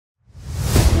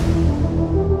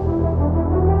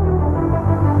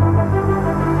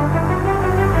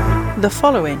The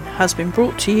following has been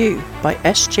brought to you by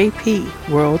SJP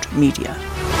World Media.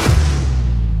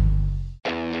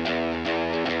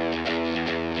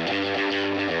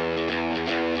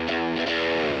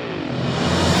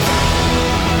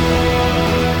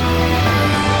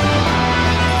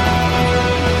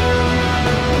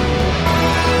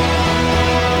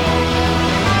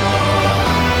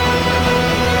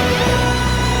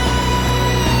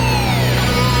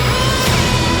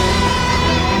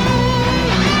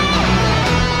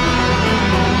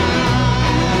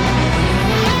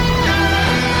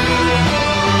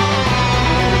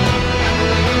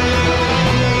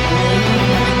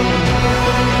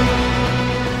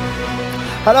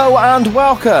 Hello and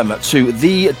welcome to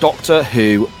the Doctor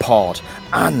Who pod,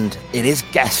 and it is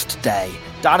guest day.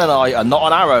 Dan and I are not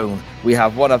on our own. We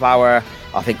have one of our,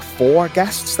 I think, 4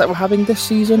 guests that we're having this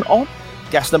season on.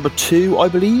 Guest number 2, I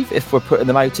believe, if we're putting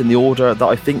them out in the order that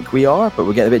I think we are, but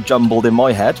we're getting a bit jumbled in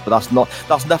my head, but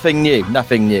that's nothing new.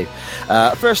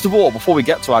 First of all, before we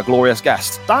get to our glorious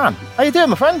guest, Dan, how you doing,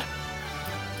 my friend?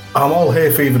 I'm all hay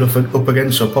fevered up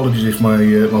again, so apologies if my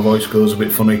voice goes a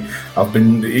bit funny. I've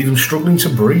been even struggling to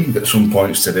breathe at some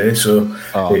points today, so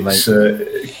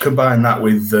combine that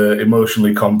with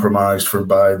emotionally compromised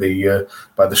by the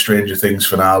Stranger Things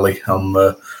finale. I'm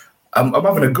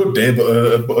having a good day, but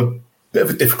a bit of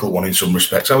a difficult one in some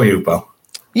respects. How are you, pal?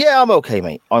 Yeah, I'm okay,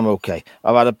 mate. I'm okay.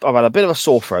 I've had a bit of a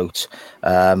sore throat,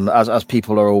 as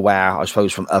people are aware, I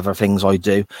suppose, from other things I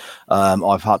do.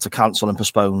 I've had to cancel and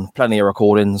postpone plenty of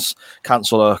recordings,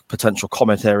 cancel a potential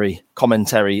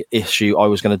commentary issue I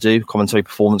was going to do, commentary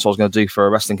performance I was going to do for a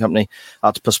wrestling company. I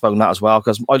had to postpone that as well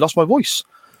because I lost my voice.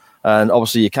 And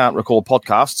obviously you can't record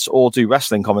podcasts or do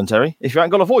wrestling commentary if you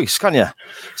haven't got a voice, can you?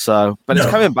 So, but it's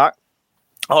coming back.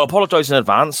 I'll apologise in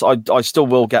advance. I still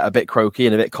will get a bit croaky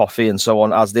and a bit coffee and so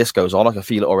on as this goes on. I can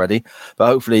feel it already. But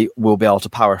hopefully we'll be able to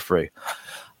power through.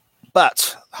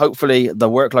 But hopefully the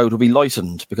workload will be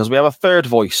lightened because we have a third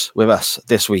voice with us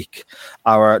this week.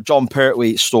 Our John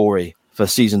Pertwee story for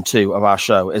season 2 of our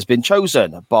show has been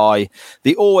chosen by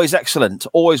the always excellent,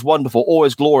 always wonderful,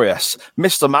 always glorious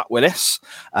Mr. Matt Willis.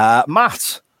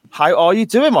 Matt, how are you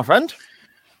doing, my friend?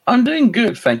 I'm doing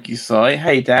good, thank you, Si.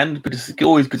 Hey, Dan, but it's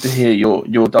always good to hear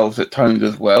your dulcet tones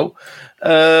as well.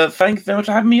 Thank you very much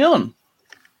for having me on.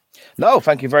 No,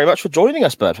 thank you very much for joining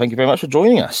us, bud. Thank you very much for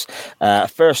joining us.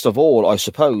 First of all, I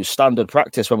suppose, standard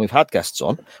practice when we've had guests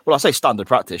on. Well, I say standard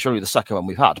practice, surely the second one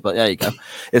we've had, but there you go.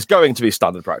 It's going to be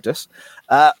standard practice.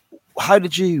 How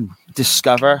did you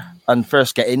discover and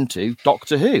first get into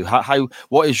Doctor Who?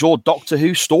 What is your Doctor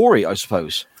Who story, I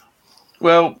suppose?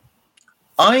 Well,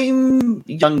 I'm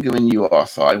younger than you are,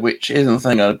 Si, which isn't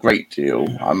saying a great deal,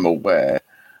 I'm aware.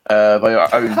 By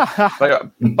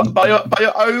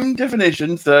your own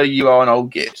definition, sir, you are an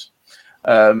old git.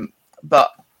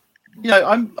 But you know,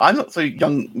 I'm not so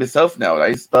young myself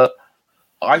nowadays. But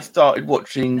I started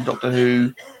watching Doctor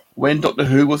Who when Doctor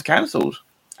Who was cancelled.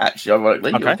 Actually,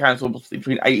 ironically, It was cancelled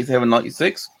between 87 and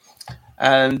 96,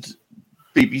 and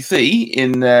BBC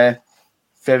in their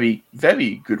very,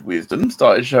 very good wisdom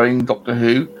started showing Doctor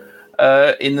Who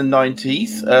in the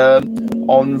 90s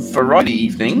on variety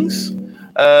evenings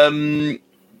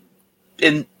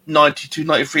in 92,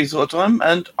 93 sort of time.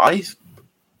 And I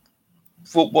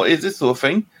thought, what is this sort of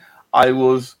thing? I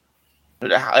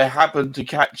happened to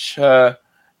catch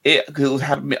it because it was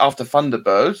happening after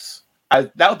Thunderbirds.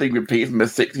 That was being repeated from the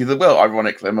 60s as well,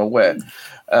 ironically, I'm aware.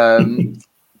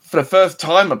 For the first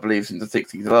time, I believe, since the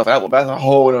 60s. That's a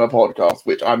whole other podcast,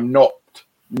 which I'm not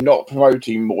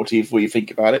promoting, Morty, if you think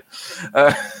about it.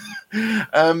 So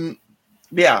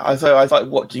I started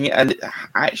watching it, and it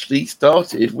actually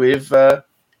started with,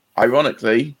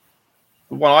 ironically,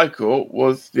 the one I caught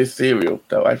was this serial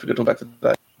that I forgot to talk about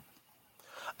today.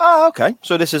 Oh, okay.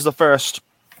 So this is the first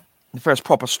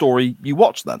proper story you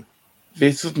watched, then?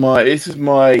 This is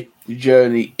my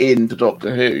journey into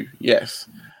Doctor Who, yes.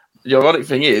 The ironic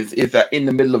thing is that in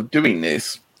the middle of doing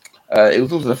this, it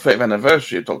was also the 30th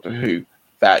anniversary of Doctor Who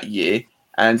that year,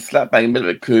 and slap bang in the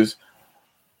middle of it because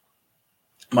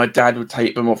my dad would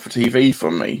tape them off the TV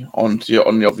from me onto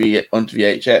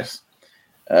VHS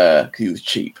because he was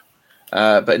cheap.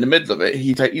 But in the middle of it,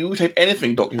 he would tape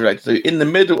anything Doctor Who related. So in the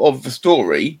middle of the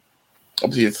story,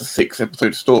 obviously it's a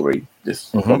 6-episode story. This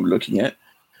is what I'm looking at.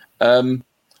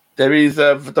 There is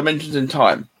Dimensions in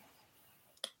Time.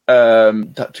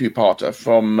 That 2-parter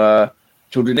from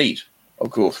Children Eat, of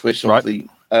course, which obviously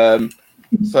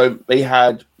so they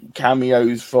had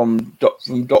cameos from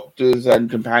doctors and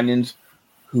companions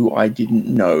who I didn't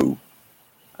know,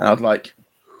 and I was like,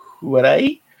 "Who are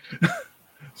they?"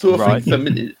 sort of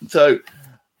thing. So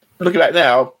looking back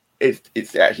now,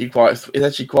 it's actually quite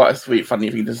a sweet, funny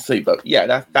thing to see. But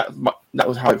yeah, that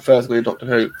was how I first got into Doctor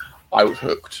Who. I was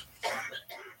hooked.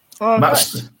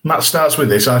 Matt starts with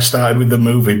this. I started with the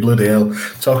movie. Bloody hell!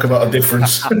 Talk about a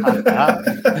difference.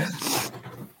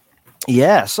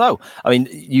 Yeah, so I mean,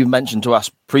 you mentioned to us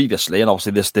previously, and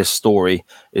obviously this story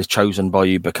is chosen by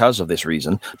you because of this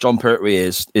reason. Jon Pertwee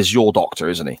is your Doctor,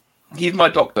 isn't he? He's my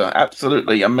Doctor,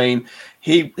 absolutely. I mean,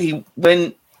 he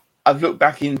when I've looked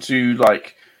back into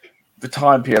like the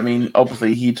time period. I mean,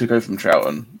 obviously he took over from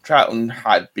Troughton. Troughton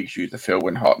had big shoes to fill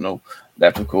when Hartnell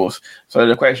left, of course. So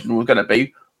the question was going to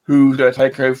be who's going to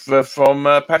take over from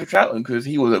Patrick Troughton, because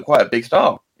he was quite a big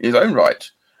star in his own right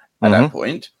at that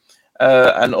point.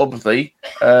 And obviously,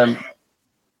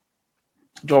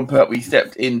 Jon Pertwee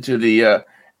stepped into the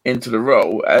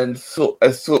role and sort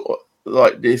of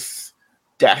like this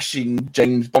dashing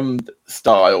James Bond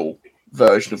style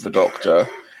version of the Doctor,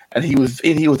 and he was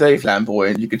very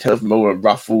flamboyant. You could tell from all the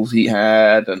ruffles he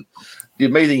had and the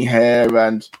amazing hair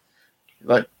and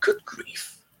like good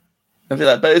grief, I feel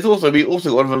like. But it's also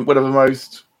one of the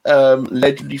most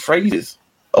legendary phrases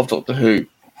of Doctor Who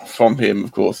from him,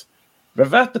 of course.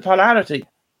 Reverse the polarity.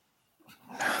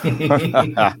 Which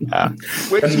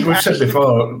we've said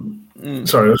before.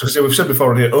 Sorry, I was going to say, we've said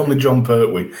before here, only Jon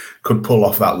Pertwee could pull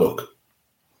off that look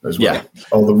as well. Yeah.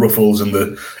 All the ruffles and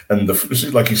the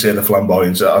like you say, the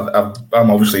flamboyance.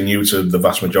 I'm obviously new to the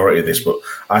vast majority of this, but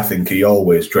I think he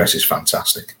always dresses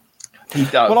fantastic. He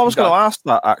does. Well, I was going to ask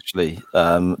that actually,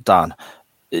 Dan.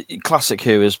 Classic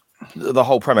Who is the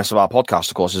whole premise of our podcast,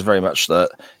 of course, is very much that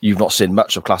you've not seen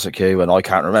much of Classic Who, and I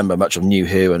can't remember much of New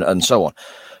Who, and so on.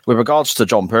 With regards to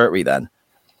Jon Pertwee, then,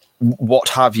 what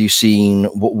have you seen?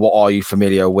 What are you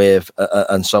familiar with,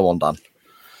 and so on, Dan?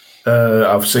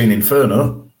 I've seen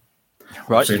Inferno.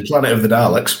 Right. I've seen Planet of the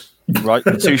Daleks. Right,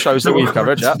 the two shows that we've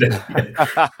covered, yeah.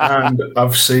 And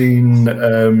I've seen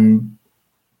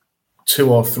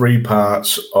 2 or 3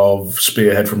 parts of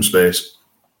Spearhead from Space.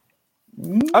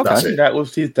 Okay, that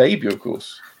was his debut, of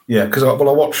course. Yeah, because I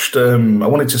watched. I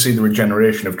wanted to see the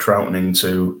regeneration of Troughton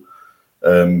into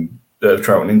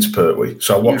Pertwee,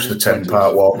 so I watched the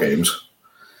 10-part War Games.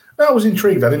 I was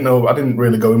intrigued. I didn't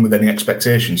really go in with any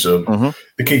expectations. So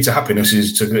the key to happiness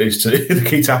is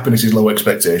low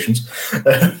expectations.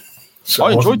 So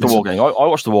I enjoyed the War Games. I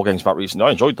watched the War Games back recently.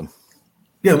 I enjoyed them.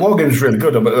 Yeah, the War Games was really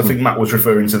good. But I think Matt was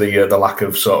referring to the lack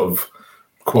of sort of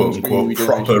quote unquote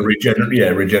proper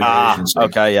regeneration.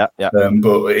 Okay, yeah.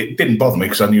 But it didn't bother me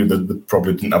because I knew that they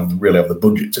probably didn't really have the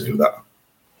budget to do that.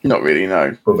 Not really,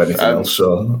 no. Of anything else,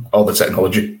 so all the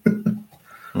technology.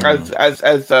 As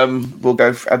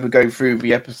we go through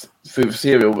the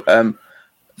serial,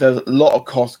 there's a lot of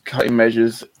cost cutting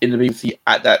measures in the BBC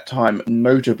at that time,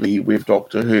 notably with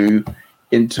Doctor Who,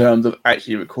 in terms of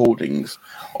actually recordings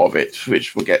of it,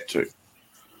 which we'll get to.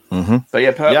 So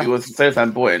Pertwee was so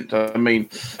flamboyant. I mean,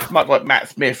 much like Matt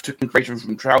Smith took inspiration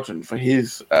from Troughton for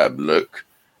his look,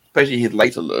 especially his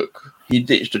later look. He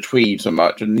ditched the tweed so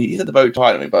much, and he had the bow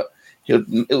tie on it, but it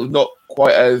was not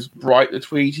quite as bright the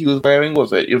tweed he was wearing,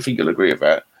 was it? You think you'll agree with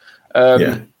that?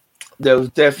 There was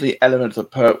definitely elements of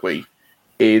Pertwee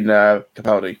in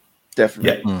Capaldi,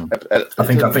 definitely. Yeah. I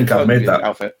think I've made that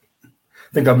outfit.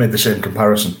 I think I've made the same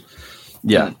comparison.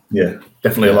 Yeah,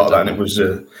 definitely a lot of that. And it was,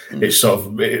 it's sort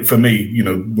of for me,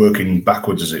 working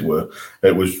backwards as it were.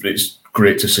 It's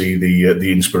great to see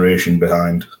the inspiration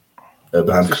behind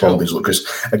Capaldi's look. Because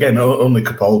again, only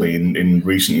Capaldi in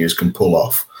recent years can pull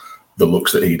off the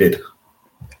looks that he did.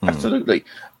 Absolutely.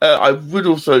 I would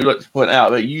also like to point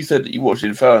out that you said that you watched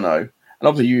Inferno, and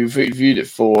obviously you reviewed it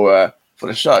for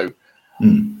the show.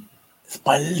 It's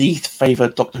my least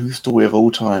favourite Doctor Who story of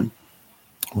all time.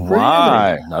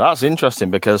 Wow, now that's interesting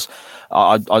because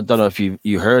I don't know if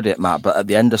you heard it, Matt, but at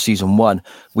the end of season 1,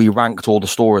 we ranked all the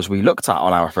stories we looked at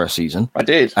on our first season. I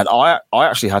did, and I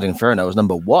actually had Inferno as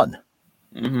number 1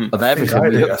 of everything.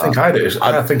 I think I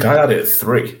had it at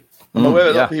 3. I'm aware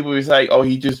of a lot of people who say, "Oh,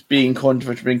 he's just being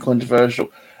controversial."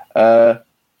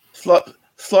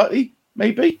 Slightly,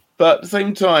 maybe, but at the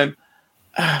same time,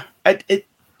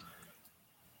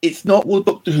 it's not what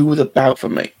Doctor Who was about for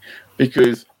me,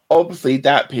 because obviously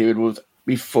that period was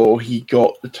before he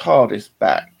got the TARDIS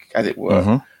back, as it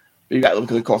were. That was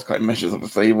because of cost-cutting measures,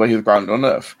 obviously, where he was grounded on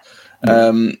Earth.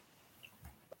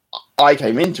 I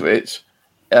came into it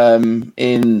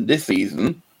in this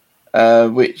season,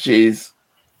 which is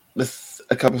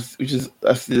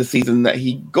the season that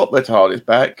he got the TARDIS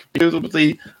back, because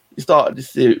obviously he started the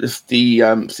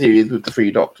series with the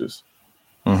 3 Doctors,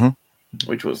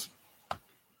 which was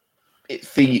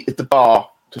it's the bar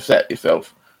to set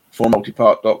yourself for a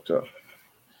multi-part Doctor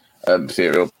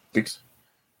serial. Because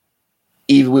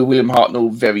even with William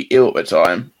Hartnell very ill at the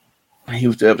time, he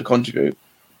was able to contribute.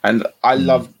 And I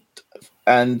loved,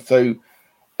 and so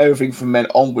everything from then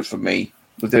onwards for me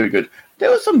was very good. There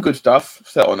was some good stuff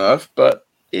set on Earth, but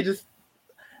it just,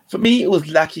 for me, it was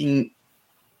lacking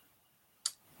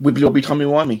Wibbly Wobbly Timey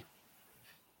Wimey.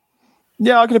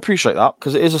 Yeah, I can appreciate that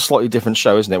because it is a slightly different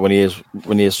show, isn't it? When he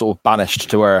is sort of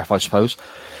banished to Earth, I suppose.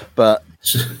 But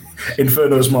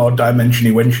Inferno's more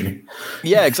dimensiony wenchiny.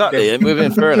 Yeah, exactly. And with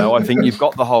Inferno, I think you've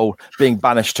got the whole being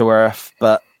banished to Earth,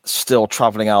 but still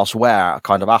traveling elsewhere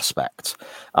kind of aspect,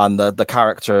 and the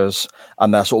characters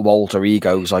and their sort of alter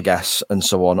egos, I guess, and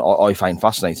so on. I find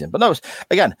fascinating. But no,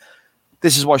 again,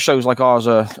 this is why shows like ours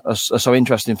are so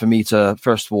interesting for me to,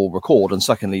 first of all, record, and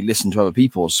secondly, listen to other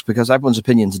people's, because everyone's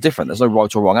opinions are different. There's no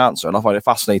right or wrong answer. And I find it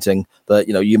fascinating that,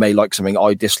 you may like something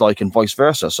I dislike and vice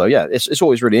versa. So yeah, it's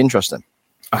always really interesting.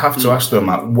 I have to ask though,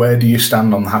 Matt, where do you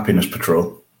stand on the Happiness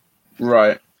Patrol?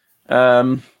 Right.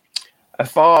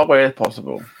 As far away as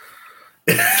possible.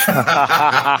 That's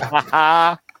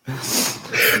a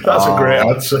great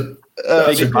answer.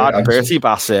 Big bad Bertie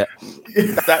Bassett.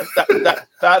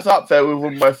 That's up there with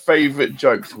one of my favourite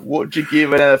jokes. What do you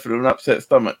give an elephant with an upset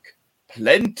stomach?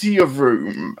 Plenty of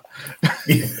room.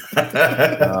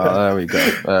 There we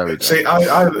go. See,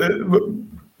 I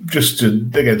just to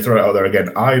again throw it out there again.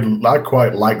 I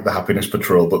quite like the Happiness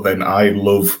Patrol, but then I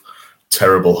love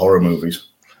terrible horror movies.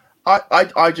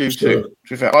 I do too. To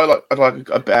be fair, I like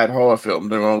a bad horror film.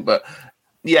 Don't wrong, but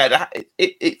yeah,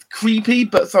 it's creepy,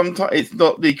 but sometimes it's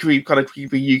not the kind of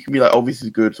creepy you can be like, oh, this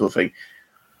is good sort of thing.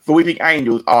 The Weeping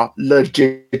Angels are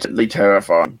legitimately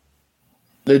terrifying.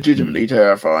 So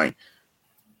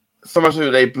much so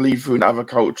that they bleed through in other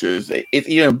cultures. It's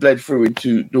even bled through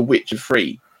into The Witcher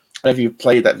 3. I don't know if you've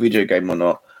played that video game or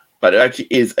not, but it actually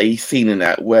is a scene in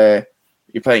that where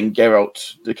you're playing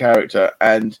Geralt, the character,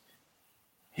 and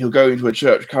he'll go into a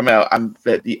church, come out, and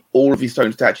all of his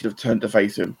stone statues have turned to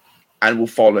face him and will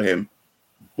follow him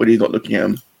when he's not looking at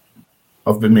him.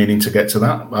 I've been meaning to get to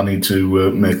that. I need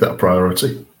to make that a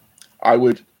priority. I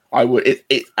would.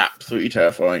 It's absolutely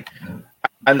terrifying.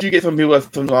 And you get some people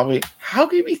that like, how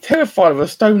can you be terrified of a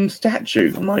stone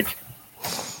statue? I'm like,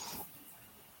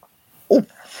 oh.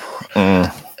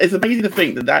 It's amazing to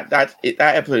think that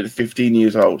episode is 15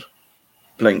 years old.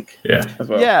 Blink. Yeah. As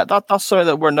well. Yeah, that's something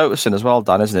that we're noticing as well,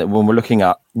 Dan, isn't it? When we're looking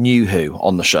at New Who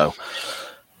on the show,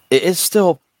 it is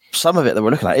still, some of it that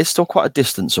we're looking at is still quite a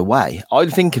distance away. I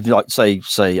think if, like, say,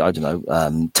 I don't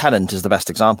know, Tennant is the best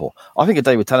example. I think of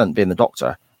David Tennant being the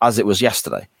Doctor as it was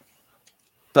yesterday.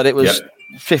 But it was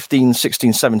 15,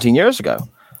 16, 17 years ago.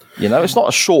 It's not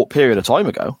a short period of time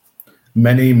ago.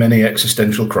 Many, many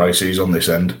existential crises on this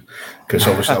end. Because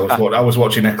obviously I was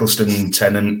watching Eccleston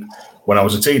Tennant when I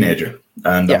was a teenager.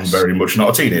 And I'm very much not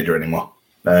a teenager anymore.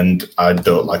 And I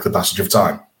don't like the passage of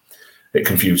time. It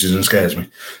confuses and scares me.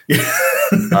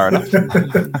 Fair enough.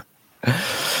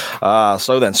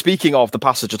 So then, speaking of the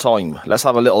passage of time, let's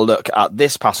have a little look at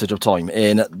this passage of time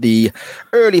in the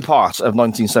early part of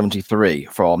 1973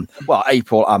 from,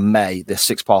 April and May. This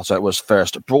six-parter was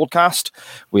first broadcast.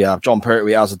 We have John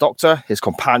Pertwee as the Doctor. His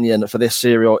companion for this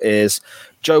serial is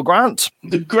Joe Grant.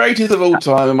 The greatest of all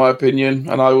time, in my opinion,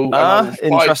 and I will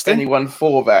fight anyone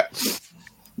for that.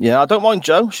 Yeah, I don't mind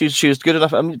Jo. She's good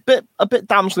enough. I mean, a bit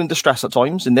damsel in distress at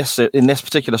times in this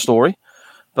particular story.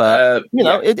 But,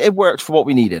 it worked for what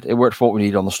we needed. It worked for what we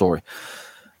needed on the story.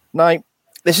 Now,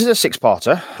 this is a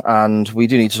six-parter, and we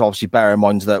do need to obviously bear in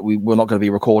mind that we're not going to be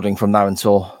recording from now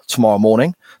until tomorrow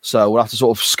morning. So we'll have to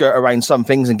sort of skirt around some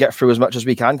things and get through as much as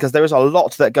we can, because there is a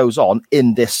lot that goes on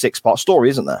in this six-part story,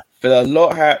 isn't there? There's a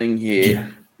lot happening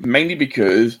here, mainly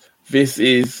because this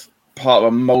is part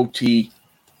of a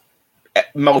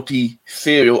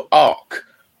multi-serial arc.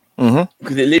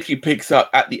 Because it literally picks up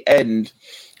at the end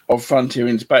of Frontier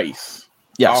in Space.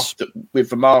 Yes. With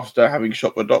the Master having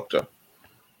shot the Doctor.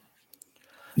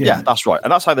 Yeah, that's right.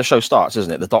 And that's how the show starts,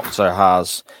 isn't it? The Doctor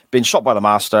has been shot by the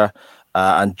Master,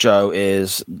 and Joe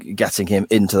is getting him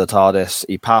into the TARDIS.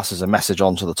 He passes a message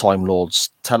on to the Time Lords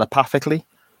telepathically.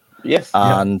 Yes.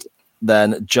 And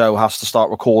then Joe has to start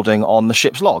recording on the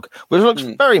ship's log, which looks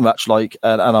very much like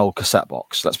an old cassette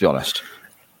box, let's be honest.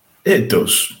 It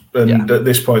does. And at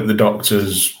this point, the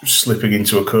Doctor's slipping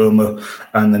into a coma,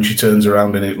 and then she turns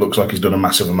around and it looks like he's done a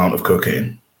massitive amount of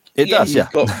cocaine. It does,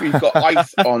 He's got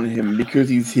ice on him because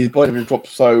his body has dropped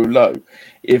so low.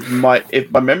 If my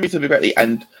memory serves me correctly,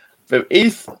 and there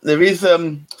is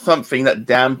something that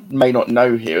Dan may not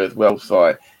know here as well,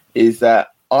 Si, is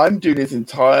that I'm doing this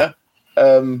entire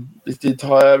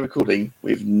recording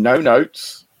with no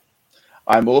notes.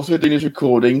 I'm also doing this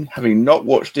recording having not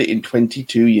watched it in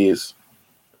 22 years.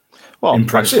 Well,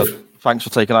 impressive. Thanks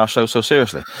for taking our show so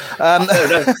seriously.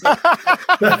 There's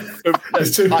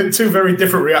two very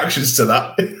different reactions to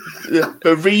that.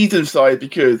 The reason side,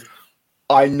 because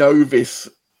I know this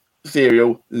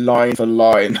serial line for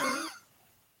line.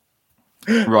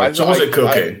 Right. So was it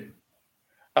cooking?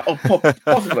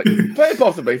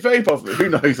 Possibly. Very possibly. Who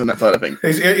knows on that side of things?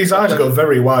 His eyes got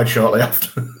very wide shortly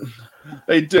after.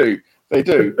 They do.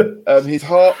 His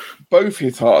heart, both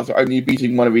his hearts are only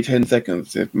beating 1 every 10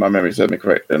 seconds, if my memory serves me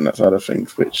correct, and that side of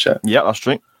things, which... yeah, that's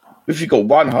true. If you've got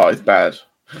one heart, it's bad,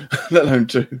 let alone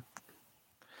two.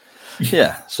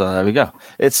 Yeah, so there we go.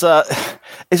 It's an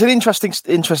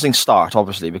interesting start,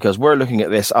 obviously, because we're looking at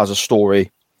this as a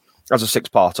story, as a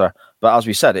 6-parter, but as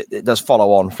we said, it does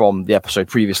follow on from the episode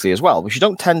previously as well, which you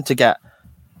don't tend to get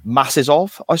masses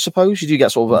of, I suppose. You do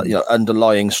get sort of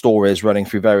underlying stories running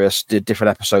through various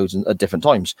different episodes at different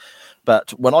times.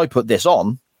 But when I put this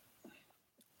on,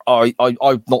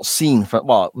 I've not seen,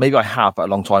 maybe I have, but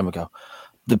a long time ago,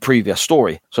 the previous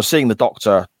story. So seeing the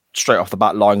Doctor straight off the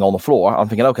bat lying on the floor, I'm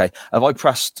thinking, okay, have I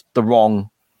pressed the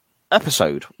wrong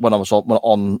episode when I was on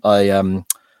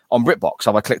BritBox?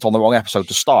 Have I clicked on the wrong episode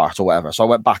to start or whatever? So I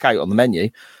went back out on the menu.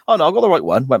 Oh no, I got the right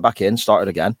one. Went back in, started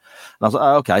again. And I was like,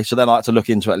 oh, okay. So then I had to look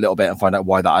into it a little bit and find out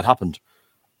why that had happened.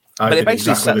 But it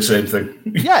basically exactly the same thing.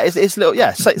 Yeah, it's little.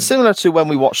 Yeah, similar to when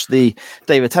we watched the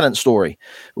David Tennant story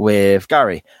with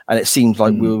Gary, and it seemed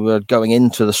like we were going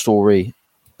into the story.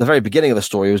 The very beginning of the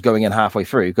story was going in halfway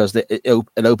through because it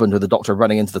opened with the Doctor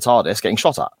running into the TARDIS, getting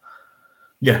shot at.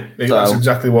 Yeah, that's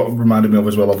exactly what reminded me of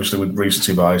as well, obviously with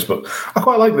recency bias, but I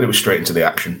quite like that it was straight into the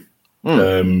action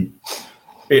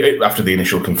after the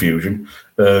initial confusion.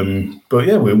 But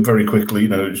yeah, we very quickly,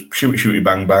 shooty,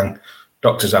 bang, bang.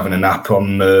 Doctor's having a nap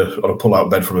on a pull-out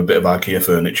bed from a bit of IKEA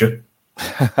furniture.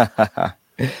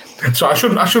 So I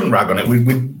shouldn't rag on it.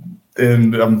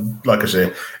 I'm, like I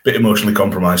say, a bit emotionally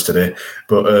compromised today,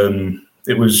 but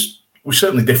it was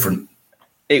certainly different.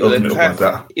 It was a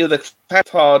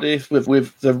TARDIS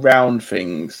with the round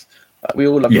things. We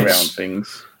all love the round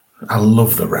things. I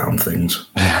love the round things.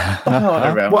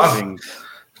 Things.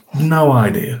 No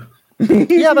idea.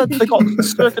 Yeah, they got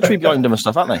circuitry behind them and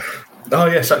stuff, haven't they? Oh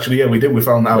yes, actually, yeah, we did. We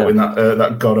found out in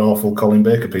that god awful Colin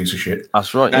Baker piece of shit.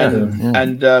 That's right.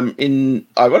 And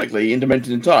ironically, in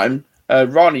Demented in Time,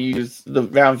 Rani uses the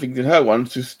round things in her one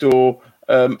to store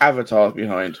avatars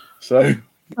behind. So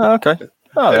okay.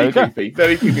 Oh, there you go.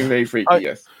 Very creepy, very freaky,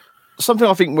 yes. Something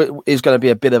I think is going to be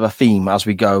a bit of a theme as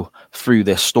we go through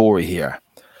this story here.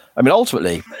 I mean,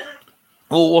 ultimately,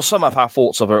 we'll sum up our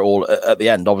thoughts of it all at the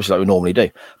end, obviously, like we normally do.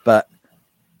 But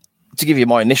to give you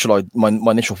my initial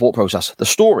thought process, the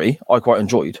story I quite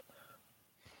enjoyed.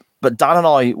 But Dan and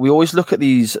I, we always look at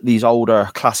these older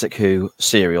classic Who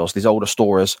serials, these older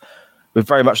stories, with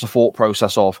very much the thought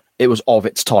process of it was of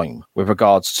its time with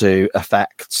regards to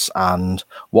effects and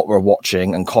what we're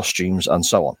watching and costumes and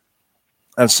so on.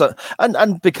 And so,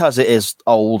 and because it is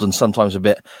old and sometimes a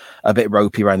bit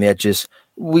ropey around the edges,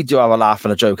 we do have a laugh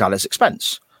and a joke at its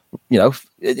expense.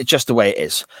 It's just the way it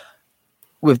is.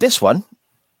 With this one,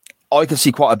 I can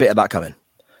see quite a bit of that coming.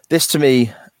 This, to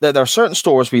me, there are certain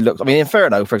stories we looked. I mean,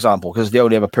 Inferno, for example, because the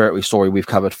only other Pertwee story we've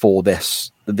covered for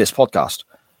this podcast.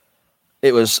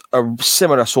 It was a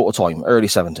similar sort of time, early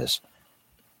 70s,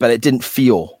 but it didn't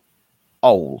feel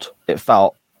old. It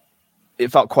felt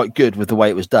quite good with the way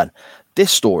it was done.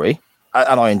 This story,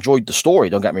 and I enjoyed the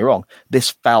story, don't get me wrong, this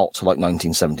felt like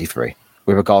 1973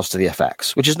 with regards to the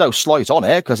effects, which is no slight on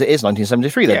it because it is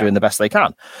 1973. They're doing the best they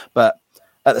can. But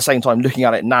at the same time, looking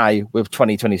at it now with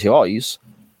 2022 eyes,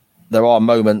 there are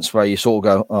moments where you sort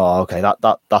of go, oh, okay,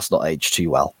 that's not aged too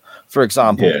well. For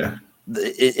example,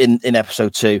 in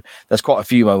episode 2, there's quite a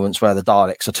few moments where the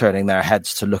Daleks are turning their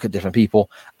heads to look at different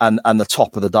people, and the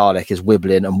top of the Dalek is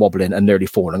wibbling and wobbling and nearly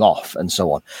falling off, and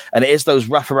so on. And it is those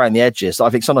rough around the edges that I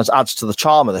think sometimes adds to the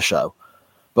charm of the show,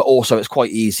 but also it's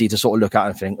quite easy to sort of look at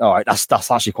and think, all right, that's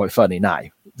actually quite funny now.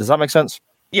 Does that make sense?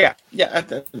 Yeah,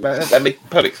 that makes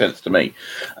perfect sense to me.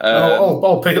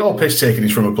 All piss taking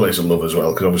is from a place of love as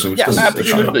well, because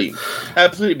obviously,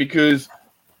 absolutely, because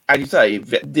as you say,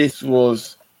 this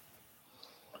was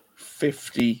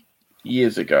 50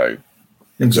 years ago.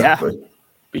 Exactly. Yeah.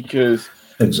 Because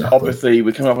obviously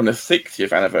we're coming up on the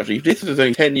 60th anniversary. This was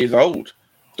only 10 years old.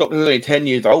 Doctor was only 10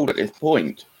 years old at this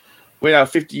point. We're now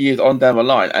 50 years on down the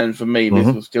line, and for me, this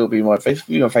will still be my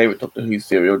favourite Doctor Who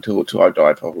serial until I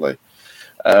die, probably.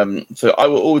 So I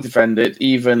will always defend it,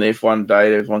 even if one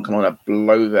day there's one come on that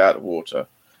blows it out of the water.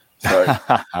 So,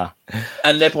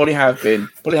 and there probably have been,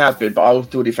 but I will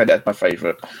still defend it as my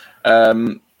favourite.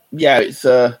 It's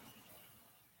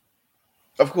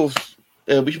of course,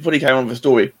 we should probably carry on with the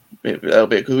story a little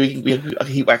bit because we can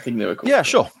keep acting there. Yeah,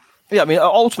 sure. Yeah, I mean,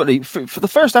 ultimately, for the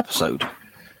first episode,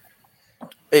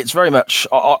 it's very much.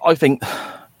 I think,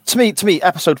 to me,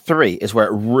 episode 3 is where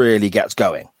it really gets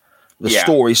going. The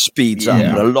story speeds up,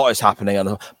 and a lot is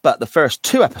happening. But the first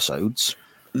 2 episodes,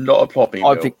 not a plot being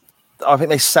built. I think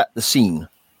they set the scene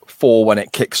for when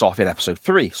it kicks off in episode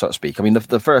 3, so to speak. I mean,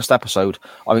 the first episode,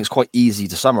 I think it's quite easy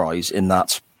to summarize in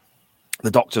that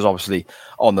the Doctor's obviously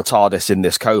on the TARDIS in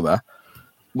this coma.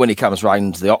 When he comes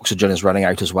round, the oxygen is running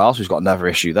out as well, so he's got another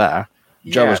issue there.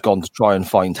 Joe has gone to try and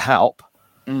find help,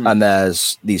 and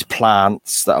there's these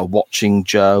plants that are watching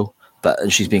Joe,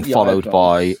 and she's being followed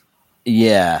by...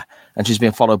 Yeah, and she's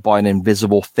being followed by an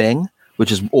invisible thing,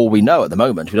 which is all we know at the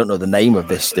moment. We don't know the name of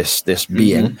this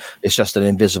being. It's just an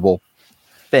invisible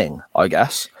thing, I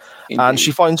guess. Indeed. And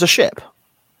she finds a ship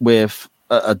with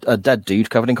a dead dude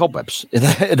covered in cobwebs in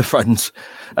the front.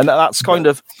 And that's kind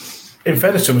of... In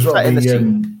fairness to him as well,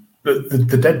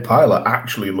 the dead pilot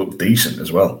actually looked decent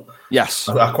as well. Yes.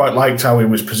 I quite liked how he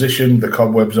was positioned, the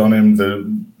cobwebs on him,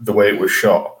 the way it was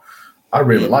shot. I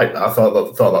really liked that. I thought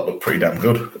that looked pretty damn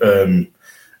good.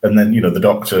 And then, the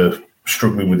Doctor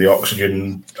struggling with the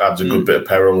oxygen adds a good bit of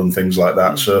peril and things like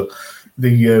that. So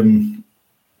the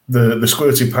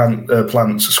squirty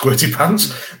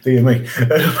pants, dear me,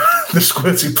 the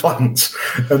squirty plants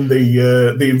and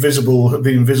the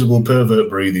invisible pervert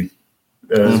breathing.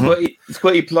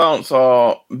 Squirty plants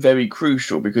are very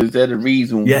crucial because they're the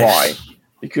reason why.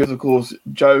 Because, of course,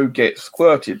 Joe gets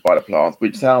squirted by the plants,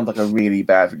 which sounds like a really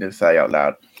bad thing to say out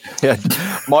loud. Yeah,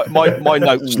 my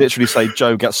notes literally say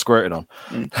Joe gets squirted on.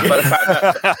 But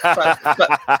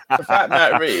the fact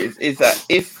matter is that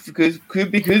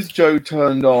because Joe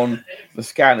turned on the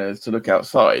scanners to look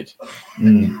outside,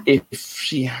 if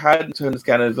she hadn't turned the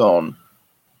scanners on,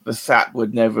 the sat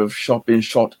would never have been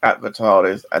shot at the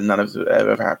TARDIS, and none of it would ever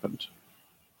have happened.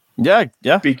 Yeah.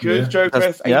 Because Joe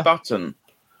pressed a button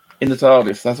in the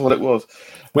TARDIS. That's what it was.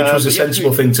 Which was a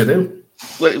sensible thing to do.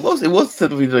 Well, it was a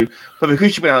sensible thing to do. But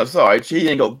because she went outside, she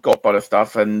then got by the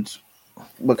stuff, and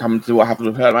we'll come to what happened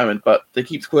with her in a moment. But they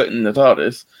keep squirting in the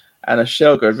TARDIS, and a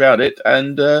shell goes around it,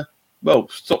 and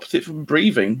stops it from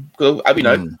breathing. Because,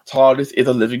 TARDIS is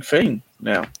a living thing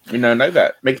now. We now know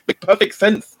that. Makes perfect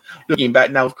sense. Looking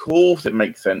back now, of course, it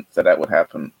makes sense that would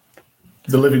happen.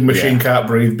 The living machine can't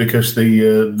breathe because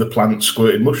the plant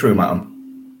squirted mushroom at them.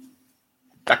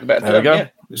 There we go. Yeah.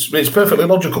 It's perfectly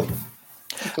logical.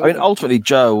 I mean, ultimately,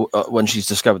 Joe, when she's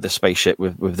discovered this spaceship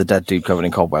with the dead dude covered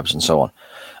in cobwebs and so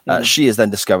on, she is then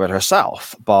discovered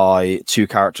herself by 2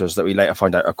 characters that we later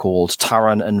find out are called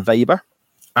Taran and Weber.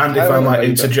 And if I might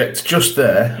interject just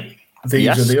there, these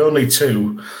are the only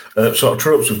 2 sort of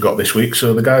tropes we've got this week.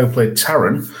 So the guy who played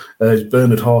Taran is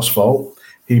Bernard Horsfall.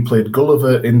 He played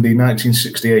Gulliver in the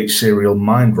 1968 serial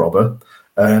Mind Robber,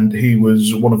 and he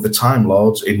was one of the Time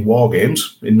Lords in War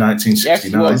Games in 1969. Yes,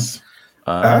 he was.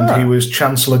 And he was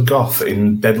Chancellor Goth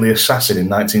in Deadly Assassin in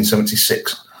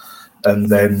 1976. And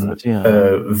then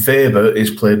Weber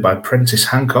is played by Prentice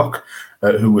Hancock,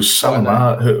 who was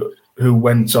Salamar, who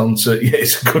went on to... Yeah,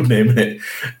 it's a good name, isn't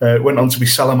it? Went on to be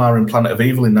Salamar in Planet of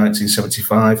Evil in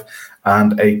 1975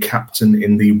 and a captain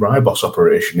in the Ribos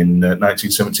operation in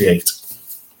 1978.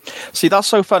 See, that's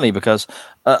so funny because,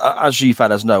 as you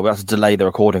fellas know, we had to delay the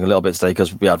recording a little bit today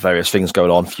because we had various things going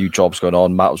on, a few jobs going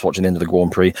on. Matt was watching the end of the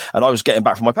Grand Prix, and I was getting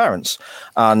back from my parents.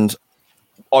 And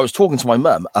I was talking to my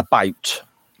mum about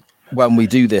when we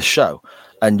do this show,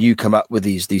 and you come up with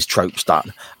these tropes,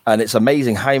 Dan. And it's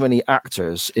amazing how many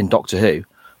actors in Doctor Who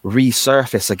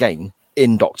resurface again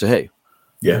in Doctor Who.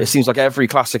 Yeah, it seems like every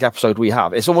classic episode we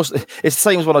have, it's the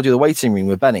same as when I do the waiting room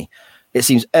with Benny. It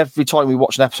seems every time we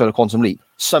watch an episode of Quantum Leap,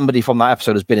 somebody from that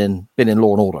episode has been in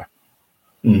Law and Order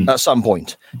at some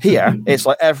point. Here, it's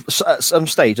like at some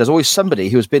stage, there's always somebody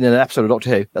who has been in an episode of Doctor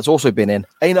Who that's also been in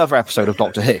another episode of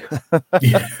Doctor Who. At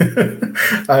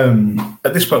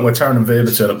this point where Taran and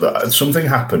Weber turned up, something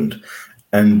happened,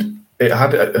 and it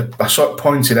had. I saw it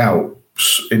pointed out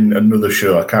in another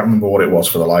show. I can't remember what it was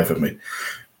for the life of me,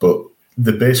 but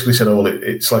they basically said,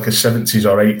 it's like a 70s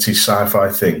or 80s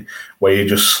sci-fi thing where you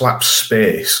just slap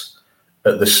space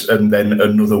at this and then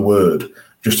another word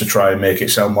just to try and make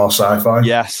it sound more sci-fi.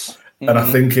 Yes. And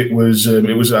I think it was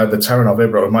either Taran or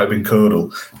Weber, or it might have been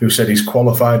Codal, who said he's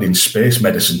qualified in space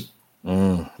medicine.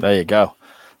 There you go.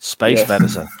 Space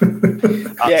medicine.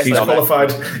 Yes,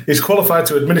 he's qualified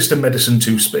to administer medicine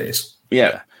to space.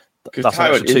 Yeah. That's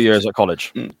actually 2 years at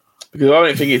college. Because the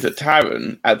only thing is that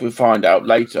Taran, as we find out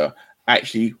later,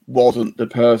 actually wasn't the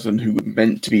person who was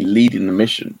meant to be leading the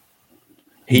mission.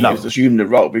 He just assumed the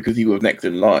role because he was next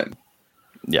in line.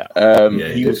 Yeah.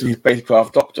 He's basically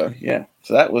half Doctor. Yeah.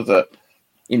 So that was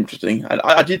interesting. And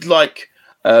I did like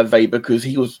Weber because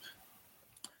he was.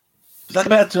 Is that a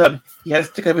bad term? He had a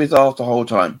stick over his arse the whole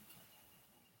time.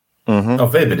 Mm-hmm. Oh,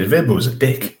 Weber was a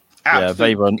dick.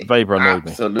 Weber annoyed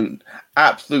me.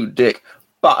 Absolute dick.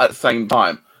 But at the same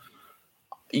time,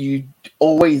 you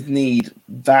always need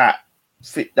that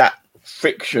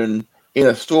friction in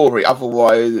a story.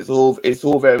 Otherwise, it's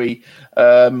all very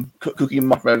cooking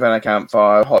muffins around a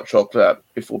campfire, hot chocolate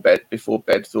before bed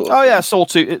sort of. Oh yeah,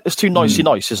 it's too nicey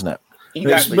nice, isn't it?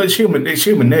 Exactly. But it's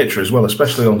human nature as well,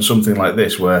 especially on something like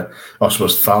this, where I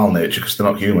suppose foul nature, because they're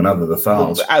not human, are they? The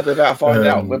fouls. Well, as we're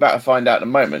about to find out in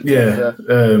a moment. Yeah,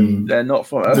 they're not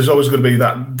from Earth. There's always going to be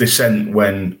that dissent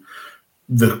when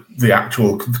the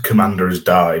actual commander has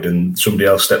died and somebody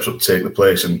else steps up to take the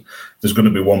place, and there's going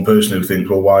to be one person who thinks,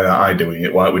 well, why aren't I doing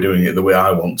it? Why aren't we doing it the way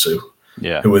I want to?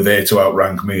 Yeah. Who are there to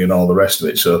outrank me and all the rest of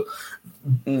it. So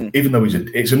even though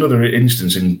it's another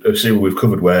instance in a serial we've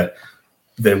covered where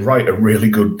they write a really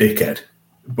good dickhead,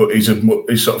 but he's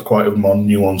sort of quite a more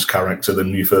nuanced character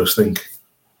than you first think.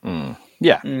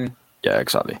 Yeah,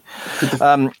 exactly.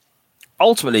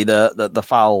 Ultimately, the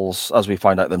fouls, as we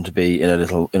find out them to be in a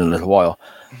little while,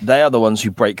 they are the ones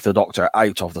who break the Doctor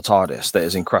out of the TARDIS that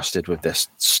is encrusted with this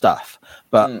stuff.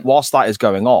 But whilst that is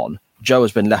going on, Jo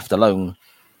has been left alone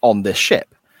on this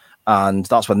ship, and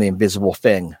that's when the invisible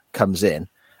thing comes in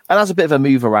and has a bit of a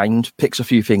move around, picks a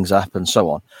few things up, and so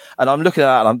on. And I'm looking at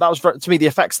that, and that was to me, the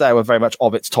effects there were very much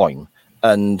of its time.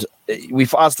 And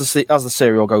as the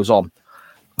serial goes on,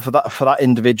 for that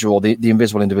individual, the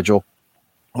invisible individual,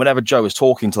 whenever Jo is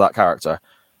talking to that character,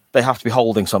 they have to be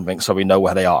holding something so we know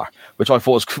where they are, which I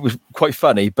thought was quite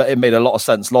funny, but it made a lot of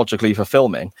sense logically for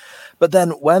filming. But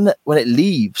then when it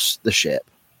leaves the ship,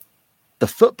 the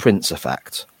footprints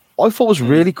effect, I thought was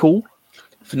really cool.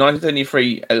 For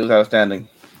 1973, it was outstanding.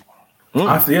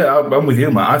 I'm with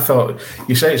you, Matt. I thought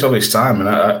you say it's of its time, and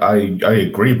I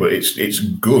agree, but it's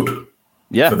good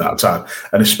for that time,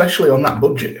 and especially on that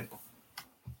budget.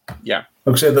 Yeah,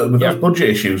 like I said, those budget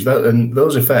issues and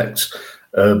those effects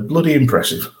are bloody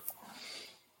impressive.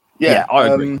 Yeah, I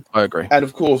agree. And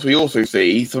of course, we also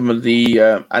see some of the,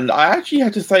 and I actually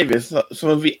had to say this, some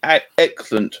of the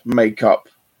excellent makeup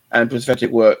and prosthetic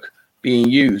work being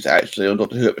used actually on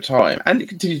Doctor Who at the time, and it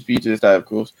continues to be to this day, of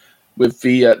course, with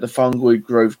the fungoid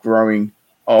growth growing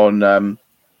on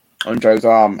Jo's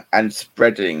arm and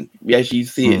spreading. We actually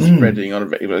see it spreading on a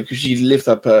regular, because she lifts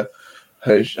up her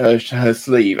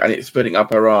sleeve and it's spreading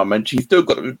up her arm, and she's still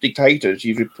got the dictator.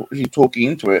 She's talking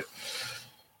into it.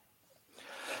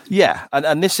 Yeah,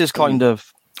 and this is kind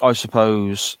of, I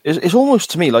suppose, it's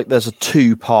almost to me like there's a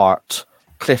 2-part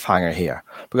cliffhanger here,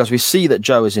 because we see that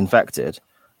Jo is infected,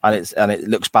 and it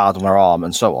looks bad on her arm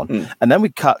and so on, and then we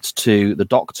cut to the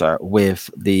Doctor with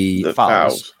the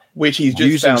fowls, which he's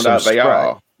just found out they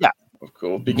are. Yeah, of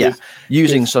course, because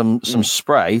using some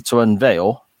spray to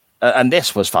unveil, and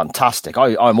this was fantastic.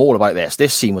 I'm all about this.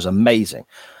 This scene was amazing.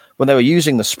 When they were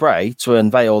using the spray to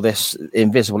unveil this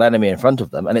invisible enemy in front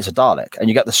of them, and it's a Dalek, and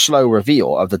you get the slow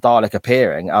reveal of the Dalek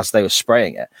appearing as they were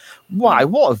spraying it. Wow,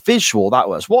 what a visual that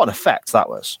was. What an effect that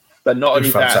was. But not only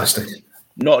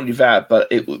that, but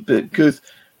it was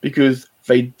because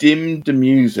they dimmed the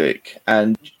music,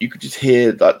 and you could just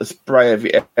hear like the spray of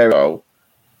the arrow,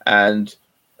 and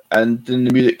then the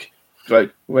music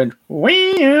like went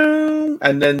wow,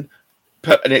 and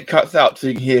it cuts out so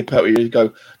you can hear Pertwee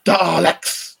go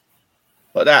Daleks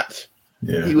like that.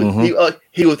 Yeah.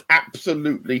 He was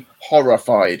absolutely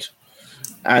horrified,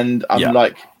 and I'm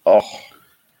like, oh,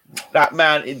 that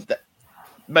man is.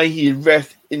 May he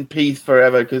rest in peace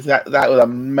forever, because that was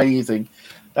amazing.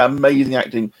 That amazing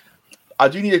acting. I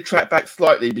do need to track back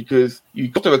slightly, because you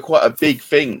got to quite a big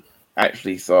thing,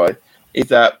 actually, Si, is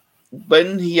that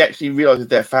when he actually realises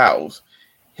they're fouls,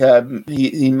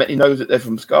 he knows that they're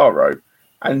from Skaro,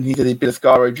 and he said he'd been a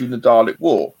Skaro during the Dalek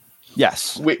War.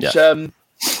 Yes. Which,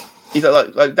 he's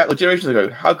like that was generations ago.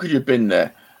 How could you have been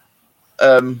there?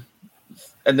 And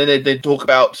then they talk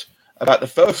about the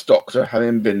first Doctor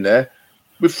having been there,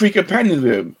 with 3 companions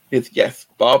with him. It's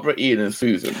Barbara, Ian, and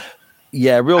Susan.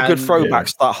 Yeah, good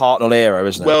throwbacks to that Hartnell era,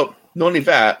 isn't it? Well, not only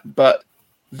that, but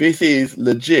this is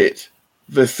legit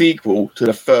the sequel to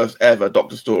the first ever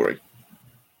Doctor story.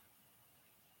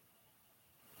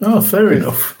 Oh, fair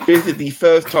enough. This is the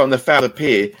first time the fouls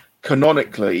appear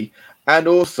canonically, and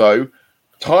also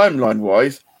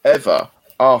timeline-wise, ever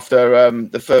after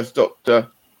the first Doctor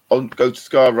goes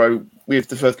to Skaro with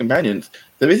the first companions.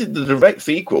 So this is the direct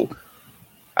sequel.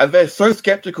 And they're so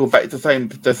skeptical that it's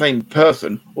the same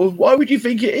person. Well, why would you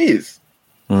think it is?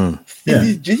 Yeah.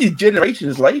 This is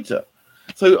generations later.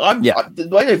 So the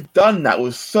way they've done that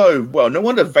was so well. No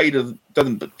wonder Vader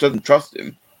doesn't trust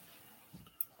him.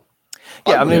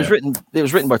 Yeah, I mean, it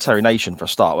was written by Terry Nation for a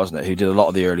start, wasn't it? Who did a lot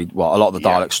of the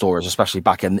Dalek stories, especially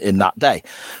back in that day.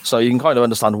 So you can kind of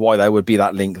understand why there would be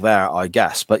that link there, I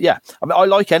guess. But yeah, I mean, I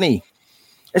like any,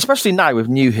 especially now with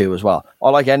New Who as well. I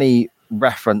like any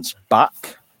reference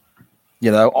back. You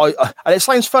know, and it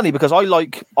sounds funny because I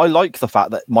like the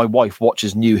fact that my wife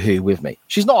watches New Who with me.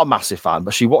 She's not a massive fan,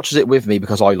 but she watches it with me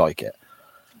because I like it.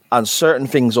 And certain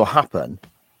things will happen,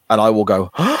 and I will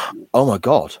go, "Oh my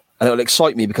god!" And it will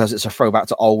excite me because it's a throwback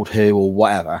to old Who or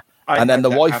whatever. And then the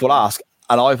wife will ask,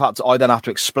 and I then have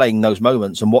to explain those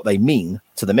moments and what they mean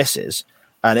to the missus.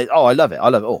 And I love it. I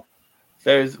love it all.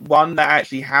 There's one that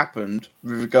actually happened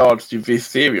with regards to this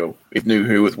serial with New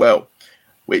Who as well,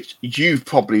 which you've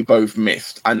probably both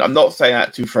missed. And I'm not saying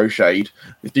that to throw shade.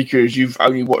 It's because you've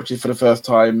only watched it for the first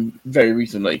time very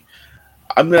recently.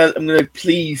 I'm gonna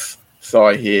please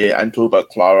sigh here and talk about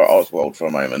Clara Oswald for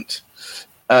a moment.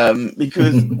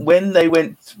 Because when they're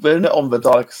on the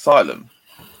Dalek Asylum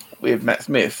with Matt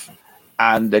Smith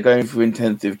and they're going through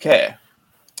intensive care,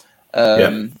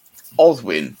 Oswin,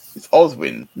 it's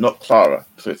Oswin, not Clara,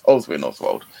 so it's Oswin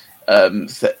Oswald.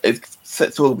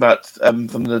 It's talking about some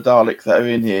of the Daleks that are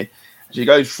in here. She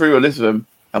goes through a list of them,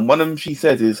 and one of them she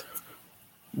says is,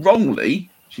 wrongly,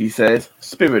 she says,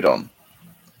 Spiridon.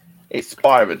 It's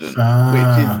Spiridon,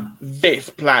 which is this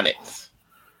planet.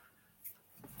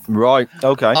 Right,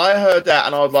 okay. I heard that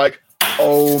and I was like,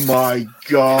 oh my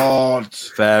god.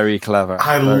 Very clever.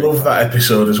 I love that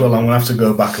episode as well. I'm going to have to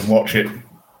go back and watch it.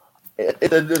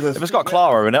 If it's got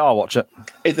Clara in it, I'll watch it.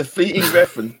 It's a fleeting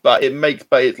reference, but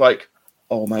it's like,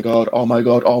 oh my god, oh my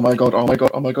god, oh my god, oh my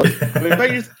god, oh my god.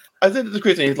 I said to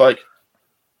Chris, and he's like,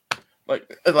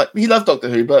 he loves Doctor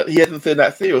Who, but he hasn't seen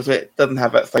that serial, so it doesn't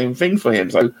have that same thing for him.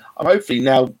 So I'm hopefully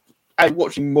now,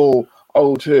 watching more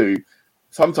old Who,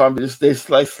 sometimes there's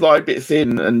like slide bits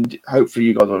in, and hopefully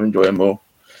you guys will enjoy them more.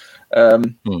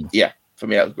 Yeah, for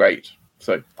me that was great.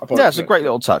 So it's a great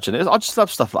little touch, and I just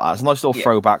love stuff like that. It's a nice little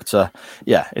throwback to.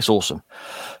 Yeah, it's awesome.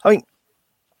 I mean,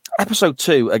 episode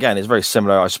 2 again is very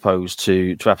similar, I suppose,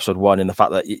 to episode 1 in the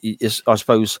fact that I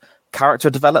suppose character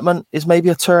development is maybe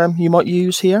a term you might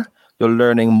use here. You're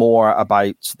learning more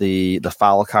about the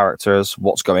Fowl characters,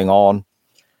 what's going on.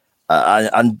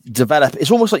 And develop.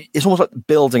 It's almost like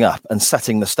building up and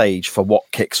setting the stage for what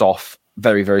kicks off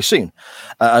very, very soon.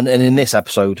 And in this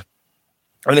episode,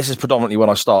 and this is predominantly when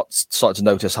I started to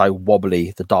notice how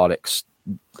wobbly the Daleks,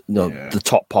 the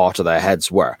top part of their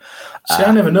heads were. See,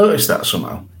 I never noticed that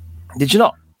somehow. Did you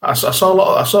not? I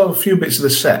saw a few bits of the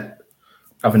set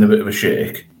having a bit of a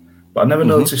shake, but I never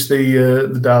noticed the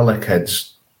Dalek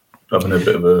heads having a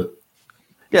bit of a.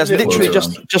 Yeah, it's literally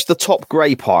just the top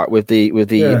grey part with the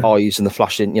eyes and the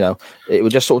flashing. It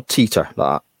would just sort of teeter like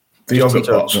that. The yogurt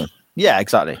pots. Yeah,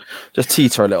 exactly. Just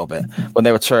teeter a little bit when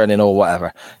they were turning or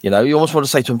whatever. You almost want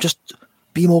to say to them, just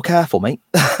be more careful, mate.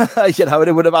 And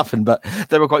it would have happened, but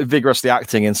they were quite vigorously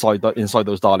acting inside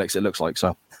those Daleks. It looks like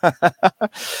so.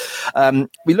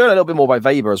 We learn a little bit more about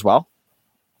Weber as well.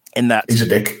 In that he's a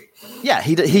dick. Yeah,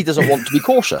 he doesn't want to be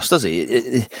cautious, does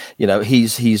he?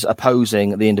 He's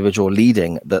opposing the individual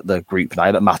leading the group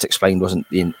now that Matt explained wasn't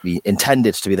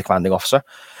intended to be the commanding officer.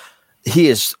 He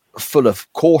is full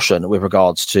of caution with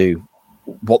regards to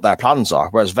what their plans are,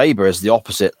 whereas Weber is the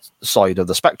opposite side of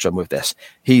the spectrum with this.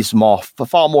 He's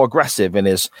far more aggressive in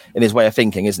his way of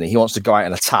thinking, isn't he? He wants to go out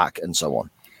and attack and so on.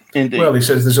 Indeed. Well, he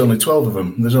says there's only 12 of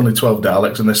them. There's only 12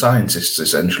 Daleks, and they're scientists,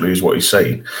 essentially, is what he's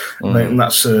saying. And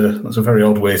that's a very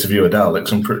odd way to view a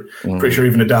Dalek. I'm pretty sure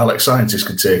even a Dalek scientist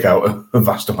could take out a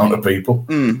vast amount of people.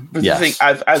 But I think,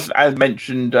 as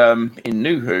mentioned in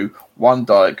New Who, one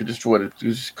Dalek could destroy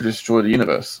the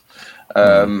universe.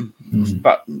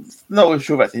 But not always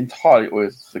sure that's entirely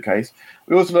always the case.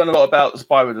 We also learn a lot about the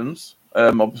Spiridons,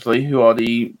 obviously, who are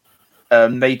the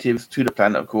natives to the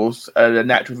planet, of course, the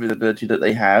natural visibility that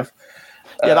they have.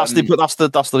 Yeah, that's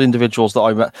the individuals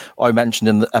that I mentioned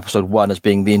in episode 1 as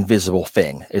being the invisible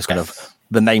thing. Is kind of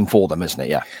the name for them, isn't it?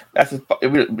 Yeah.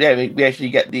 We actually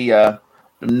get the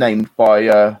named by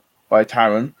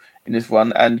Taran in this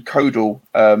one, and Kodal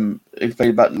is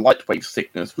about lightweight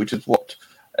sickness, which is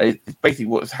basically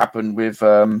what has happened with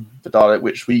the Dalek,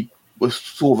 which we was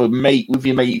sort of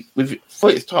with for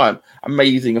its time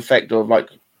amazing effect of like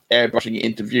airbrushing it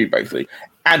into view, basically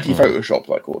anti-Photoshop,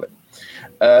 I call it.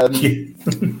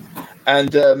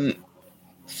 And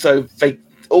so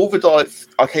all the Daleks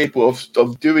are capable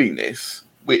of doing this,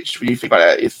 which when you think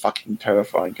about it is fucking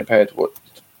terrifying compared to what.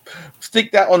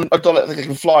 Stick that on a Dalek that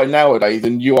can fly nowadays,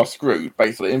 and you are screwed.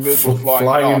 Basically, invisible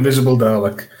flying invisible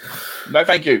Dalek. No,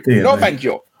 thank you. Thank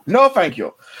you. No, thank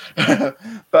you.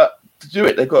 But to do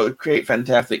it, they've got to create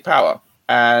fantastic power,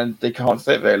 and they can't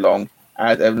stay very long,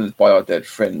 as evidenced by our dead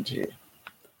friend here.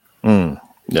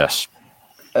 Yes.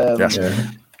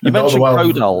 Yeah. You mentioned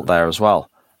Codal there as well.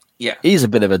 Yeah. He's a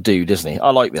bit of a dude, isn't he? I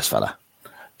like this fella.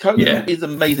 Codal is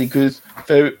amazing because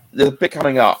there's a bit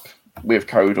coming up with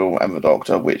Codal and the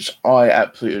Doctor, which I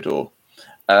absolutely adore.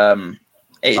 I've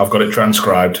got it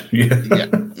transcribed. Yeah.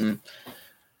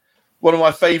 One of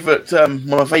my favourite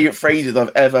phrases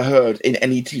I've ever heard in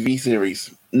any TV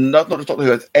series. Not just Doctor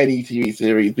Who, it's any TV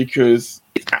series, because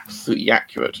it's absolutely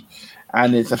accurate.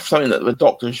 And it's something that the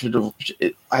Doctor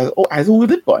has always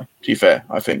lived by, to be fair,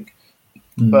 I think.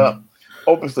 But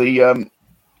obviously,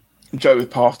 Joe was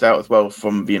passed out as well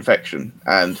from the infection.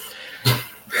 And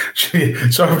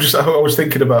so I was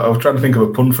trying to think of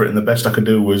a pun for it, and the best I could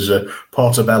do was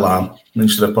portobello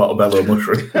instead of portobello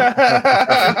mushroom.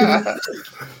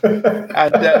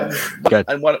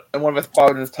 and one of the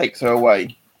spiders takes her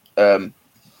away. And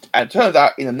it turns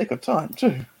out in the nick of time,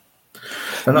 too.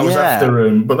 And that was after,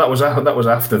 but that was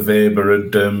after Weber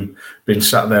had been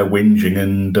sat there whinging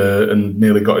and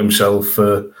nearly got himself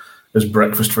as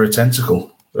breakfast for a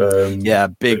tentacle.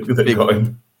 Big got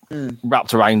him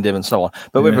wrapped around him and so on.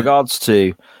 But with regards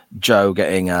to Joe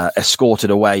getting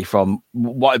escorted away from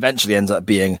what eventually ends up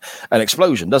being an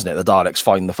explosion, doesn't it? The Daleks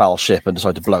find the foul ship and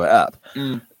decide to blow it up.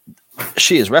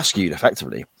 She is rescued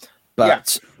effectively,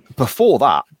 but before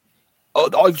that,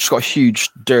 I just got a huge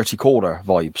Dirty Corner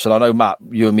vibes. And I know, Matt,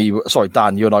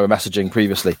 Dan, you and I were messaging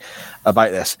previously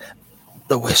about this.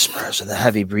 The whispers and the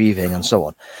heavy breathing and so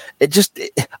on.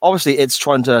 Obviously it's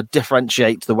trying to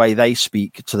differentiate the way they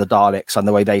speak to the Daleks and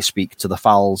the way they speak to the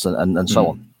Fowls and so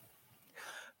on.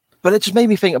 But it just made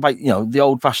me think about, the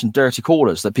old-fashioned dirty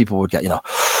corners that people would get,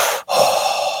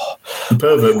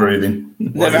 pervert breathing.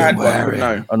 Never had one,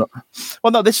 no.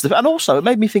 Well, no, this is and also it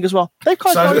made me think as well, they've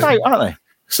kind of died out, aren't they?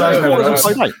 Si's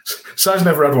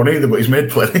never had one either, but he's made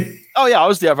plenty. Oh, yeah, I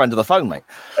was the other end of the phone, mate.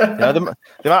 The amount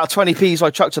of 20p's I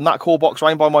chucked in that call box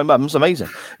round by my mum's amazing.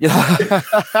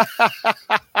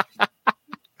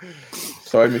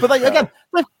 Sorry, but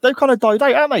they've kind of died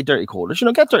out, haven't they, dirty callers? You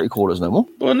don't get dirty callers no more.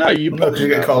 Well, no, because you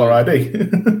get caller ID.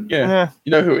 Yeah.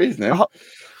 You know who it is now.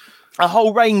 A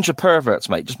whole range of perverts,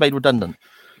 mate, just made redundant.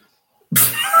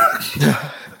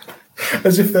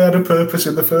 As if they had a purpose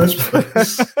in the first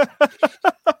place.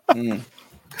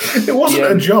 It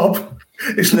wasn't a job.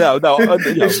 It's not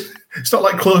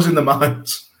like closing the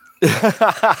mines.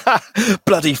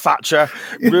 Bloody Thatcher,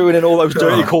 ruining all those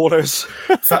dirty corners.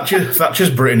 Thatcher's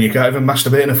Britain. You can't even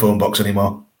masturbate in a phone box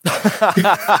anymore.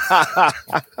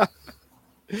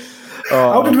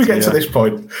 How did we get to this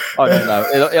point? I don't know.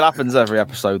 It happens every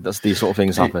episode. These sort of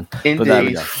things happen. Indeed. But there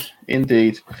we go.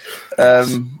 Indeed.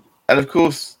 And of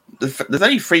course, there's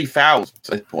only 3 fouls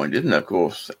at this point, isn't there? Of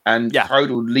course, and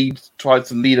Codal tries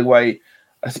to lead away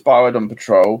a Spirad on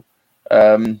patrol,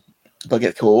 but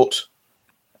gets caught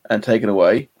and taken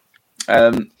away.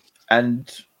 And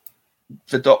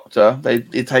the Doctor, they're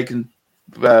taken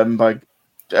by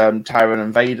Tyron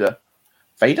and Vader.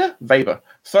 Vader.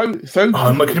 So. Can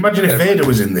you imagine if Vader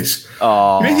was in this?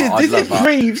 Oh, this is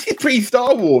pre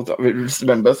Star Wars. I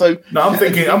remember. So no, I'm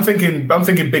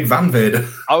thinking Big Van Vader.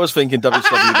 I was thinking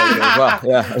WCW Vader as well.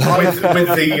 Yeah,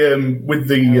 with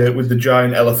the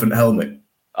giant elephant helmet.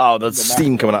 Oh, the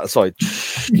steam coming out the side.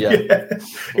 Yeah.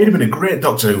 He'd have been a great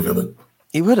Doctor Who villain.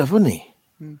 He would have, wouldn't he?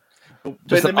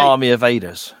 Just an army of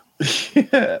Vaders.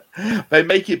 Yeah. They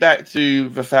make it back to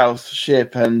the Fowl's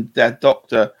ship, and their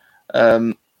Doctor.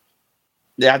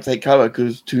 They had to take cover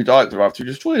because 2 Daleks arrived to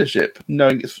destroy the ship,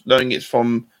 knowing it's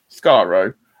from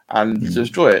Skaro and to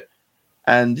destroy it.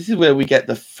 And this is where we get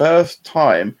the first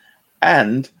time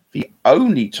and the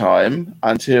only time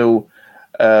until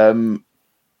the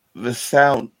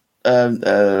sound.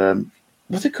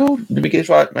 What's it called? Did we get it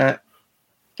right, Matt?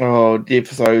 Oh, the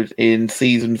episode in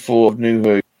season 4 of New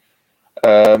Who,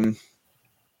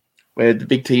 where the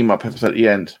big team up episode at the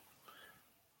end.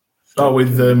 Oh,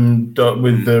 with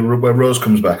where Rose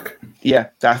comes back. Yeah,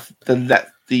 that's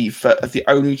the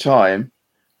only time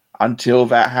until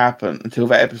that happened, until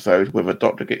that episode where the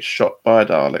Doctor gets shot by a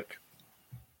Dalek.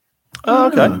 Oh,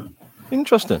 okay,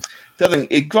 interesting.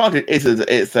 Granted,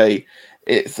 it's a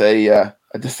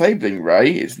disabling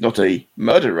ray. It's not a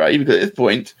murder ray because at this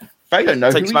point they don't know.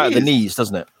 It takes who him out he of is. the knees,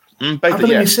 doesn't it? I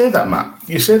believe you say that, Matt.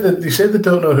 You say they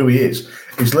don't know who he is.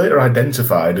 He's later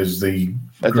identified as the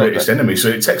greatest enemy, so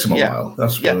it takes them a while.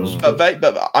 That's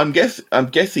but I'm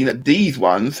guessing that these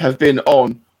ones have been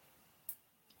on.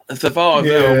 So far as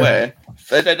they're aware,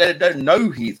 they don't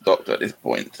know he's Doctor at this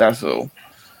point. That's all.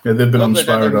 Yeah, they've been on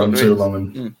Spiridon too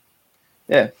long.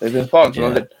 Yeah, they've been sparked.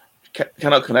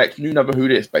 Cannot connect. New number who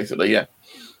this, basically. Yeah.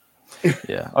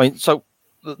 Yeah. I mean, so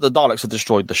the Daleks have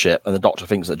destroyed the ship, and the Doctor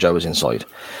thinks that Joe is inside.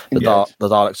 The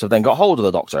Daleks have then got hold of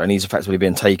the Doctor, and he's effectively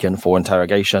being taken for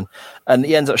interrogation, and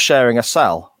he ends up sharing a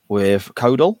cell with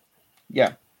Codal.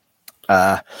 Yeah.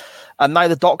 And now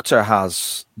the Doctor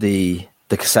has the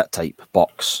cassette tape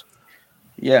box.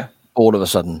 Yeah. All of a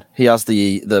sudden, he has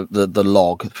the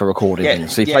log for recording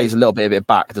things. So he plays a little bit of it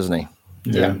back, doesn't he?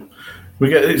 Yeah. We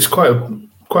get it's quite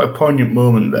a poignant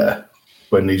moment there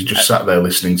when he's just sat there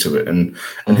listening to it, and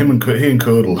he and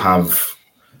Codal have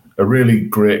a really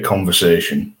great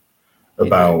conversation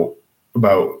about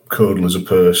Codal as a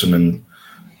person, and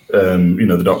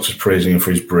the Doctor's praising him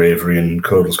for his bravery, and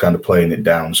Codal's kind of playing it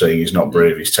down, saying he's not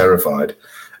brave, he's terrified.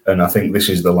 And I think this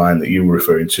is the line that you were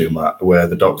referring to, Matt, where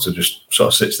the Doctor just sort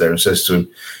of sits there and says to him,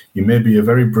 "You may be a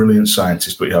very brilliant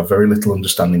scientist, but you have very little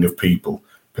understanding of people,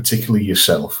 particularly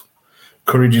yourself.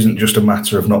 Courage isn't just a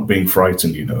matter of not being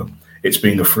frightened, It's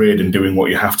being afraid and doing what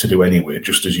you have to do anyway,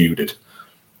 just as you did."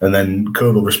 And then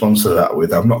Codal responds to that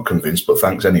with, "I'm not convinced, but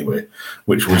thanks anyway,"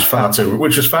 which was far too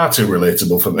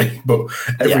relatable for me. But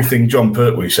everything John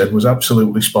Pertwee said was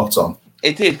absolutely spot on.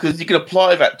 It did, because you can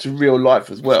apply that to real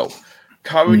life as well.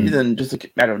 Courage isn't just a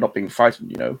matter of not being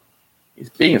frightened,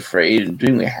 It's being afraid and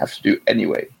doing what you have to do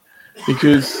anyway.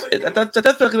 Because that's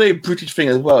like a very British thing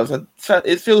as well.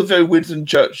 It feels very Winston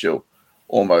Churchill,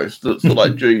 almost, sort of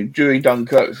like during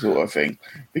Dunkirk sort of thing.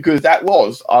 Because that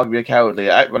was arguably a cowardly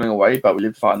act, running away, but we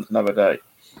live to fight another day.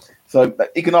 So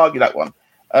you can argue that one.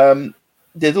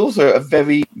 There's also a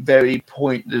very, very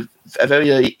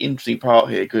very interesting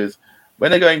part here, because when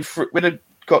they're going through, when they've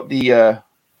got they're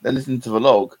listening to the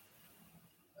log,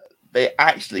 they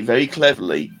actually very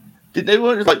cleverly they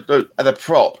weren't just like as a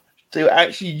prop. They were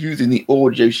actually using the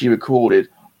audio she recorded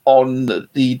on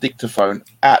the dictaphone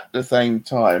at the same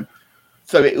time,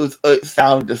 so it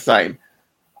sounded the same.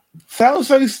 Sounds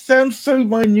so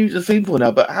minute and simple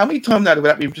now, but how many times now would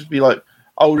that just be like,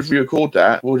 "I'll just re-record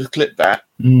that, we'll just clip that"?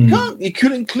 You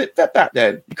couldn't clip that back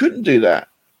then. You couldn't do that.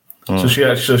 So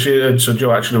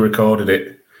Joe actually recorded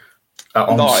it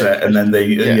on live, set, and then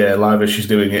live as she's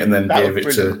doing it, and then gave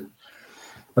it to.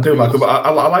 I do like it, but I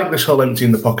like this whole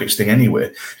emptying the pockets thing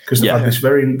anyway, because they had this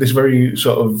very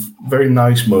sort of very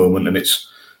nice moment, and it's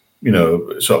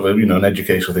sort of an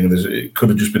educational thing. It could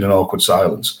have just been an awkward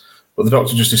silence, but the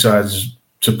Doctor just decides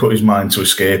to put his mind to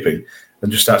escaping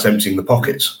and just starts emptying the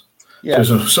pockets. Yeah,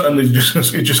 so suddenly it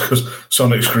just goes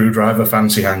sonic screwdriver,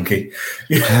 fancy hanky.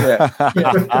 And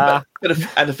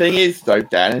the thing is, though,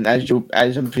 Dan, and as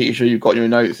I'm pretty sure you've got in your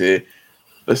notes here,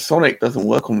 the sonic doesn't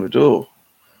work on the door.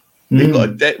 They've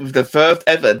got the first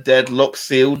ever deadlock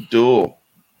sealed door.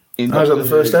 How is that the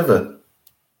first ever?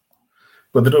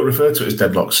 But they don't refer to it as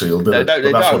deadlock sealed, do they? No,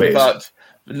 they don't. But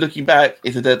looking back,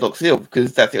 it's a deadlock seal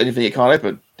because that's the only thing it can't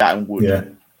open. That and wood. Yeah.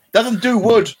 Doesn't do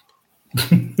wood.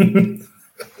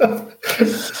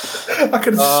 I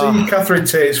can see Catherine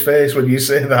Tate's face when you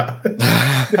say that.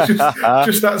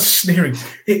 just that sneering.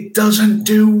 It doesn't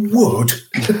do wood.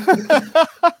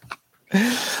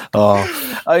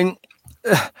 I mean,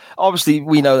 obviously,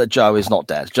 we know that Joe is not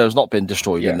dead. Joe's not been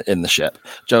destroyed in the ship.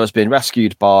 Joe has been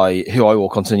rescued by who I will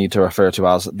continue to refer to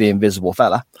as the Invisible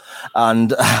Fella,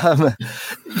 and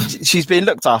she's being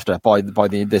looked after by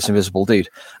this invisible dude.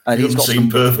 And he's got some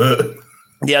pervert.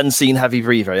 The unseen heavy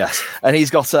breather, yes, and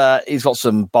he's got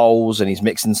some bowls and he's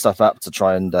mixing stuff up to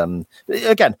try and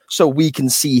again, so we can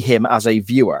see him as a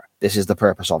viewer. This is the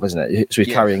purpose of, isn't it? So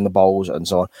he's carrying the bowls and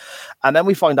so on, and then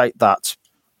we find out that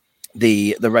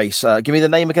the race. Give me the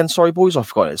name again. Sorry, boys, I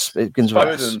forgot it. It begins with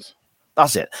S.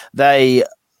 That's it. They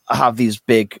have these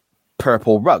big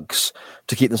purple rugs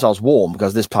to keep themselves warm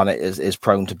because this planet is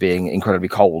prone to being incredibly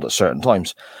cold at certain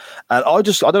times. And I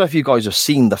don't know if you guys have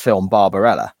seen the film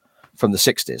Barbarella from the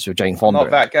 60s with Jane Fonda.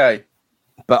 Not that gay.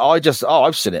 But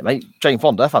I've seen it, mate. Jane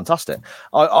Fonda, fantastic.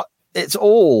 I just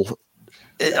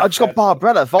got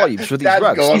Barbarella vibes with these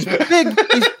rugs.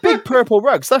 These big purple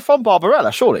rugs. They're from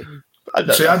Barbarella, surely.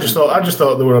 See, I just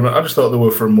thought they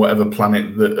were from whatever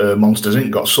planet that Monsters Inc.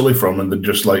 got Sully from, and they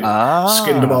just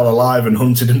skinned them all alive and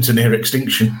hunted them to near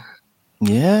extinction.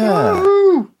 Yeah.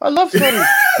 Ooh, I love Sully.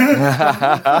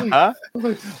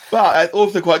 But it's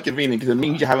also quite convenient because it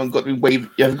means you haven't got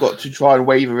to try and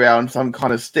wave around some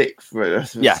kind of stick for the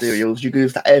rest of the cereals. You can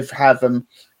just have them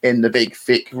in the big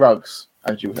thick rugs.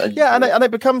 And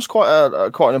it becomes quite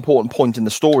an important point in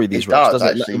the story. These rugs,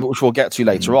 doesn't it? Which we'll get to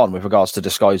later on with regards to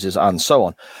disguises and so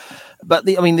on. But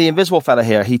the invisible fella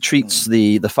here, he treats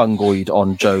the fungoid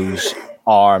on Joe's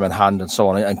arm and hand and so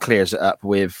on, and clears it up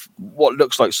with what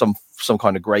looks like some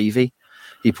kind of gravy.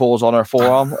 he pours on her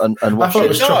forearm and I thought it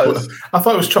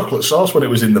was chocolate sauce when it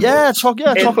was in the book.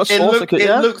 Chocolate sauce.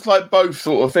 It looks like both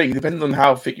sort of things, depending on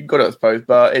how thick you've got it, I suppose,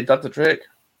 but it does the trick.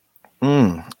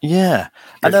 Yeah.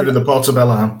 Get rid of the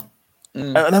portobello ham.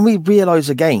 And then we realise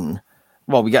again,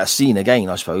 well, we get a scene again,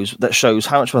 I suppose, that shows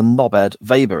how much of a knobhead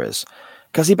Weber is.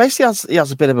 Because he basically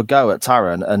has a bit of a go at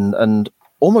Taran and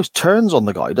almost turns on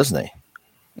the guy, doesn't he?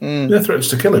 Yeah, threatens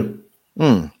to kill him.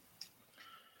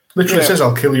 Literally says,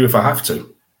 I'll kill you if I have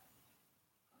to.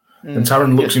 And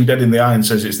Taran looks him dead in the eye and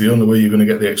says, it's the only way you're going to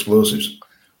get the explosives.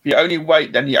 The only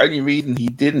reason he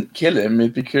didn't kill him is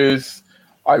because,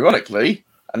 ironically,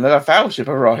 another foul ship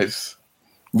arrives.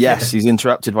 Yes, he's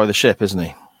interrupted by the ship, isn't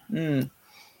he?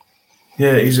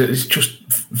 Yeah, he's just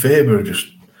Weber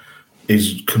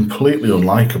is completely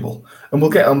unlikable, and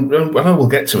we'll get on. I know we'll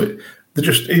get to it.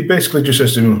 He basically just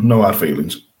says to him, "No hard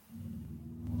feelings,"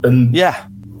 and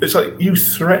it's like, you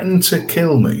threatened to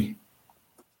kill me,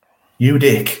 you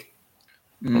dick.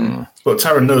 But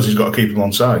Taran knows he's got to keep him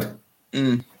on side.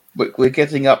 We're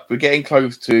getting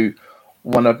close to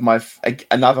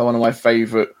another one of my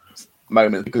favourite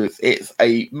moments, because it's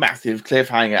a massive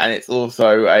cliffhanger, and it's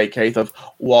also a case of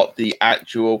what the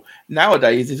actual,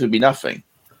 nowadays this would be nothing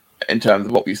in terms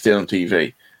of what we've seen on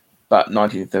TV, but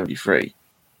 1973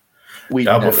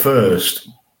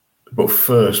 but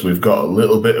first we've got a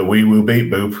little bit of wee woo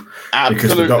beep boop.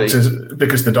 Absolutely.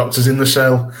 because the doctor's in the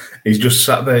cell. He's just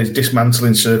sat there, he's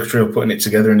dismantling circuitry or putting it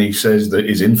together, and he says that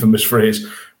his infamous phrase,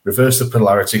 reverse the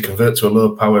polarity, convert to a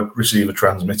low powered receiver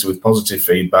transmitter with positive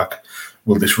feedback,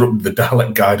 will disrupt the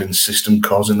Dalek guidance system,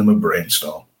 causing them a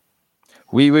brainstorm.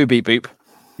 Wee woo beep boop.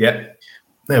 Yep.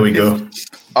 There we go.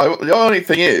 The only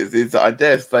thing is that I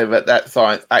dare say that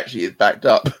science actually is backed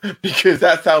up, because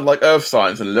that sounds like Earth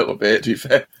science a little bit, to be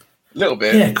fair. A little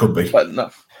bit. Yeah, it could be. But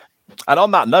enough. And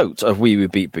on that note of Wee Woo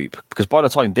Beep Boop, because by the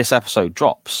time this episode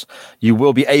drops, you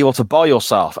will be able to buy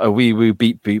yourself a Wee Woo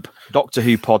Beep Boop Doctor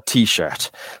Who Pod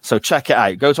t-shirt. So check it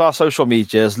out. Go to our social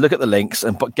medias, look at the links,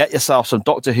 and get yourself some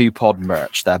Doctor Who Pod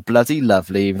merch. They're bloody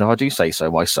lovely, even if I do say so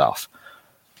myself.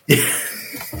 I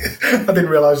didn't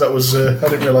realise that was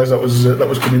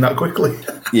coming that quickly.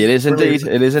 It is indeed.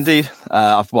 It is indeed.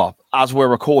 Well, as we're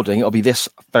recording, it'll be this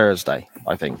Thursday,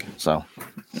 I think. So.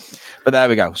 But there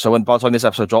we go. So by the time this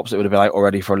episode drops, it would have been out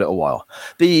already for a little while.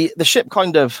 The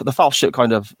false ship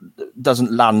kind of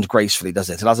doesn't land gracefully, does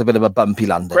it? It has a bit of a bumpy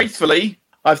landing. Gracefully?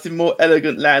 I've seen more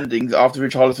elegant landings after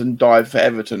Richarlison died for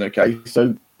Everton, okay?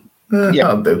 So, yeah.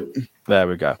 I'll do. There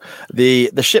we go.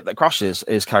 The ship that crashes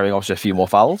is carrying obviously a few more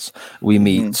fouls. We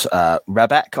meet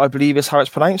Rebek, I believe is how it's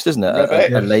pronounced, isn't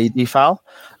it? A lady foul.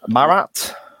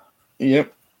 Marat.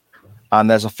 Yep. And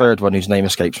there's a third one whose name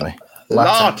escapes me.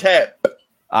 Lartep.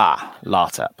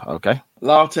 Lartep. Okay.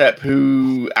 Lartep,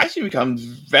 who actually becomes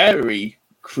very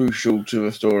crucial to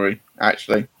the story,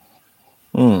 actually.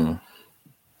 Eventually.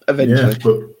 Yeah,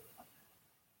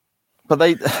 but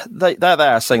they're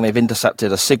there saying they've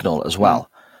intercepted a signal as well.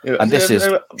 And this is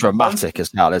dramatic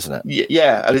as hell, isn't it?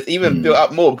 Yeah, and it's even built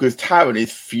up more because Taran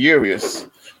is furious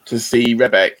to see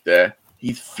Rebek there.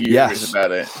 He's furious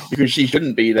about it because she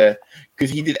shouldn't be there, because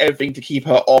he did everything to keep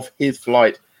her off his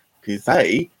flight, because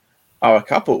they are a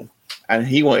couple, and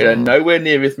he wanted her nowhere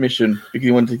near his mission because he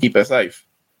wanted to keep her safe.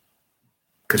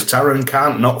 Because Taran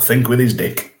can't not think with his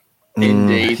dick.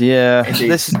 Indeed. Yeah. Indeed.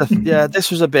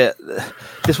 This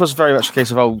was very much a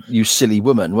case of, oh, you silly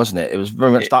woman, wasn't it? It was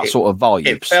very much that sort of vibe.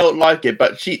 It felt like it,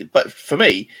 but for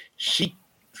me, she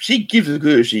gives as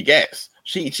good as she gets.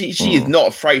 She is not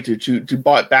afraid to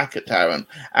bite back at Taran,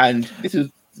 and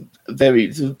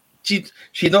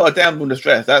she's not a damsel in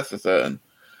distress, that's for certain.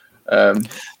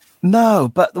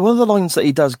 No, but one of the lines that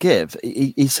he does give,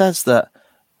 he says that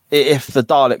if the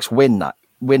Daleks win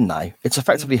now, it's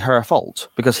effectively her fault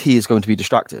because he is going to be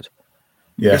distracted.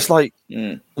 Yeah. It's like,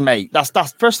 mate, that's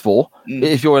first of all,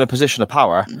 if you're in a position of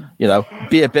power,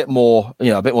 be a bit more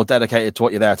dedicated to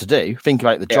what you're there to do. Think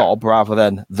about the job rather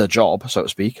than the job, so to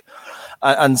speak.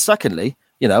 And secondly,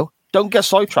 don't get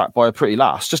sidetracked by a pretty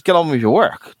lass. Just get on with your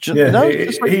work.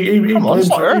 It's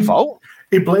not her fault.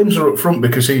 He blames her up front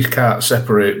because he can't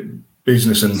separate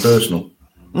business and personal.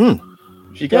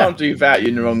 She can't do that. You're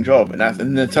in the wrong job, and that's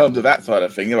in terms of that side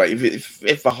of things. Anyway,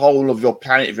 if the whole of your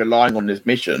planet is relying on this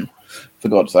mission, for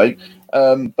God's sake.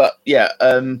 Dan,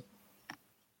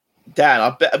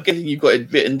 I'm guessing you've got it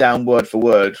written down word for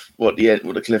word what the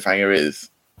cliffhanger is.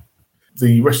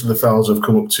 The rest of the Thals have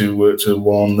come up to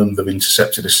warn them. They've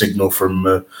intercepted a signal from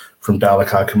Dalek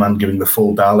High Command giving the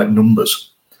full Dalek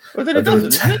numbers. Well, then it doesn't,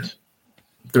 isn't it?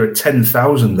 There are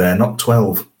 10,000 there, not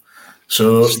 12.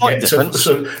 So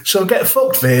get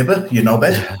fucked, Weber, you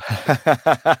knobhead.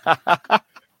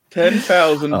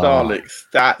 10,000 Daleks.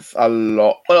 That's a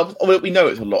lot. Well, we know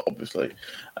it's a lot, obviously,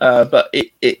 but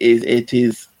it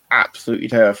is absolutely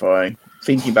terrifying.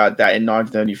 Thinking about that in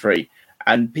 1933,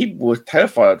 and people were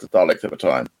terrified of the Daleks at the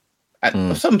time,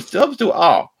 and some still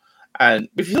are. And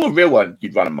if you saw a real one,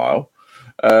 you'd run a mile.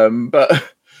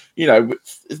 But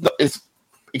it's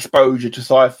exposure to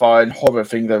sci-fi and horror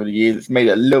things over the years. It's made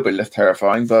it a little bit less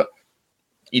terrifying, but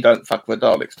you don't fuck with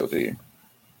Daleks, still, do you?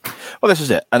 Well, this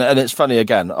is it. And it's funny,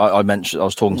 again, I mentioned, I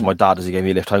was talking to my dad as he gave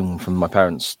me a lift home from my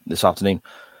parents this afternoon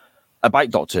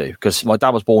about Doctor Who, because my dad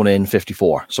was born in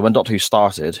 1954. So when Doctor Who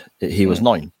started, he was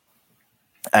 9.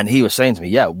 And he was saying to me,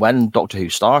 yeah, when Doctor Who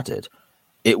started,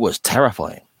 it was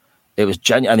terrifying. It was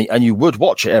genuine, and you would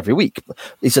watch it every week.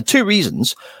 He said 2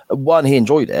 reasons. 1, he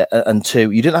enjoyed it, and 2,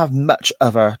 you didn't have much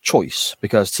of a choice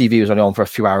because TV was only on for a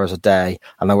few hours a day,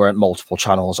 and there weren't multiple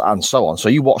channels and so on. So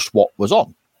you watched what was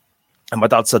on. And my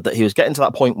dad said that he was getting to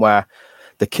that point where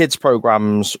the kids'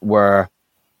 programs were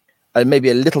maybe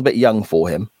a little bit young for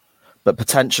him, but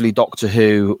potentially Doctor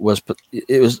Who was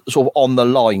sort of on the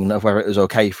line of whether it was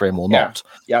okay for him or not.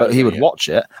 Yeah, but he would watch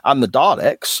it, and the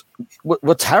Daleks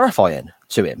were terrifying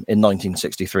to him in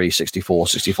 1963, 64,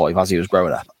 65 as he was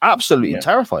growing up. Absolutely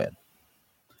terrifying.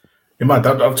 Yeah, my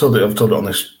dad, I've told it on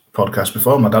this podcast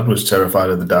before. My dad was terrified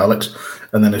of the Daleks,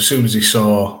 and then as soon as he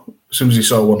saw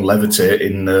one levitate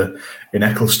in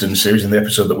Eccleston's series, in the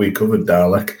episode that we covered,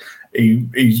 Dalek, he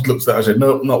looked at that and said,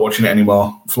 "No, not watching it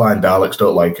anymore. Flying Daleks,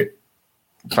 don't like it."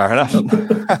 Fair enough.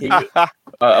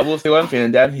 I will say one thing,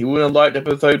 and Dan, he wouldn't have liked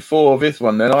episode 4 of this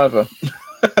one then either.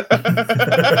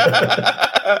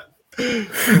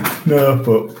 No,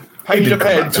 but hate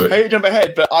to jump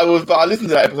ahead, but I listened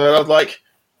to that episode and I was like,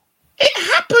 it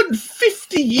happened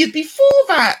 50 years before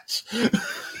that.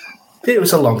 It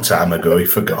was a long time ago, he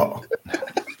forgot.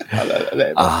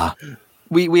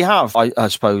 We have, I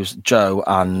suppose, Jo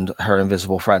and her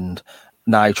invisible friend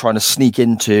now trying to sneak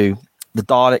into the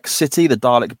Dalek city, the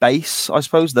Dalek base, I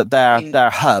suppose, that their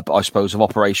hub, I suppose, of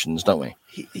operations, don't we?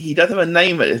 He does have a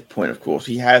name at this point, of course.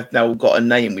 He has now got a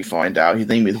name, we find out. His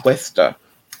name is Wester.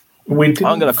 I'm going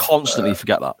to constantly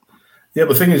forget that. Yeah,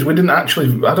 but the thing is, we didn't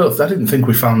actually... I didn't think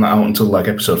we found that out until, like,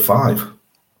 episode 5.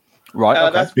 Right,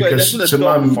 okay. That's where the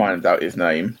Dom finds out his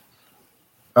name.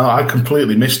 I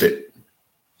completely missed it.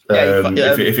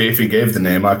 If he gave the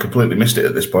name, I completely missed it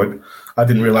at this point. I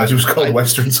didn't realise it was called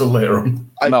Wester until later on.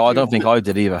 I don't think I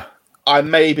did either. I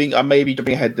may be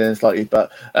jumping ahead then slightly,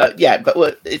 but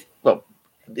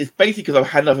it's basically because I've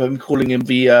had enough of him calling him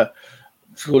the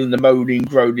moaning,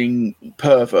 groaning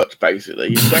pervert.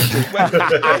 Basically,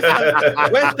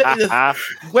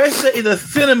 Wester is a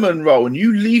cinnamon roll, and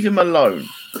you leave him alone.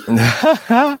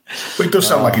 But it does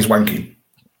sound like he's wanking.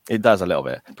 It does a little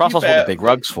bit. Perhaps that's what the big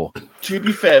rug's for. To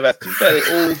be fair,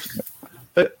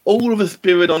 all of the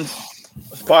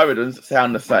Spyridons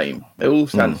sound the same. They all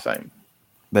sound the same.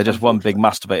 They're just one big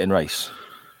masturbating race.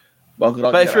 But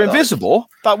if you're invisible,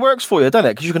 that works for you, doesn't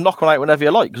it? Because you can knock one out whenever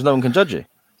you like, because no one can judge you.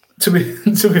 To be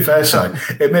fair, Si,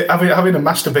 having a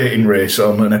masturbating race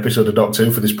on an episode of Doctor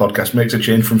Who for this podcast makes a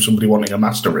change from somebody wanting a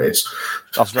master race.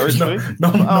 That's very true.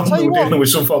 No, we're dealing with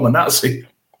some form of Nazi.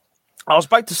 I was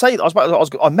about to say,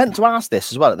 I meant to ask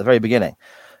this as well at the very beginning.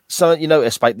 So you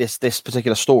notice about this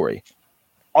particular story.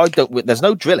 There's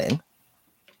no drilling.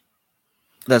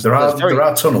 There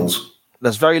are tunnels.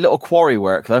 There's very little quarry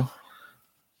work, though.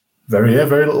 Very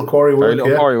little quarry work.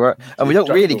 Quarry work. And we don't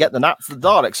really get the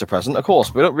Daleks are present, of course,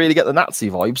 but we don't really get the Nazi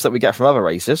vibes that we get from other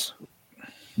races.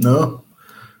 No,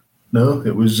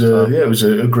 it was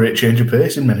a great change of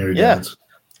pace in many regards.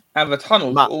 Yeah. And the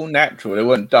tunnels were all natural; they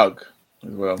weren't dug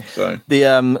as well. So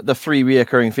the 3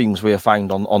 reoccurring themes we have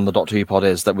found on the Doctor Who pod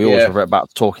is that we always revert back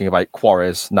to talking about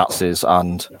quarries, Nazis,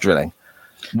 and drilling.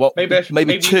 Well,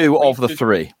 maybe 2 of the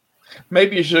 3.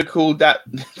 Maybe you should have called that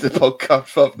the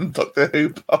podcast rather than Doctor Who.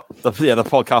 The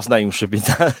podcast name should be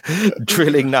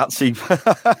Drilling Nazi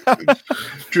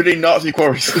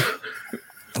Quarries.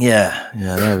 Yeah,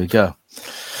 there we go.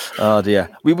 Oh dear.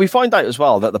 We find out as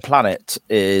well that the planet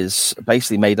is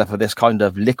basically made up of this kind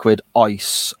of liquid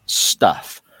ice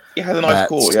stuff. It has an ice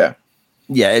core, yeah.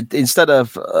 Yeah, instead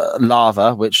of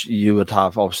lava, which you would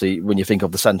have, obviously, when you think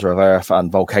of the center of Earth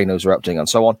and volcanoes erupting and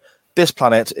so on, this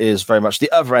planet is very much the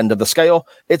other end of the scale.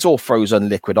 It's all frozen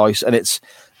liquid ice, and it's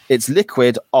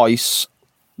liquid ice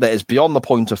that is beyond the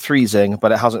point of freezing,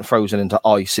 but it hasn't frozen into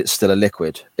ice. It's still a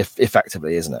liquid,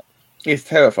 effectively, isn't it? It's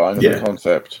terrifying as a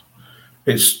concept.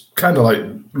 It's kind of like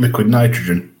liquid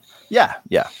nitrogen. Yeah.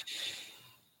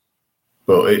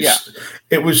 But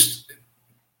it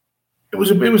It was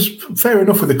fair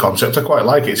enough with the concept. I quite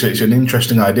like it. It's an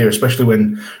interesting idea, especially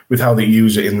with how they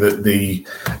use it in they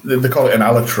call it an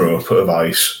allotrope of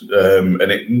ice,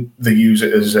 and they use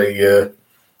it as a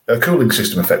cooling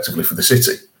system effectively for the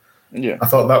city. Yeah, I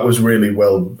thought that was really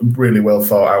well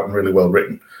thought out and really well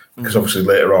written, because obviously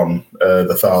later on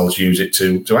the Thals use it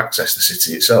to access the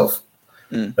city itself,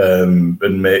 but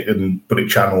it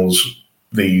channels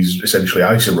these essentially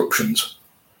ice eruptions.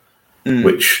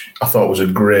 Which I thought was a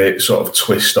great sort of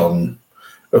twist on.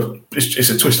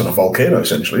 It's a twist on a volcano,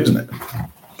 essentially, isn't it?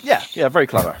 Yeah, very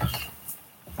clever.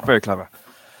 Very clever.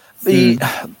 We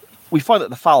find that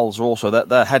the Thals are also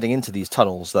they're heading into these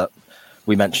tunnels that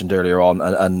we mentioned earlier on,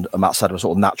 and Matt said were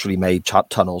sort of naturally made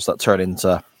tunnels that turn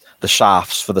into the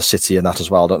shafts for the city and that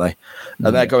as well, don't they?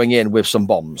 And they're going in with some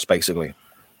bombs, basically.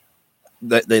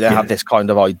 They have this kind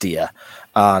of idea.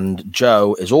 And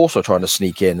Jo is also trying to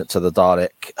sneak in to the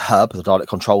Dalek hub, the Dalek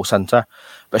control center,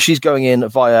 but she's going in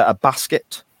via a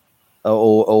basket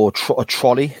or a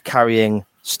trolley carrying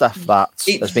stuff that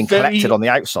has been collected on the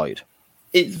outside.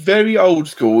 It's very old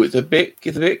school. It's a bit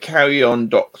carry on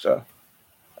Doctor,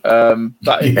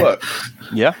 but it works.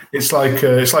 Yeah, it's like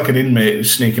an inmate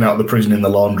sneaking out of the prison in the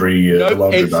laundry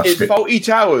basket. It's faulty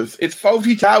towers. It's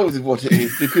faulty towers is what it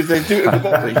is, because they do it with the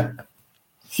body.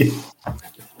 Yeah.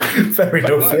 Fair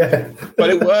enough, yeah. But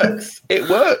it works. It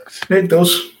works. It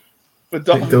does. But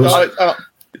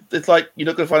it's like you're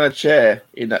not going to find a chair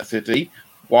in that city.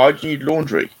 Why do you need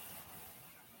laundry?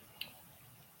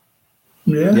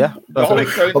 Yeah. Although,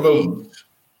 so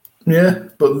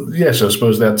I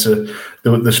suppose they had to.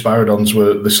 The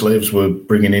Spyridons the slaves were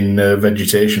bringing in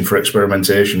vegetation for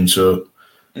experimentation. So,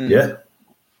 yeah.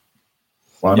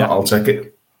 Why not? I'll take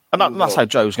it. And that's how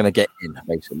Jo's going to get in,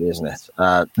 basically, isn't it?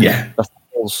 The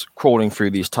Thals crawling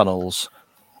through these tunnels.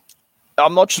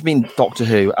 I'm not just mean Doctor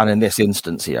Who, and in this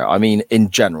instance here, I mean in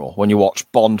general. When you watch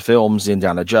Bond films,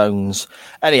 Indiana Jones,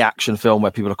 any action film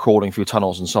where people are crawling through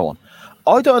tunnels and so on,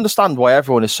 I don't understand why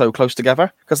everyone is so close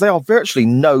together, because they are virtually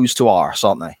nose to arse,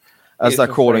 aren't they? As they're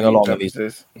crawling along.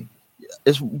 Is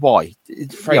why?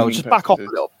 Just back off a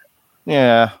little bit.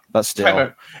 Yeah, but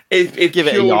still. Give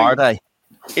it a yard, eh?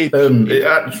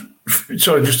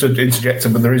 Sorry, just to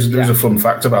interject, but there is a fun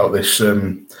fact about this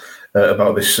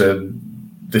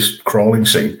this crawling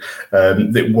scene.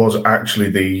 It was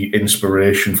actually the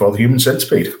inspiration for the Human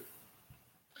Centipede.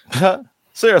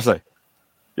 Seriously,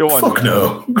 fuck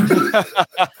no.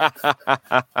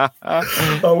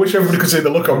 I wish everybody could see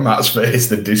the look on Matt's face.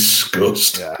 The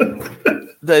disgust. Yeah.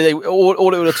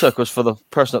 All it would have took was for the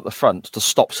person at the front to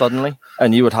stop suddenly,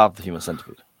 and you would have the Human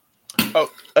Centipede. Oh,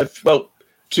 well.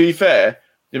 To be fair,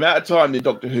 the amount of time in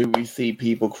Doctor Who we see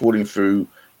people crawling through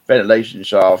ventilation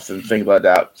shafts and things like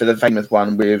that. So the famous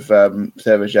one with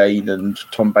Sarah Jane and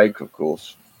Tom Baker, of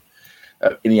course,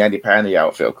 in the Andy Pandy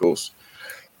outfit, of course.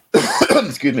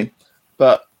 Excuse me.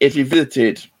 But if you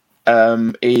visited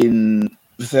in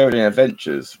the Sarah Jane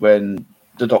Adventures, when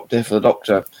for the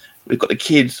Doctor, we've got the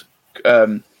kids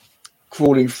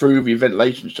crawling through the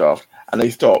ventilation shaft, and they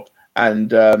stop, and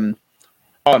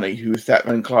Arnie, who was sat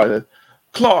behind Clyde,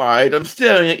 I'm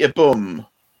staring at your bum.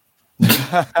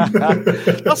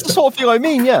 That's the sort of thing I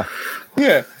mean, yeah.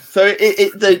 Yeah. So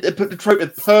they put the trope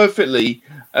perfectly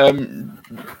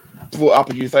brought up,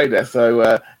 as you say there.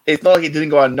 So it's not like it didn't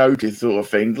go unnoticed, sort of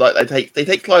thing. Like they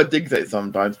take Clyde digs at it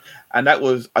sometimes, and that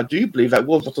was, I do believe that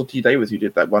was Russell T Davies who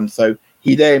did that one. So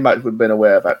he very much would have been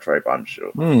aware of that trope, I'm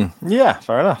sure. Yeah,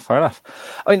 fair enough.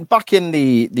 I mean, back in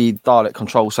the Dalek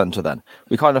control center, then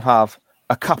we kind of have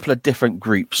a couple of different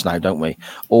groups now, don't we?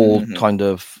 All kind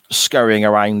of scurrying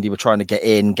around. You were trying to get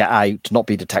in, get out, not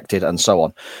be detected, and so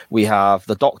on. We have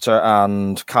the Doctor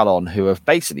and Calon, who have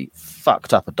basically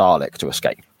fucked up a Dalek to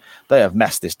escape. They have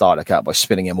messed this Dalek up by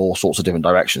spinning him all sorts of different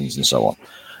directions and so on.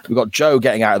 We've got Jo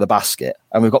getting out of the basket,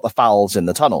 and we've got the Thals in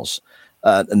the tunnels,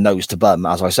 and nose to bum,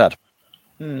 as I said.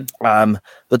 The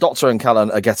Doctor and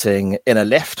Calon are getting in a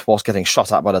lift whilst getting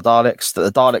shot at by the Daleks.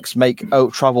 The Daleks make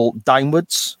travel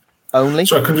downwards only.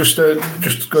 So I can just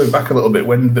going back a little bit,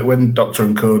 when Doctor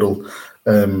and Codal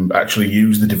actually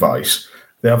use the device,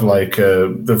 they have like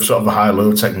they've sort of a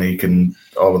high-low technique and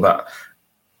all of that,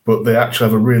 but they actually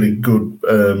have a really good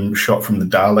shot from the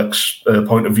Daleks'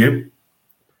 point of view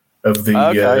of the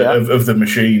of the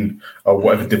machine or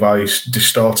whatever device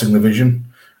distorting the vision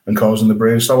and causing the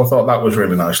brain. So I thought that was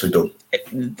really nicely done.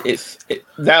 It's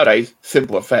nowadays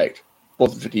simple effect.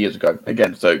 Wasn't 50 years ago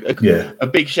again, so a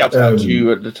big shout out to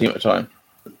you at the team at the time.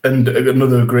 And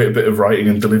another great bit of writing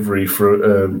and delivery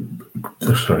another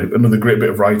great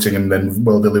bit of writing and then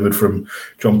well delivered from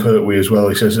John Pertwee as well.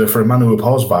 He says, for a man who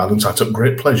abhors violence, I took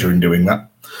great pleasure in doing that.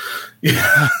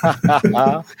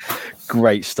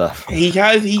 Great stuff. He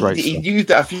used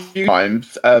that a few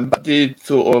times, but did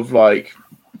sort of like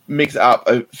mix it up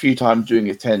a few times during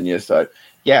his tenure. So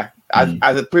yeah,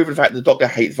 as a proven fact, the Doctor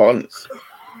hates violence.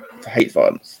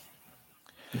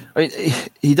 I mean,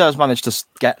 he does manage to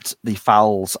get the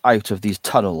Fowls out of these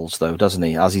tunnels, though, doesn't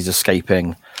he? As he's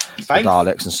escaping the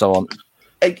Daleks and so on.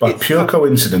 By pure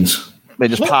coincidence. They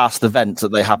just pass the vent that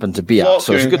they happen to be at.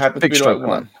 So it's a good big stroke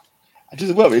one.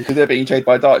 Just well, because they're being chased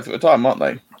by Daleks at the time, aren't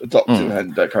they? The Doctor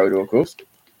and the corridor, of course.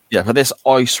 Yeah, but this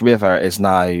ice river is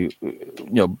now,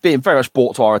 being very much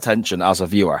brought to our attention as a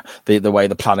viewer. The way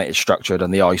the planet is structured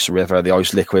and the ice river, the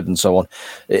ice liquid, and so on,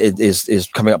 it is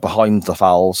coming up behind the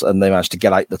Fowls, and they managed to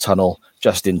get out the tunnel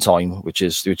just in time, which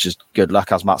is good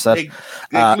luck, as Matt said.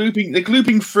 They're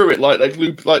glooping through it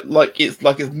like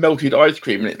it's melted ice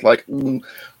cream, and it's like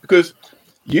because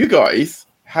you guys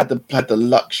had the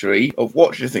luxury of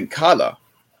watching this in colour.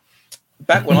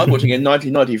 Back when I was watching it in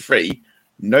 1993.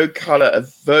 No colour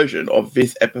version of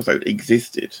this episode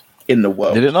existed in the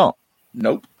world. Did it not?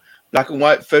 Nope. Black and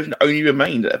white version only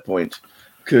remained at that point.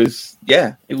 Because,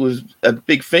 it was a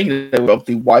big thing. They were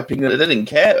obviously wiping it. They didn't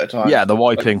care at the time. Yeah, the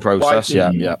wiping process.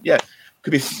 Yeah.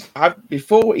 Because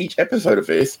before each episode of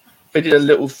this, they did a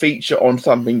little feature on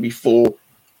something before,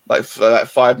 like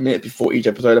 5 minutes before each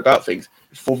episode about things.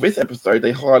 For this episode,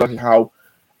 they highlighted how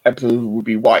episode would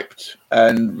be wiped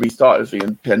and restarted things,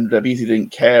 and the BBC didn't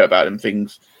care about them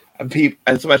things, and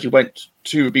someone actually went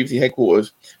to BBC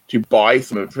headquarters to buy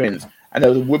some of the prints, and there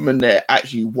was a woman there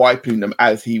actually wiping them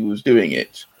as he was doing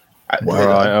it.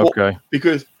 Okay.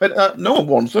 Because no one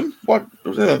wants them. What?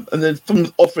 And then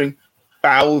someone's offering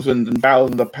thousands and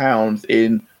thousands of pounds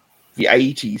in the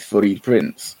 80s for these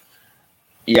prints.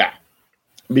 Yeah,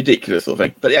 ridiculous sort of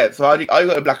thing. But yeah, so I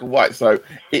got a black and white, so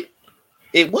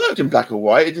it worked in black and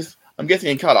white. I'm guessing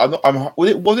in colour.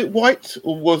 Was it white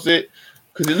or was it?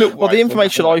 Because it looked. Well, white, the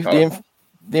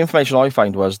information I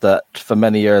found was that for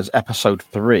many years, episode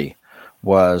 3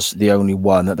 was the only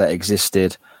one that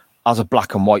existed as a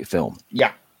black and white film.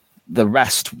 Yeah. The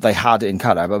rest they had in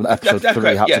colour, but episode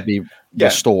 3 had to be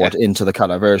restored into the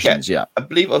colour versions. Yeah. I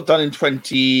believe it was done in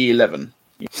 2011.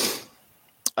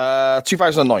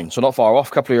 2009, so not far off.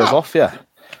 A couple of years off. Yeah.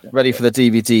 Ready for the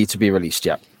DVD to be released.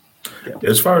 Yeah.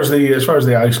 As far as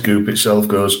the ice goop itself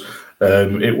goes,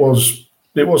 it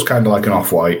was kind of like an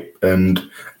off-white, and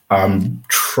I'm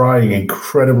trying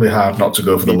incredibly hard not to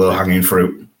go for the low-hanging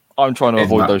fruit. I'm trying to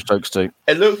avoid those jokes too.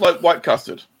 It looks like white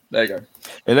custard. There you go.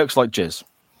 It looks like jizz.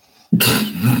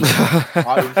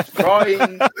 I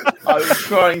was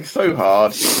trying so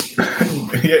hard.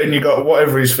 Yeah, and you got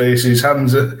whatever his face,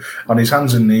 on his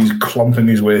hands and knees, clomping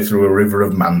his way through a river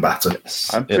of man batter.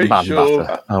 I'm pretty sure.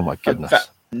 Batter. Oh my goodness.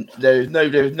 There's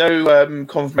no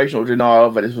confirmation or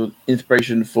denial that this was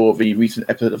inspiration for the recent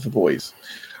episode of The Boys.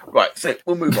 Right, so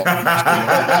we'll move on.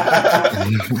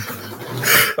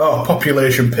 Oh,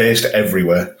 population paste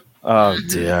everywhere. Oh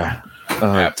dear.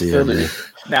 Absolutely.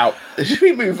 Now, should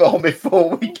we move on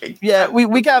before we get... Yeah,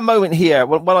 we get a moment here.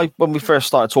 When we first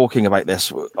started talking about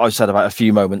this, I said about a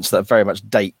few moments that very much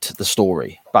date the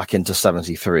story back into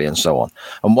 73 and so on.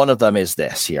 And one of them is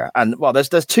this here. And, well, there's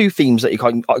two themes that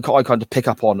I kind of pick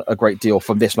up on a great deal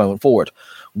from this moment forward.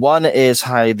 One is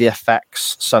how the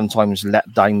effects sometimes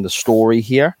let down the story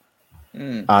here.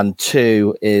 And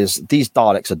two is these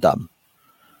Daleks are dumb.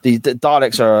 The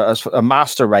Daleks are a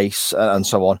master race and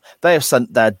so on. They have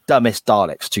sent their dumbest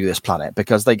Daleks to this planet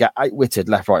because they get outwitted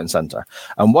left, right, and centre.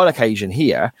 And one occasion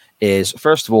here is,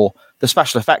 first of all, the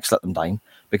special effects let them down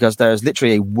because there's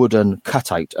literally a wooden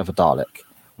cutout of a Dalek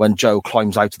when Joe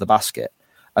climbs out of the basket.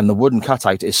 And the wooden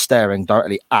cutout is staring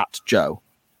directly at Joe.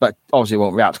 But obviously it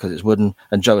won't react because it's wooden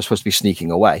and Joe is supposed to be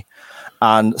sneaking away.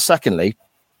 And secondly,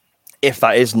 if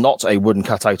that is not a wooden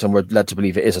cutout and we're led to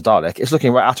believe it is a Dalek, it's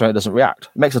looking right at her and it doesn't react.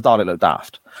 It makes a Dalek look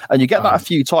daft. And you get that a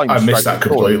few times. I missed that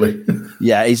completely.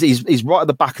 Yeah, he's right at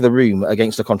the back of the room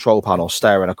against the control panel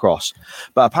staring across.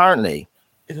 But apparently,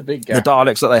 it's a big gap. The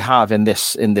Daleks that they have in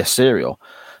this serial,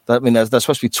 I mean, there's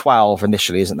supposed to be 12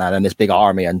 initially, isn't there? And this big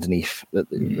army underneath,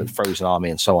 the frozen army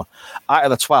and so on. Out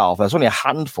of the 12, there's only a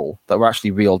handful that were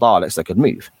actually real Daleks that could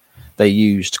move. They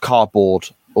used cardboard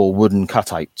or wooden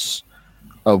cutouts,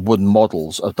 wooden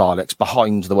models of Daleks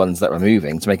behind the ones that were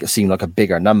moving to make it seem like a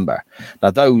bigger number. Now,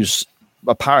 those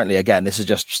apparently, again, this is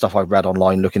just stuff I've read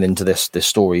online looking into this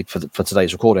story for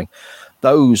today's recording.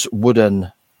 Those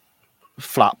wooden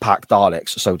flat pack Daleks,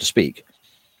 so to speak,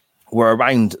 were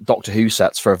around Doctor Who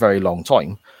sets for a very long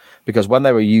time because when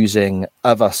they were using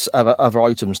other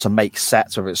items to make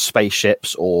sets, whether it's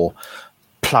spaceships or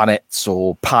planets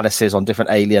or palaces on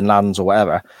different alien lands or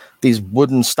whatever, these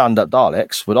wooden stand-up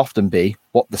Daleks would often be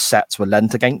what the sets were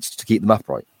lent against to keep them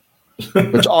upright.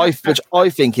 which I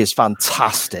think is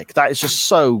fantastic. That is just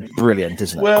so brilliant,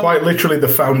 isn't it? Well, quite literally the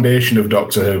foundation of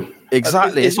Doctor Who.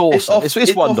 Exactly, it's awesome.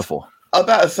 It's wonderful. I'm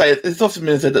about to say it's often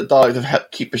been said that Daleks have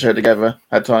helped keep the show together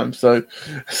at times, so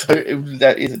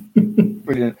that is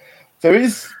brilliant. There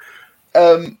is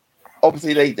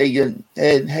obviously they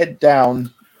head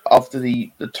down after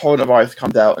the torrent of ice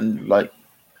comes out and like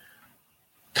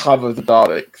covers the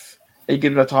Daleks. They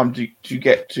give them time to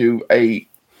get to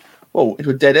into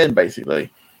a dead end,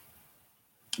 basically,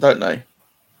 don't they?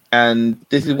 And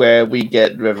this is where we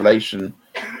get the revelation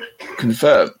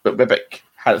confirmed, but Rebek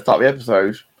had to start the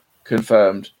episode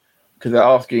confirmed, because they're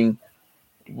asking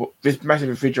this massive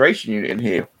refrigeration unit in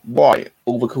here, why?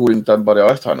 All the cooling done by the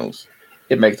ice tunnels.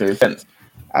 It makes no sense.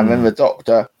 And then the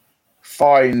Doctor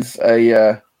finds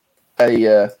happens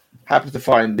to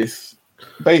find this,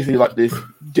 basically like this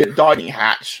dining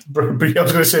hatch. I was going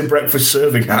to say breakfast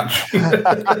serving hatch.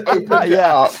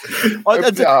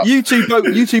 You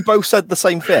two both said the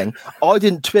same thing. I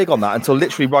didn't twig on that until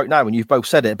literally right now when you've both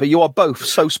said it, but you are both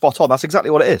so spot on. That's exactly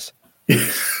what it is.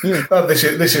 Oh, this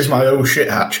is my oh shit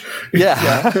hatch.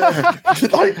 Yeah.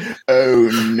 Like, oh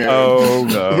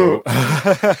no.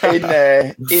 in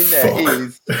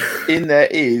there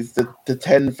is the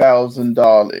 10,000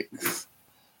 Daleks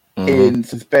in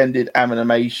suspended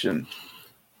animation.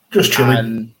 Just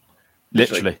chilling.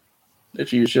 Literally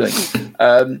chilling.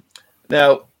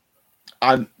 Now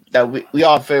we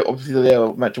are very obviously they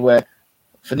are meant to wear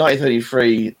for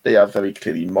 1933. They are very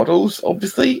clearly models,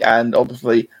 obviously,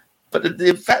 but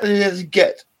the fact that they have to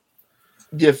get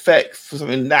the effects for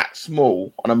something that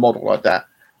small on a model like that,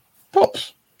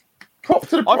 props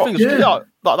to the props. I think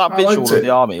that visual of the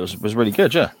army was really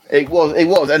good. Yeah, it was,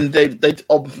 and they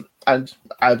and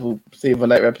as we'll see in the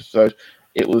later episode,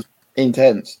 it was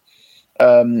intense.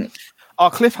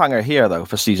 Our cliffhanger here, though,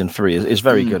 for season 3 is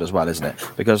very good as well, isn't it?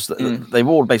 Because they've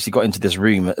all basically got into this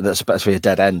room that's supposed to be a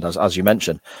dead end, as you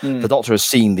mentioned. The Doctor has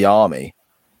seen the army,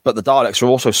 but the Daleks are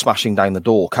also smashing down the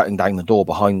door, cutting down the door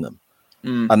behind them.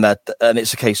 And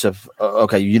it's a case of,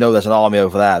 okay, there's an army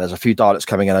over there, there's a few Daleks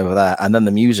coming in over there, and then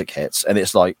the music hits, and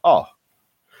it's like,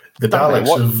 The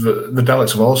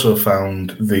Daleks have also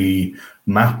found the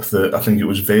map that I think it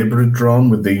was Weber had drawn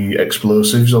with the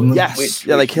explosives on them. Yes,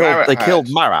 they killed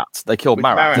Marat. They killed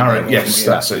Marat. Marat, yes,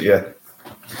 that's it. Yeah.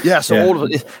 Yeah, so all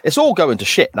of it's all going to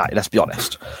shit now, let's be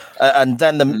honest. And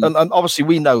then and obviously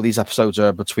we know these episodes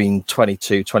are between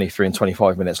 22, 23 and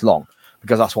 25 minutes long,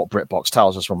 because that's what BritBox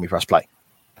tells us when we press play.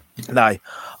 Now,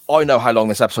 I know how long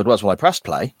this episode was when I pressed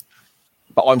play,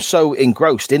 but I'm so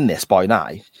engrossed in this by now.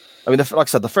 I mean, like I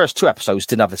said, the first 2 episodes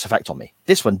didn't have this effect on me.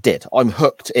 This one did. I'm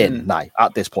hooked in now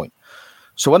at this point.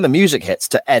 So when the music hits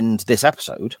to end this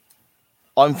episode,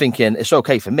 I'm thinking it's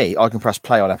okay for me. I can press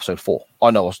play on episode 4.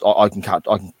 I know I can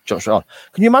jump straight on.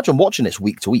 Can you imagine watching this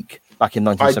week to week back in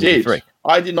 1973?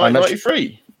 I did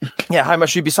 1993. Yeah, how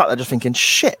much you'd be sat there just thinking,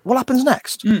 shit, what happens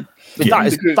next?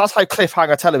 That's how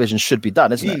cliffhanger television should be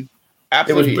done, isn't it?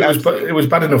 Absolutely. It was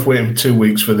bad enough waiting for 2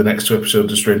 weeks for the next 2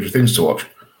 episodes of Stranger Things to watch.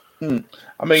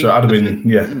 I mean, so I'd have been,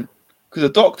 because the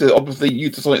Doctor obviously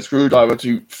used a sonic screwdriver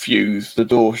to fuse the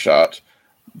door shut.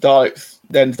 Daleks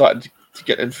then started to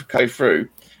get them to go through.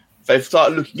 They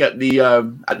started looking at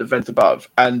the vent above,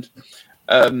 and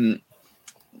the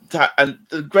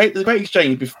great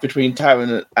exchange between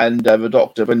Taryn and the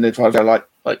Doctor when they try to go like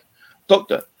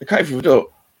Doctor, they came through the door.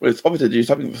 Well, it's obviously to do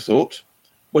something of the sort.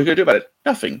 What are you going to do about it?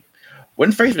 Nothing.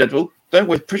 When faced with inevitable, don't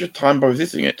waste precious time by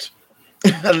resisting it.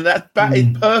 And that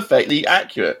is perfectly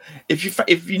accurate.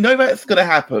 If you know that's going to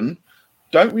happen,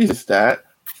 don't resist that.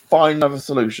 Find another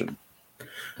solution.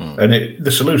 And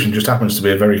the solution just happens to be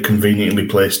a very conveniently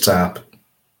placed tap.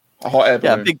 A hot air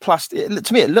balloon. Yeah, big plastic.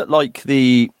 To me, it looked like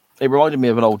it reminded me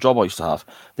of an old job I used to have.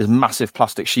 This massive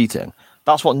plastic sheeting.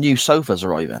 That's what new sofas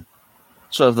arrive in.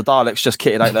 So if the Daleks just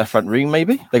kitted out their front room,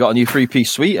 maybe they got a new 3-piece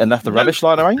suite and left the rubbish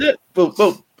lying around. Yeah,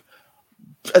 well,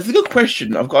 that's a good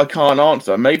question. I can't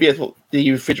answer. Maybe that's what the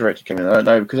refrigerator came in. I don't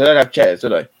know, because they don't have chairs, do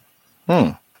they?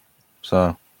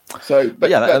 So,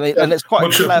 but and it's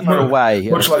quite a clever way.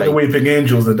 Much like the Weeping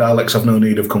Angels, the Daleks have no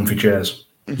need of comfy chairs.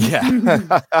 Yeah.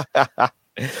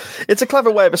 It's a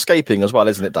clever way of escaping as well,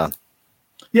 isn't it, Dan?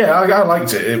 Yeah, I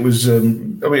liked it. It was,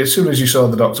 as soon as you saw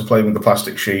the Doctor playing with the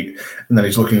plastic sheet and then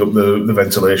he's looking up the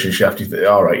ventilation shaft, you think,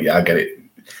 all right, yeah, I get it.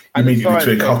 Immediately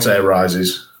twig hot air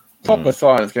rises. Proper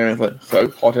science going like,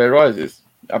 so hot air rises.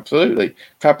 Absolutely.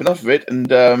 Tap enough of it and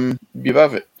be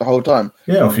above it the whole time.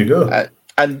 Yeah, off you go.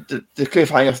 And the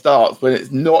cliffhanger starts when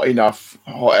it's not enough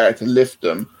hot air to lift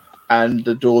them and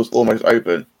the door's almost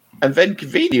open. And then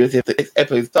conveniently, as if the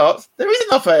episode starts, there is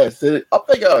enough air, so up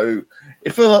they go.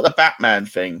 It feels like the Batman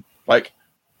thing. Like,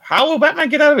 how will Batman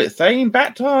get out of it? Same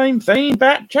bat time, same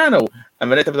bat channel.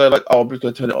 And the next episode, like, oh, I'm just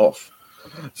going to turn it off.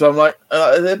 So I'm like,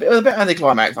 it was a bit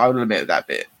anticlimax, I would admit that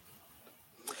bit.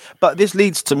 But this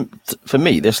leads to, for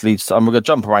me, I'm going to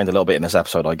jump around a little bit in this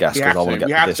episode, I guess, because I want to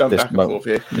get to this moment.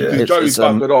 Here. Yeah. Joe's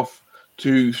bunkered off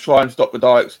to try and stop the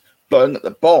Daleks blowing at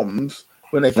the bombs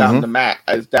when they found the mat,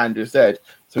 as Dan just said.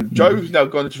 So Joe's now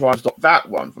going to try and stop that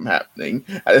one from happening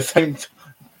at the same time.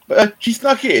 But she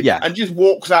snuck in and just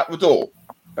walks out the door,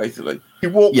 basically. He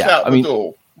walks out the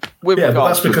door. But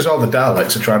that's because all the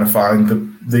Daleks are trying to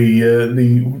find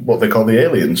the what they call the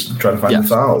aliens, trying to find the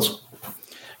Thals.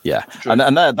 Yeah,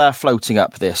 and they're floating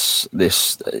up this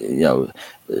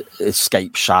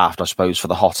escape shaft, I suppose, for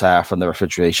the hot air from the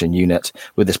refrigeration unit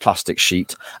with this plastic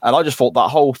sheet. And I just thought that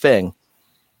whole thing,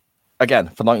 again,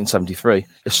 for 1973,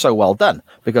 is so well done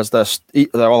because they're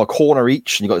on a corner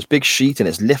each, and you've got this big sheet, and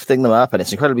it's lifting them up, and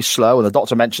it's incredibly slow. And the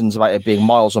Doctor mentions about it being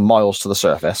miles and miles to the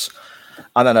surface.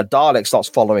 And then a Dalek starts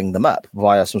following them up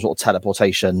via some sort of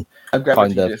teleportation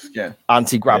kind of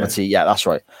anti-gravity. Yeah, that's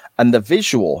right. And the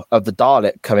visual of the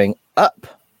Dalek coming up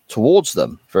towards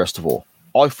them, first of all,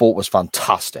 I thought was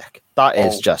fantastic. That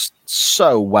is just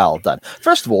so well done.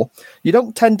 First of all, you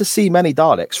don't tend to see many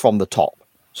Daleks from the top.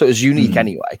 So it was unique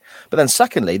anyway. But then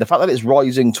secondly, the fact that it's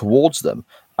rising towards them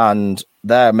and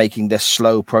they're making this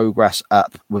slow progress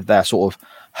up with their sort of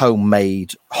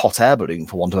homemade hot air balloon,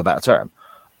 for want of a better term,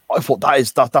 I thought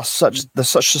there's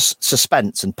such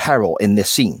suspense and peril in this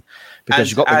scene because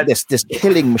you've got this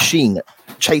killing machine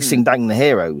chasing down the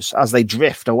heroes as they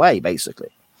drift away, basically.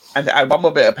 And to add one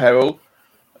more bit of peril,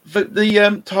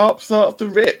 the tarp starts to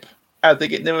rip as they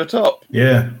get near the top.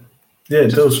 Yeah,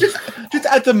 it does. Just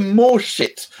add some more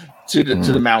shit to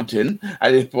the mountain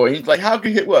at this point. Like, how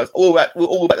can it get worse? We're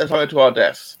all about the time to our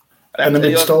deaths. And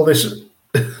amidst all this.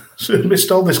 So amidst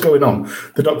all this going on,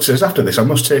 the Doctor says, after this, I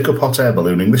must take up hot air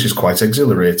ballooning. This is quite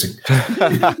exhilarating.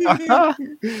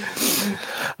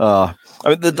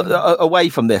 Away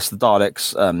from this, the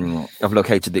Daleks have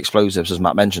located the explosives, as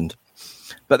Matt mentioned.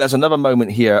 But there's another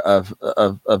moment here of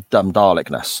dumb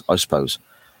Dalekness, I suppose.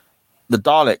 The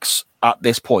Daleks, at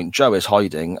this point, Jo is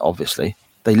hiding, obviously.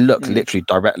 They look literally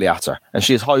directly at her. And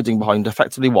she is hiding behind,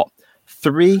 effectively,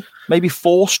 3, maybe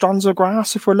 4 strands of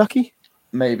grass, if we're lucky?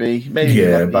 Maybe.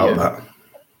 Yeah, about that.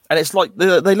 And it's like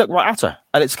they look right at her.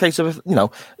 And it's a case of,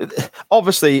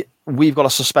 obviously we've got to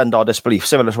suspend our disbelief,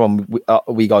 similar to when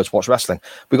we guys watch wrestling.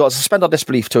 We've got to suspend our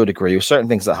disbelief to a degree with certain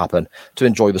things that happen to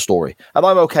enjoy the story. And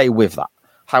I'm okay with that.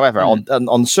 However,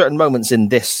 on certain moments in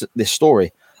this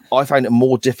story, I find it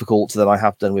more difficult than I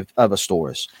have done with other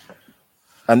stories.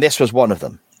 And this was one of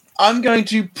them. I'm going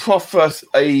to proffer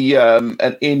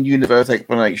an in-universe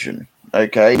explanation.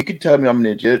 Okay, you can tell me I'm an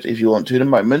idiot if you want to in a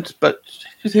moment, but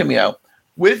just hear me out.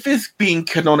 With this being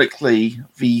canonically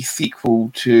the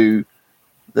sequel to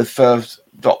the first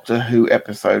Doctor Who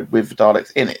episode with the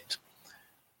Daleks in it,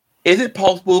 is it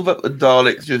possible that the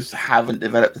Daleks just haven't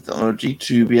developed the technology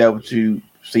to be able to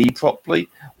see properly?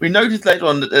 We noticed later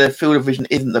on that their field of vision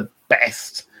isn't the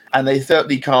best, and they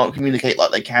certainly can't communicate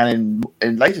like they can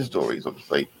in later stories,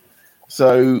 obviously.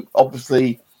 So,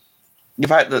 obviously, the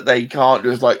fact that they can't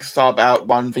just sub out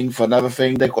one thing for another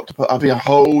thing, they've got to put up a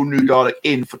whole new Dalek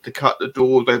in to cut the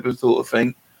doors open, sort of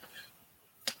thing.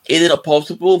 Is it not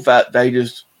possible that they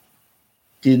just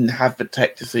didn't have the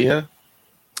tech to see her?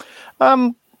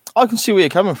 I can see where you're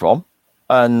coming from,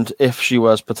 and if she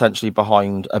was potentially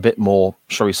behind a bit more,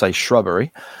 shall we say,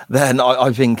 shrubbery, then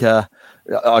I think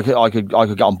I could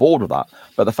get on board with that.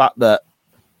 But the fact that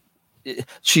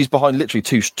she's behind literally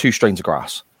two strains of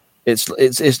grass.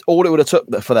 It's all it would have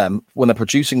took for them when they're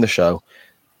producing the show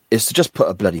is to just put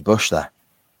a bloody bush there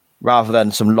rather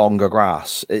than some longer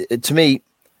grass. To me,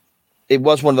 it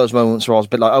was one of those moments where I was a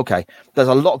bit like, okay, there's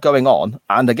a lot going on.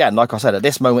 And again, like I said, at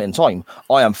this moment in time,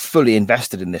 I am fully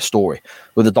invested in this story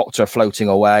with the Doctor floating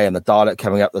away and the Dalek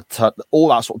coming up, all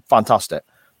that sort of fantastic.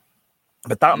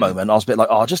 But that moment, I was a bit like,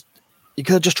 you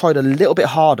could have just tried a little bit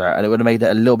harder and it would have made it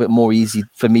a little bit more easy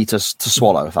for me to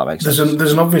swallow, if that makes sense.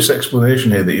 There's an obvious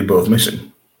explanation here that you're both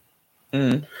missing.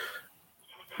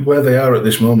 Where they are at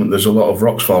this moment, there's a lot of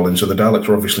rocks falling, so the Daleks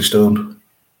are obviously stoned.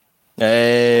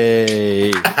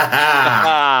 Hey!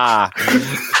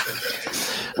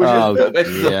 Which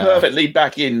is a perfect lead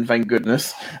back in, thank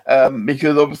goodness.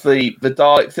 Because obviously the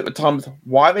Daleks at the time,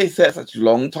 why they set such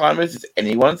long timers is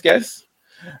anyone's guess.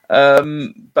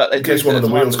 But in case one of the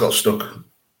wheels got stuck.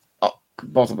 Oh,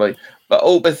 possibly.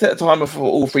 But they set a timer for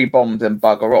all 3 bombs and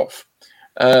bugger off.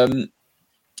 And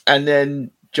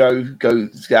then Joe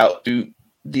goes out to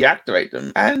deactivate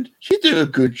them, and she's doing a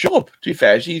good job. To be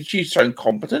fair, she's shown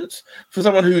competence for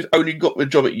someone who's only got the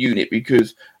job at unit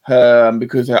because her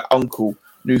uncle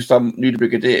knew the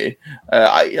brigadier.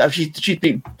 She's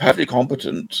been perfectly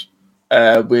competent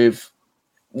with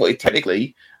what is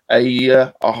technically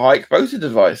a high explosive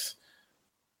device,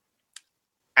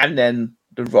 and then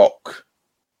the Rock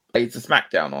lays the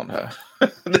smackdown on her,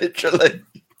 literally.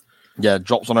 Yeah,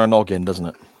 drops on her noggin, doesn't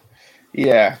it?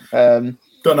 Yeah.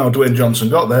 Don't know how Dwayne Johnson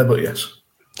got there, but yes.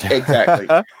 Exactly.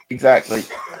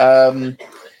 And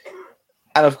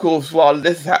of course, while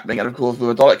this is happening, and of course,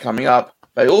 with a Dalek coming up,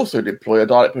 they also deploy a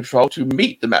Dalek patrol to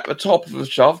meet them at the top of the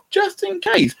shaft, just in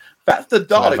case. That's the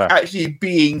Dalek actually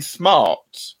being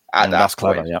smart at that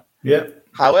point. Clever, yeah. Yeah.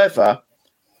 However,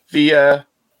 the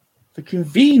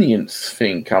convenience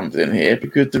thing comes in here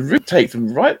because the route takes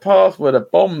them right past where the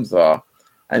bombs are,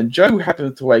 and Joe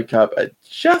happens to wake up at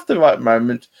just the right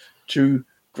moment to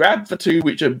grab the two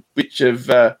which have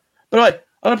but I'm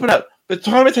gonna put out the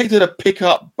time it takes her to pick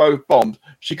up both bombs,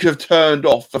 she could have turned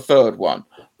off the third one.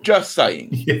 Just saying.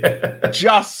 Yeah.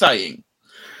 Just saying.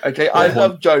 Okay, I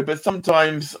love Joe, but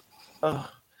sometimes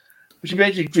she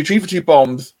basically retrieve the two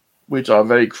bombs, which are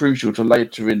very crucial to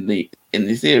later in the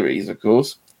series, of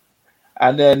course,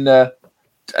 and then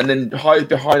hide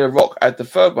behind a rock as the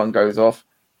third one goes off,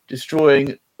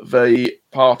 destroying the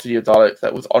party of Daleks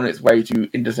that was on its way to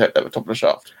intercept at the top of the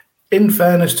shaft. In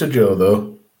fairness to Jo,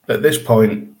 though, at this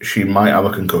point, she might have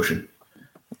a concussion.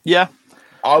 Yeah.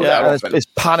 It's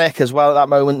panic as well at that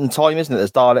moment in time, isn't it?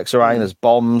 There's Daleks around, there's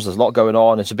bombs, there's a lot going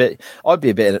on. I'd be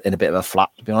a bit in a bit of a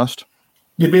flap, to be honest.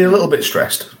 You'd be a little bit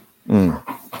stressed.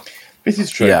 This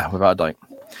is true. Yeah, without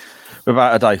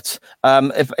a doubt.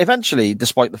 If eventually,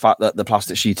 despite the fact that the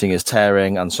plastic sheeting is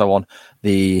tearing and so on,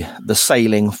 the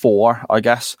sailing four, I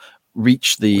guess,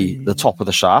 reach the top of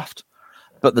the shaft,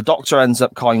 but the Doctor ends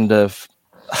up kind of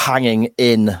hanging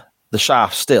in the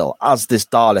shaft still as this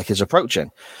Dalek is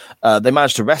approaching. They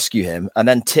managed to rescue him and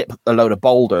then tip a load of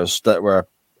boulders that were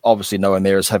obviously nowhere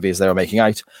near as heavy as they were making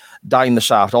out down the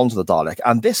shaft onto the Dalek.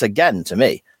 And this, again, to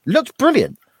me, looked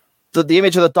brilliant. The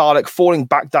image of the Dalek falling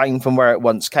back down from where it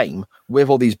once came with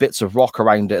all these bits of rock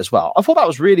around it as well. I thought that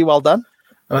was really well done.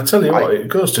 And I tell you what, it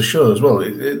goes to show as well,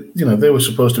 they were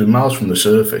supposed to be miles from the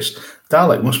surface.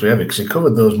 Dalek must be heavy because he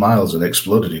covered those miles and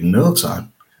exploded in no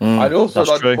time. I'd also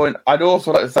like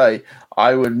to say,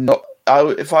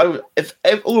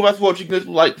 if all of us watching this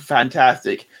were like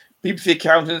fantastic, BBC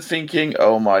accountants thinking,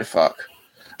 oh my fuck.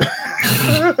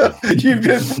 You've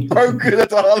just broken a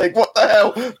Dalek. What the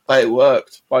hell? But it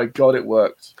worked. My God, it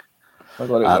worked.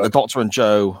 The Doctor and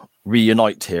Joe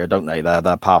reunite here, don't they?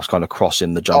 Their paths kind of cross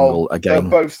in the jungle again.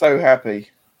 They're both so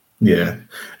happy. Yeah,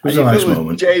 it was a nice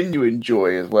moment. Genuine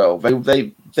joy as well.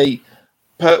 They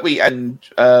Pertwee and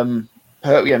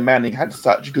Manning had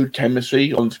such good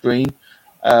chemistry on screen.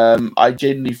 I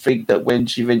genuinely think that when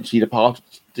she eventually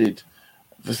departed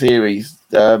the series,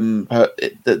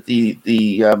 that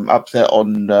the upset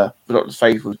on the Doctor's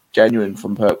face was genuine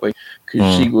from Pertwee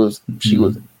because she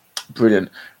was brilliant.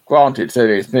 Granted,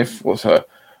 Sylvia Smith was her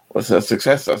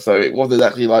successor, so it wasn't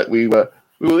actually like we were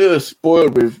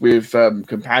spoiled with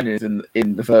companions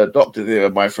in the Third Doctor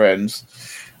era, my friends.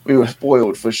 We were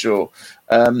spoiled for sure.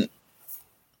 But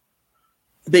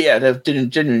yeah, there was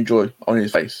genuine joy on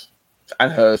his face,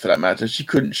 and hers for that matter. She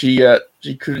couldn't get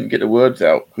the words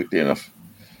out quickly enough.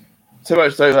 So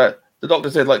much so that the Doctor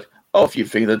said, like, "Oh, a few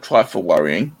things are trifle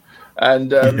worrying,"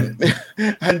 and and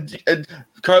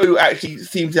Co actually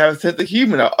seems to have a sense of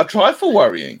humour. A trifle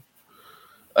worrying.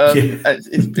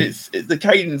 It's the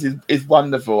cadence is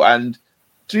wonderful, and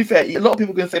to be fair, a lot of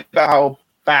people can say about how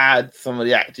bad some of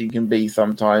the acting can be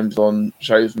sometimes on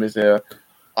shows from this era.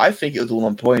 I think it was all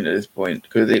on point at this point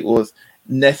because it was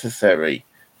necessary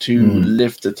to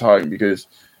lift the tone because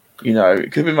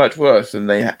it could be much worse. And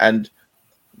they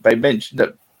mentioned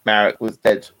that Marek was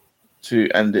dead to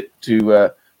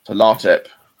Lartep,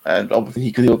 and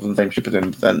obviously he was on the same ship as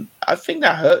him. And I think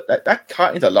that hurt. That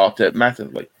cut into Lartep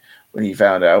massively when he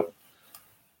found out.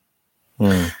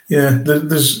 Yeah,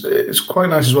 it's quite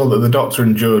nice as well that the Doctor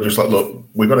and Joe are just like, look,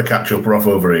 we've got to catch up. We're off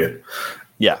over here.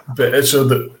 Yeah, but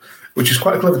which is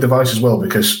quite a clever device as well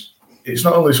because it's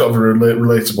not only sort of a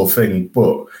relatable thing,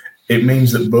 but it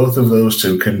means that both of those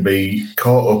two can be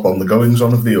caught up on the goings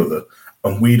on of the other,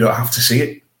 and we don't have to see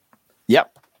it.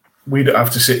 Yep, we don't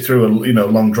have to sit through a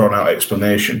long drawn out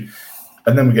explanation,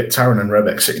 and then we get Taran and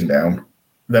Rebek sitting down.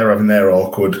 They're having their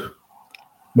awkward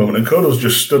moment, and Kodo's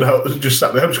just stood out, just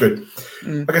sat there, just going,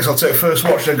 I guess I'll take first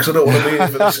watch then because I don't want to be here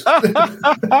for this.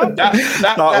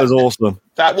 that was awesome.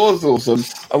 That was awesome.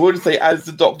 I would say, as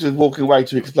the Doctor's walking away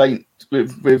to explain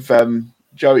with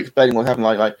Joe explaining what happened,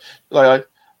 like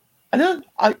I know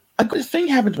I got this thing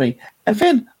happen to me, and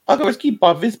then I got rescued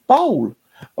by this bowl.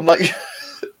 I'm like,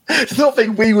 it's not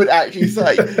something we would actually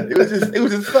say. It was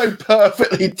just so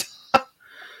perfectly done.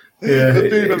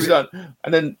 Yeah, done.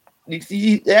 And then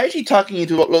they're actually tucking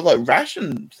into what looks like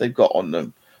rations they've got on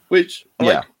them, which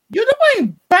like, you're not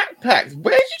wearing backpacks.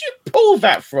 Where did you pull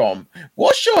that from?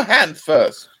 Wash your hands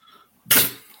first.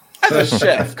 As a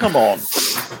chef, come on.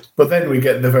 But then we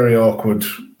get the very awkward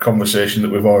conversation that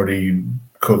we've already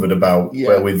covered about,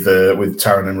 where with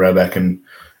Taran and Rebek, and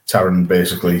Taran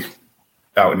basically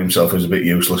outing himself as a bit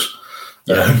useless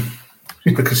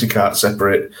because he can't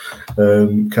separate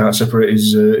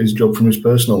his job from his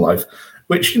personal life.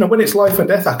 Which, when it's life or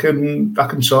death, I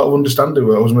can sort of understand it.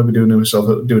 I was maybe doing him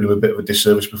a bit of a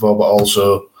disservice before, but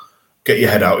also get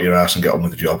your head out of your ass and get on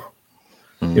with the job.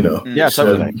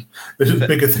 Totally. There's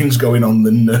bigger things going on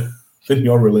than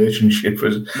your relationship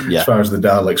as far as the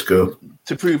Daleks go.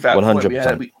 To prove that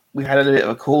 100%. Point, we had a little bit of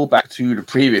a callback to the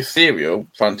previous serial,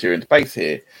 Frontier in Space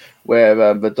here, where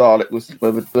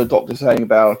the Doctor saying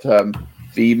about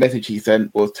the message he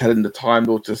sent was telling the Time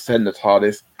Lord to send the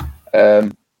TARDIS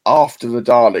after the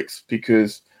Daleks,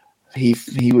 because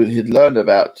he'd learned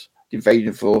about the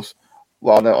invasion force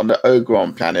on the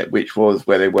Ogron planet, which was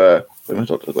where they were when the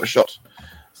Doctor got shot.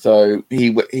 So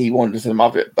he wanted to send them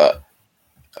of it, but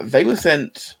they were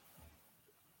sent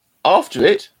after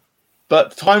it,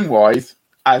 but time-wise,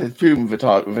 as it's proven with the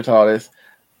TARDIS,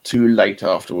 too late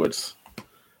afterwards.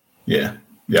 Yeah,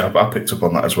 I picked up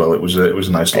on that as well. It was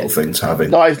a nice little thing to have in.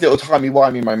 Nice little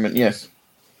timey-wimey moment, yes.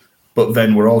 But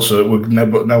then we're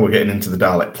getting into the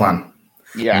Dalek plan.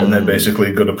 Yeah. And they're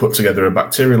basically going to put together a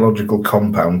bacteriological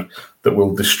compound that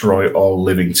will destroy all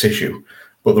living tissue.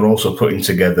 But they're also putting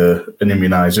together an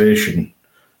immunisation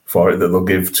for it that they'll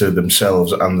give to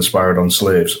themselves and the Spyridon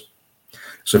slaves.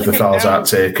 So if the Thals aren't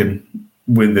taken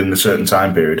within a certain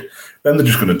time period, then they're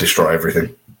just going to destroy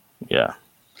everything. Yeah.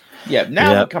 Yeah.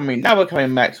 We're coming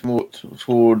back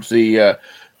towards the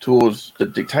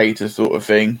dictator sort of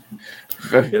thing.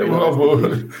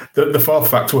 The fourth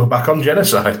factor, we're back on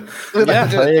genocide. Yeah,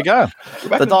 there you go.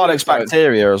 The Daleks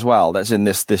bacteria as well, that's in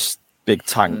this big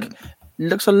tank,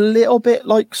 looks a little bit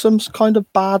like some kind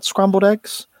of bad scrambled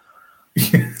eggs.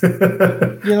 I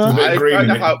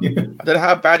don't know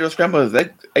how bad your scrambled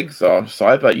eggs are,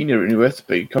 Si, but you need a new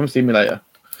recipe. Come see me later.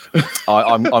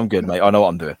 I'm good, mate. I know what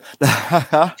I'm doing.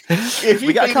 If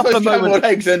you get a couple of scrambled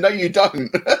eggs, then no, you don't.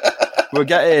 We're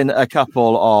getting a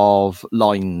couple of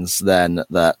lines then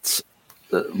that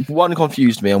one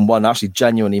confused me and one actually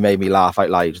genuinely made me laugh out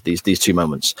loud. These two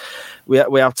moments, we have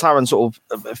Taran sort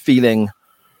of feeling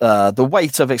the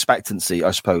weight of expectancy,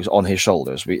 I suppose, on his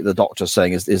shoulders. The Doctor's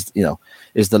saying is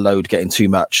the load getting too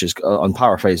much? I'm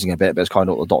paraphrasing a bit, but it's kind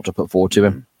of what the Doctor put forward to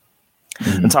him.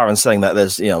 Mm-hmm. And Taran's saying that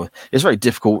there's it's very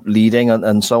difficult leading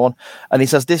and so on. And he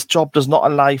says this job does not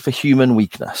allow for human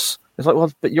weakness. It's like,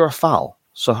 well, but you're a foul.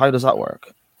 So how does that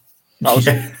work?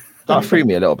 That threw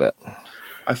me a little bit.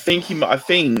 I think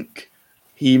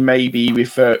he may be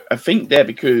there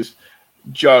because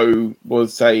Joe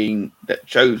was saying that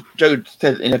Joe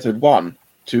said in episode 1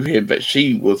 to him that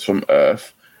she was from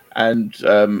Earth, and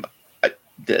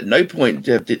at no point,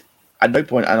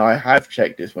 and I have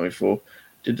checked this one before,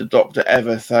 did the Doctor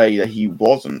ever say that he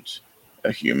wasn't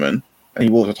a human and he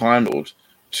was a Time Lord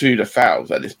to the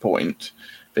Thals at this point?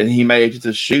 Then he may have just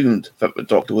assumed that the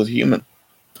Doctor was human.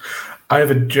 I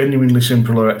have a genuinely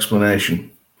simpler explanation.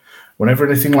 Whenever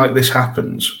anything like this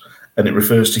happens, and it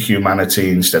refers to humanity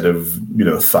instead of,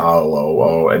 Thal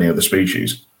or any other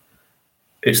species,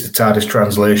 it's the TARDIS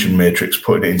translation matrix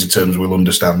putting it into terms we'll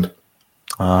understand.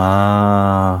 Okay.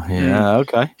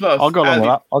 Plus, I'll go along with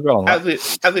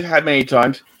that. As we've had many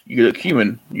times, you look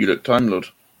human, you look Time Lord.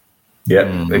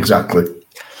 Yeah, exactly.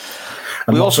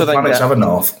 And we lots also of planets have a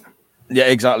north. Yeah,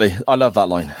 exactly. I love that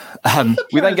line.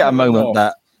 We then get a moment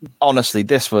that, honestly,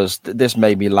 this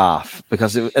made me laugh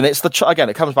because it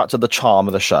comes back to the charm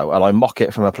of the show, and I mock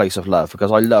it from a place of love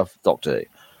because I love Doctor Who.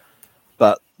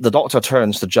 But the Doctor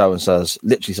turns to Joe and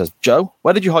literally says, "Joe,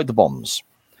 where did you hide the bombs?"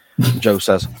 Joe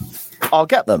says, "I'll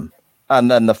get them." And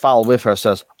then the Thal with her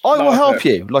says, "I will help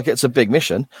you," like it's a big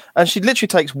mission. And she literally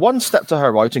takes one step to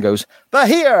her right and goes, "They're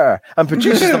here," and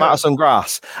produces them out of some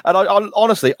grass. And I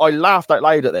honestly laughed out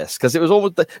loud at this because it was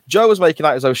almost Joe was making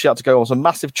out as though she had to go on some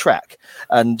massive trek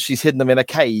and she's hidden them in a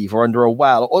cave or under a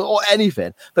well or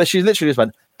anything. But she literally just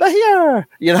went, "They're here."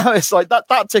 It's like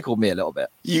that tickled me a little bit.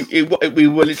 We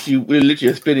were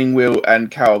literally a spinning wheel, and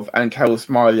Cal was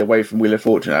smiling away from Wheel of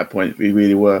Fortune at that point. We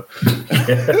really were.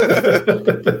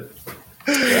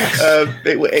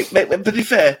 But to be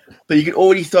fair, but you can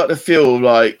already start to feel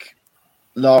like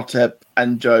Lartep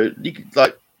and Joe,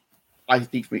 I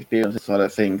speak from experience, this side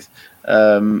of things.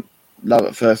 Love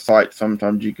at first sight,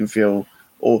 sometimes you can feel,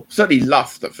 or certainly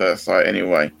lust at first sight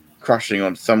anyway, crushing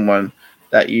on someone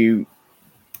that you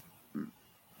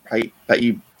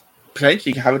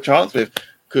potentially have a chance with.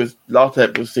 Because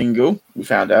Lartep was single, we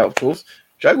found out, of course.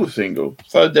 Joe was single,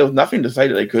 so there was nothing to say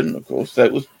that they couldn't, of course. So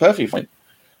it was perfectly fine.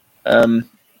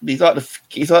 He's like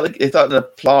to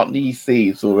plant these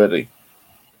seeds already.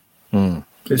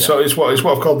 It's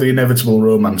what I've called the inevitable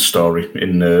romance story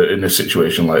in a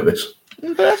situation like this.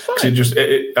 That's fine.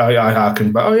 I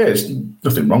harken back. Oh yeah, it's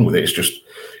nothing wrong with it. It's just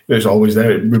it's always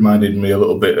there. It reminded me a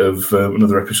little bit of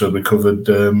another episode we covered,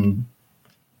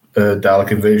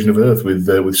 Dalek Invasion of Earth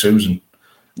with Susan.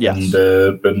 Yes.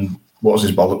 And what was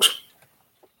his bollocks?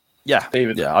 Yeah,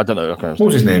 David. Yeah, I don't know. What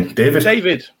was his name?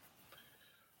 David.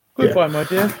 Goodbye, my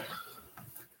dear.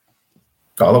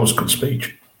 Oh, that was a good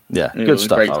speech. Yeah, good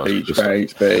stuff. Great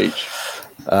speech.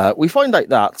 We find out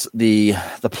that the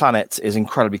planet is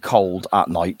incredibly cold at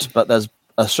night, but there's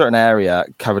a certain area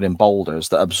covered in boulders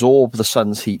that absorb the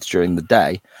sun's heat during the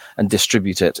day and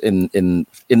distribute it in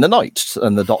the night.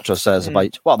 And the Doctor says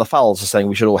the Fowls are saying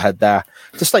we should all head there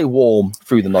to stay warm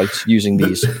through the night using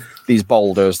these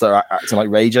boulders that are acting like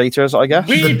radiators, I guess.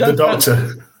 The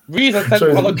Doctor.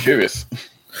 I'm curious.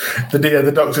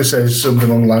 The Doctor says something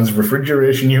along the lines of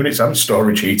refrigeration units and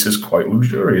storage heaters, quite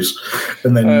luxurious.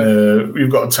 And then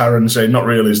you've got Taran saying, not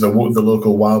really, as the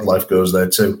local wildlife goes there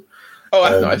too. Oh,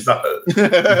 that's nice.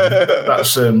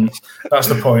 That's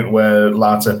the point where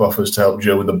Lartep offers to help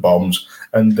Joe with the bombs,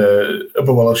 and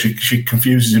above all, she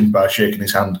confuses him by shaking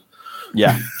his hand.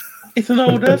 Yeah, it's an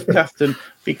old Earth custom.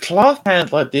 We clasp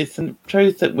hands like this, and it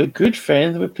shows that we're good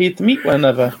friends and we're pleased to meet one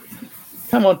another.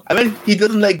 Come on, and then he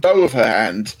doesn't let go of her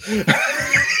hand.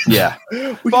 Yeah,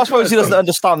 but I suppose he doesn't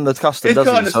understand the custom, does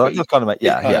he? So that's kind of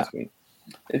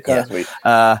It's kind of sweet.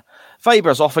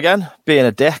 Faber's off again, being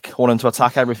a dick, wanting to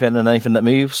attack everything and anything that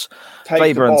moves.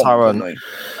 Faber and Taran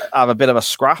have a bit of a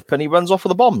scrap, and he runs off with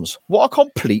the bombs. What a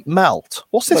complete melt!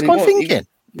 What's this guy thinking?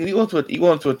 He wants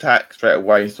to attack straight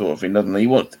away, sort of thing, doesn't he?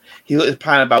 He's got his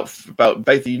plan about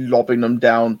basically lobbing them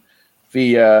down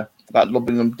the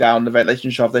ventilation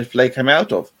shaft they came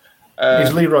out of.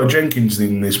 Is Leroy Jenkins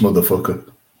in this motherfucker?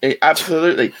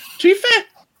 Absolutely. To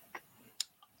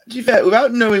be fair,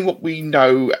 without knowing what we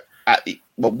know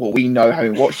what we know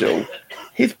having watched it all,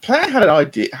 his plan had an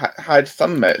idea, had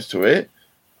some merits to it,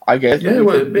 I guess. Yeah,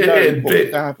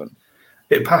 it happened.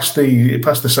 It passed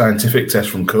the scientific test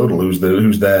from Codal, who's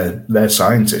their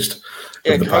scientist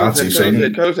of the party.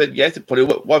 Codal said yes, it probably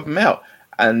wipe them out,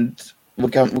 and we'll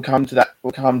come to that.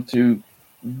 We'll come to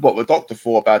what the Doctor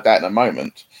thought about that in a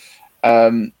moment.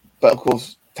 But of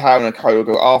course, Taran and Codal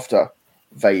go after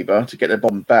Weber to get their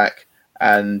bomb back,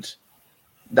 and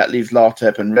that leaves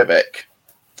Lartep and Rebek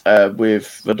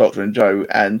with the Doctor and Joe,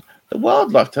 and the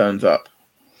wildlife turns up.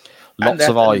 Lots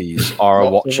of eyes are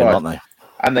watching, aren't they?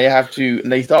 And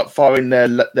they start firing their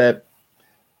light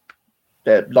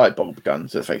bulb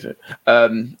guns. Let's face it.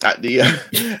 At the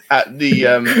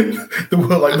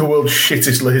the world's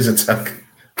shittest laser tag.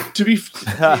 At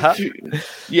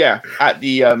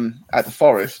the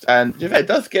forest, and it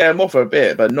does scare them off a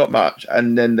bit, but not much.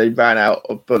 And then they ran out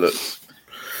of bullets.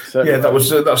 So, yeah, that's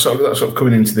sort of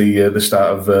coming into the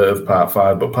start of part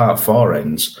 5, but part 4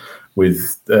 ends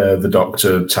with the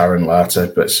Doctor, Taran,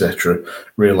 Lartep, etc.,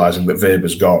 realising that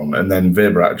Weber's gone, and then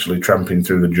Weber actually tramping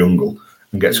through the jungle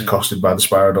and gets accosted by the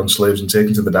Spyrodon slaves and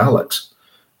taken to the Daleks.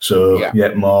 So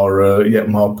yet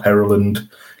more peril, and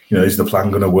is the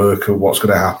plan going to work, or what's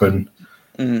going to happen?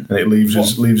 And it leaves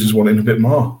us wanting a bit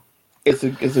more. It's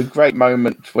a great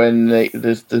moment when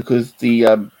the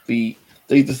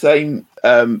same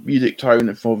music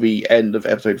tone for the end of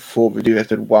episode 4 we do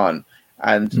episode 1,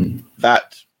 and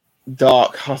that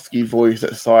dark husky voice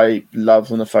that Sai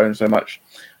loves on the phone so much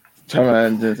turns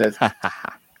around and says,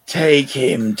 "Take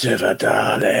him to the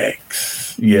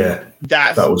Daleks." Yeah,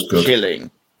 that was good. Chilling.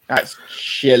 That's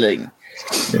chilling.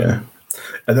 Yeah.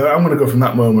 And then I'm going to go from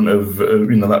that moment of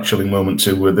that chilling moment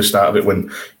to the start of it,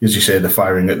 when, as you say, they're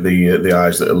firing at the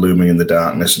eyes that are looming in the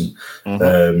darkness,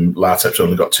 and Lartep's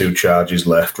only got 2 charges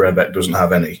left. Rebek doesn't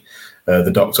have any.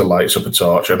 The Doctor lights up a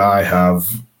torch, and I have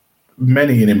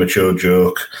many an immature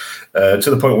joke to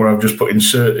the point where I've just put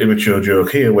insert immature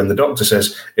joke here when the Doctor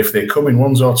says, "If they come in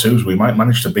 1s or 2s, we might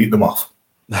manage to beat them off."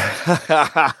 And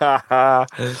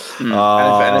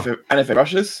if it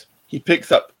rushes, he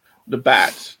picks up the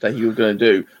bat that he was going to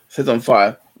do, sets on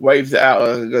fire, waves it out,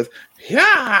 and goes,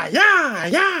 "Yeah, yeah,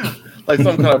 yeah," like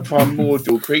some kind of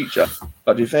primordial creature.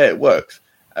 But to be fair, it works.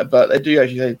 But they do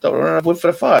actually say, "Don't run out of wood for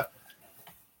the fire."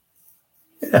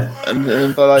 Yeah. And they're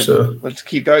like, let's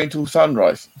keep going till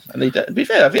sunrise. And they, to be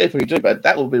fair, I think they probably do, but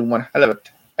that would have been one hell of a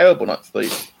terrible night's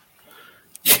sleep.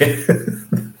 Yeah.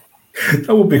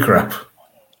 That would be crap.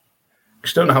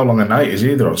 Because you don't know how long a night is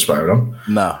either on Spyro.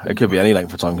 No, it could be any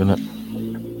length of time, couldn't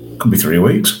it? Could be 3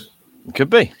 weeks. It could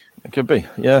be. It could be,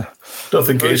 yeah. Don't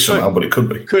think it is somehow, but it could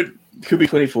be. Could be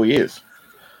 24 years.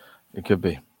 It could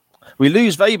be. We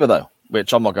lose Weber, though,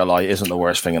 which I'm not going to lie, isn't the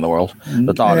worst thing in the world.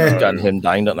 The Daleks gun him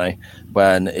down, don't they?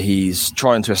 When he's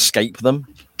trying to escape them.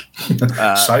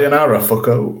 Sayonara,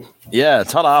 fucko. Yeah,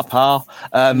 ta-da, pal.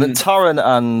 Taran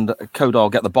and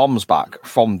Kodal get the bombs back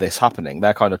from this happening.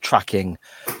 They're kind of tracking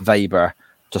Weber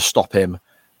to stop him.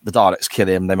 The Daleks kill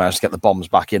him. They manage to get the bombs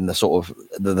back in the sort of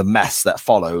the mess that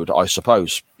followed, I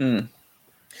suppose. And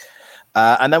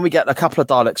then we get a couple of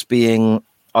Daleks being,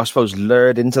 I suppose,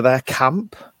 lured into their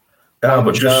camp.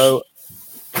 But just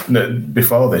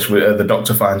before this, the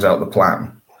Doctor finds out the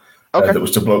plan that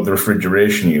was to blow up the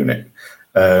refrigeration unit,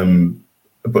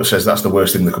 but says that's the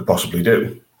worst thing they could possibly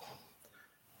do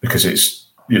because it's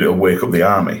wake up the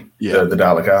army, the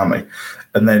Dalek army,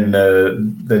 and then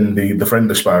the friend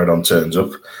of Spyrodon turns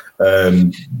up.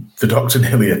 The Doctor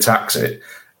nearly attacks it,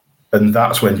 and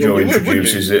that's when Joe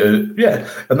introduces it.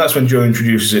 And that's when Joe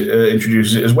introduces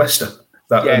it as Wester.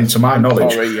 And to my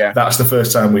knowledge, that's the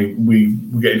first time we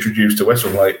get introduced to Wester.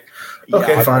 I'm like,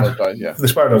 okay, fine.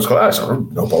 The Spyrodon's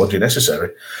got no apology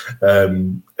necessary.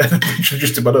 And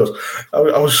introduced to my nose. I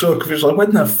was so confused. Like,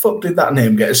 when the fuck did that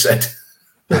name get said?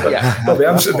 Well,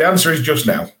 the answer is just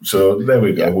now. So there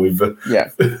we go. We've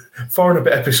 4 and a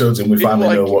bit episodes in. We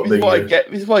finally know what this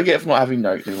is what I get for not having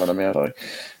notes. You know what I mean?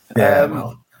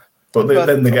 But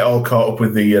then they get all caught up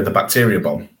with the bacteria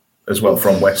bomb as well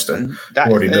from Western.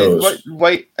 Already knows.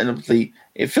 And obviously,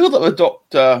 it feels like the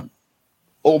Doctor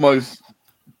almost.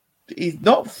 He's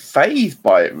not phased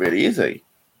by it, really, is he?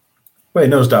 Well, he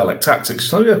knows Dalek tactics.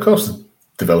 So yeah, of course, they're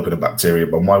developing a bacteria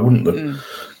bomb. Why wouldn't they?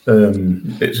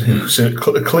 It's a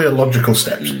clear, logical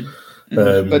steps.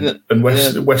 And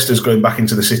Wester's going back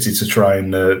into the city to try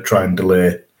and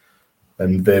delay,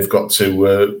 and they've got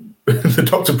to. The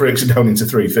Doctor breaks it down into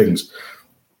 3 things.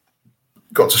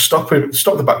 Got to stop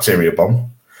the bacteria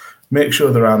bomb, make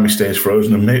sure their army stays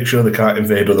frozen, and make sure they can't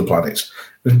invade other planets.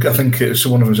 And I think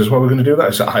one of them says, "Well, we're going to do that."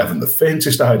 I said, "I haven't the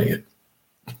faintest idea."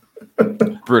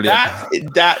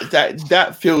 Brilliant.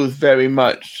 That feels very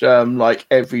much like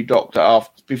every Doctor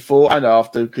before and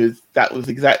after, because that was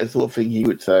exactly the sort of thing he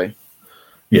would say.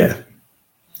 Yeah,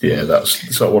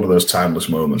 that's sort of one of those timeless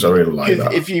moments. I really like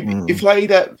that. If you play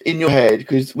that in your head,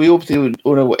 because we all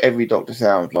know what every Doctor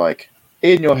sounds like.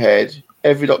 In your head,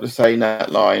 every Doctor saying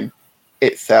that line,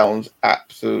 it sounds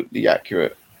absolutely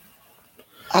accurate.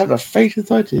 I have the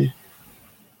faintest idea.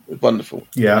 It's wonderful.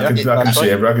 Yeah, I can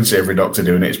see every Doctor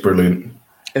doing it. It's brilliant.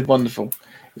 It's wonderful.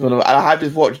 And I have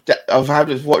just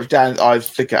watched Dan's eyes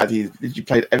flicker as he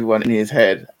played everyone in his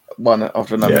head one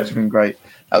after another. It's been great.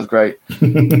 That was great.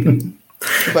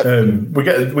 But we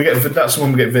get that's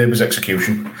when we get Weber's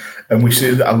execution, and we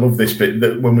see that. I love this bit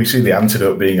that when we see the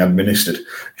antidote being administered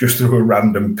just through a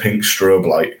random pink strobe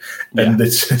light, and the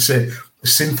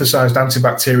synthesized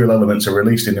antibacterial elements are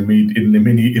released in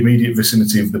immediate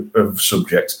vicinity of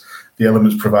subject. The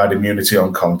elements provide immunity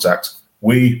on contact.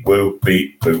 We will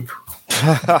beat poop.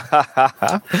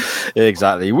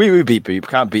 Exactly. We will beat poop.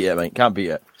 Can't beat it, mate. Can't beat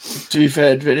it. To be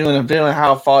fair, depending on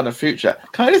how far in the future.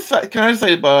 Can I just say,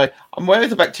 I'm aware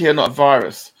it's a bacteria, not a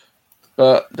virus.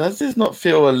 But does this not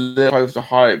feel a little close to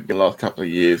hype in the last couple of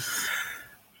years?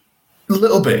 A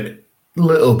little bit,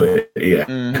 yeah.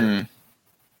 Mm-hmm.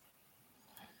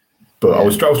 But I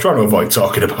was trying to avoid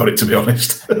talking about it, to be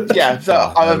honest. Yeah,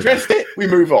 so I've addressed it. We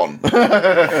move on.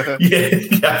 yeah,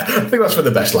 I think that's for the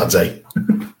best, lads, eh?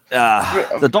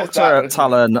 The Doctor,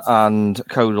 Talon, and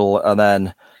Kodal, and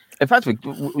then, in fact,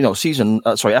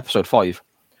 episode 5,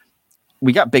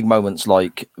 we get big moments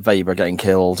like Weber getting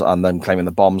killed and then claiming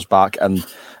the bombs back, and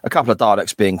a couple of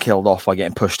Daleks being killed off by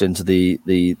getting pushed into the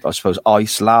I suppose,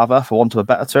 ice lava, for want of a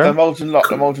better term.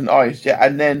 The molten ice, yeah,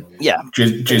 and then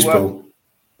Jizzball.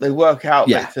 They work out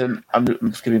that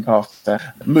I'm skipping past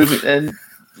that. Moving and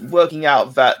working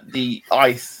out that the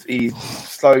ice is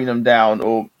slowing them down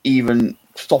or even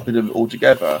stopping them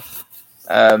altogether.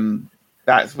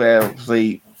 That's where,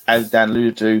 obviously, as Dan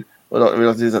alluded to, what I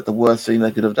realised is that the worst thing they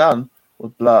could have done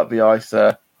was blow up the ice,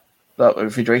 blow up the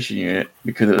refrigeration unit,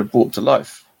 because it had brought to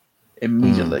life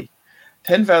immediately.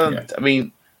 10,000. Yeah. I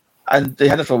mean, and they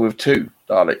had a trouble with 2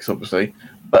 Daleks, obviously,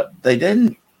 but they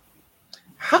then.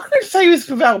 How can I say this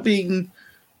without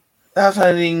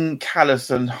sounding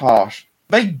callous and harsh?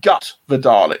 They gut the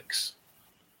Daleks.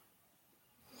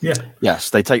 Yeah.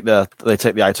 Yes, they take the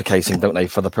outer casing, don't they?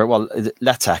 For the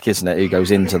Letek, isn't it? Who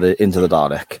goes into the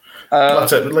Dalek?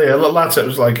 Latek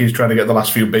was like he's trying to get the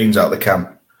last few beans out of the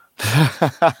can.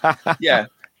 Yeah.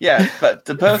 But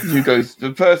the person who goes,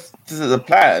 this is the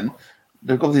plan.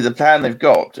 Obviously, the plan they've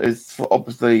got is for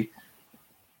obviously,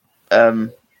 Rebek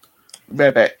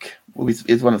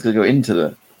is one that's going to go into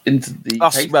the.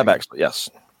 That's Rebek, yes.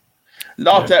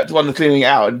 Latek's the one that's cleaning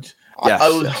out. And yes, I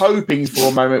was hoping for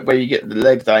a moment where you get the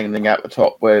legs dangling out the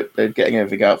top, where they're getting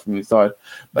everything out from inside,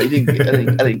 but you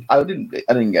didn't. I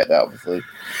didn't get that. Obviously,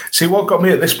 see what got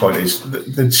me at this point is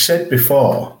they'd said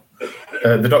before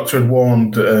the Doctor had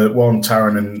warned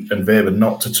Taran and Weber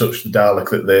not to touch the Dalek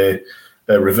that they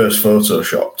reverse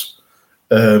photoshopped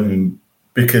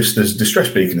because there's distress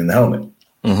beacon in the helmet.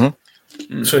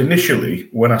 Mm-hmm. So initially,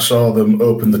 when I saw them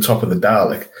open the top of the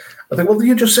Dalek, I think, well,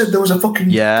 you just said there was a fucking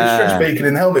distress beacon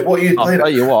in the helmet. What are you playing?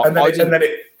 And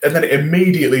then it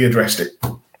immediately addressed it.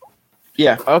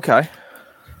 Yeah. Okay.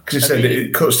 Because it said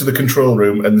it cuts to the control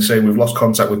room and they say we've lost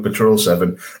contact with Patrol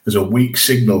 7. There's a weak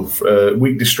signal,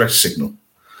 weak distress signal.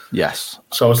 Yes.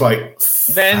 So I was like,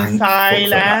 then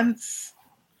silence.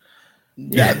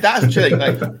 Yeah, that's chilling.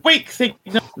 Like, weak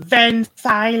signal, then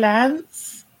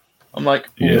silence. I'm like,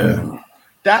 yeah,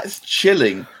 that's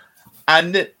chilling.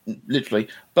 And literally,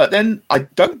 but then I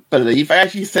don't believe I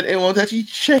actually sent anyone to actually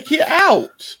check it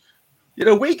out.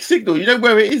 Weak signal. You know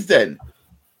where it is then.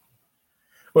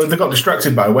 Well, they got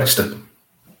distracted by Wester.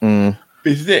 Mm.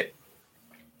 This is it.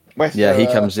 Wester, yeah, he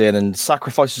comes in and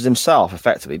sacrifices himself,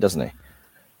 effectively, doesn't he?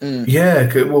 Mm.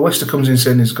 Yeah, well, Wester comes in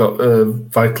saying he's got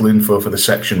vital info for the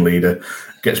section leader,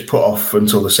 gets put off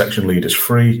until the section leader's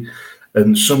free,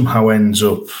 and somehow ends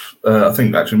up, I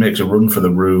think, actually makes a run for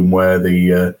the room where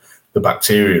the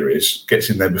bacteria is, gets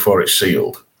in there before it's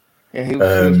sealed. Yeah, he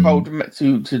was told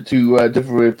to do a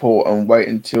report and wait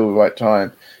until the right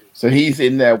time. So he's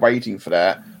in there waiting for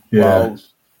that. Yeah. While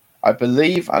I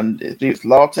believe, it's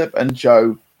Latep and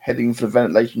Joe heading for the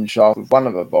ventilation shaft with one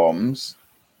of the bombs.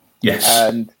 Yes.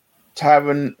 And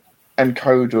Taran and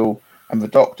Kodal and the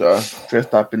Doctor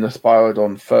dressed up in the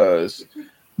Spyrodon furs.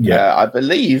 Yeah. I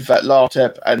believe that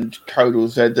Latep and Kodal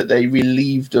said that they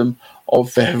relieved them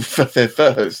of their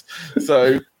furs.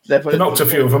 So they knocked a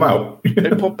few of them out.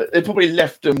 they probably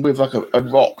left them with like a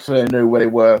rock so they knew where they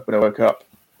were when they woke up.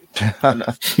 When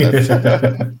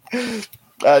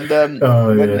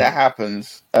that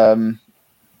happens,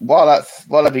 while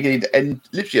they're beginning to end,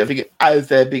 literally, I think as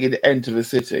they're beginning to enter the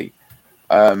city,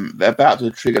 they're about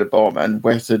to trigger the bomb, and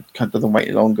Wester doesn't wait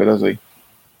any longer, does he?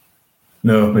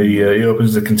 No, he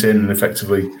opens the container and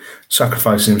effectively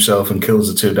sacrifices himself and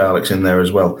kills the two Daleks in there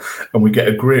as well. And we get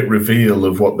a great reveal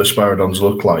of what the Spyrodons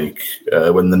look like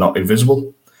when they're not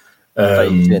invisible.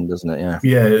 Fades in, doesn't it? Yeah.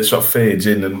 Yeah, it sort of fades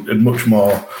in and much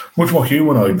more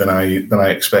humanoid than I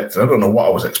expected. I don't know what I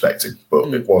was expecting,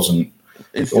 but it wasn't.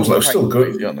 It was still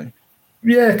good.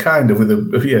 Yeah, kind of with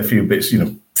a few bits,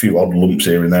 few odd lumps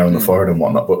here and there on the forehead and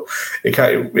whatnot. But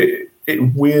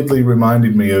it weirdly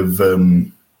reminded me of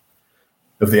the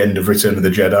end of Return of the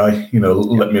Jedi.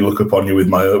 Let me look upon you with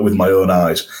my own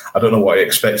eyes. I don't know what I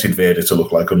expected Vader to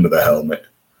look like under the helmet.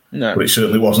 No, but it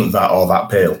certainly wasn't that or that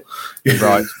pale.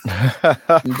 Right.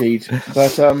 Indeed.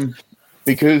 But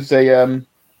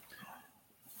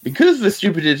because of the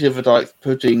stupidity of the Daleks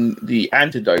putting the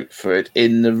antidote for it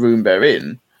in the room they're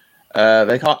in,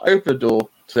 they can't open the door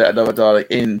to let another Dalek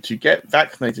in to get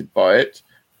vaccinated by it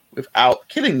without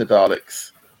killing the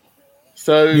Daleks.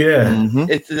 So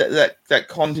it's that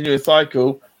continuous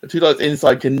cycle. The two Daleks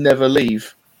inside can never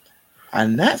leave.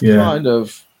 And that's kind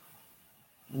of...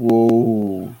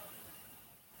 Whoa.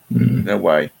 No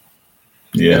way.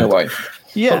 Yeah. No way.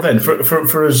 Yeah. But then for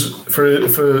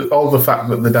all the fact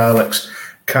that the Daleks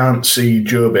can't see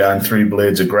Joe behind three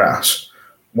blades of grass,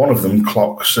 one of them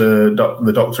clocks the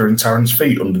Doctor and Taran's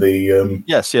feet under the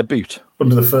boot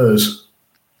under the furs.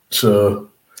 So,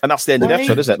 and that's the end of the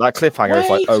episode, isn't it? That cliffhanger is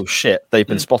like, oh shit, they've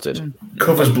been spotted.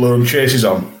 Covers blown, chases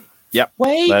on. Yep.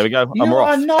 Wait, there we go. You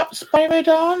are not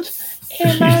Spyrodons.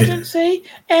 Emergency!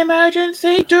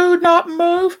 Emergency! Do not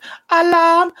move!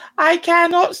 Alarm! I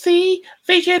cannot see!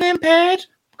 Vision impaired!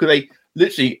 Because they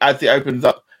literally, as it opens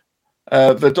up,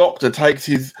 the Doctor takes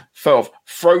his foot off,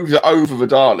 throws it over the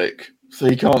Dalek so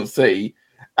he can't see,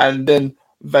 and then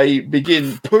they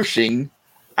begin pushing,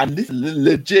 and this is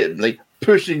legitimately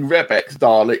pushing Rebek's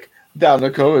Dalek down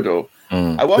the corridor.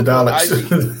 The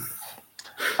Daleks.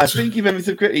 I think if memory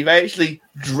correctly, they actually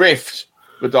drift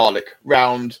the Dalek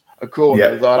round a corner,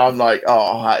 and I'm like,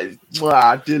 oh, that is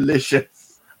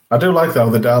delicious. I do like though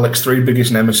the Daleks' three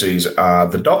biggest nemesis are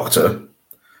the Doctor,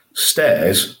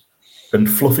 stairs, and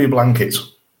fluffy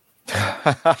blankets.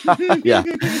 Yeah,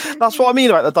 that's what I mean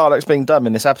about the Daleks being dumb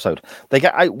in this episode. They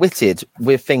get outwitted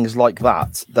with things like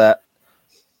that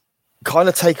kind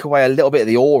of take away a little bit of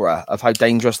the aura of how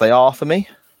dangerous they are for me.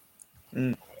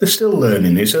 They're still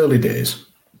learning. It's early days.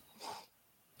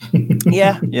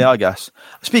 yeah, I guess.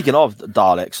 Speaking of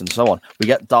Daleks and so on, we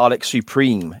get Dalek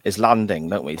Supreme is landing,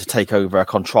 don't we, to take over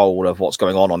control of what's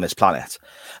going on this planet.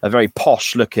 A very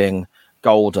posh-looking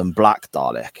gold and black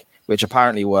Dalek, which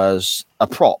apparently was a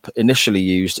prop initially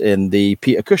used in the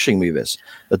Peter Cushing movies,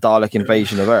 the Dalek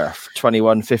Invasion of Earth,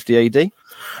 2150 AD.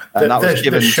 And that was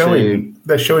given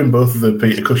they're showing both of the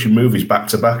Peter Cushing movies back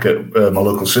to back at my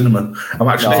local cinema. I'm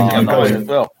actually thinking of going as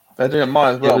well. They're doing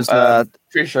mine as well.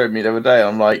 Chris showed me the other day.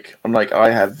 I'm like, I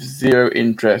have zero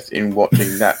interest in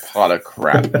watching that pile of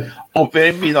crap. Or the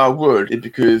only reason I would is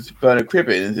because Bernard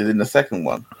Cribbins is in the second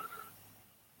one.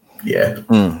 Yeah,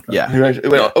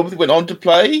 Who went on to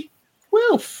play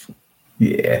Wilf.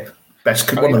 Yeah,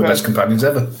 one of the best companions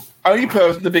ever. Only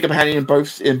person to be a companion in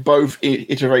both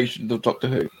iterations of Doctor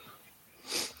Who.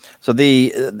 So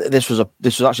this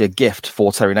was actually a gift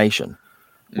for Terry Nation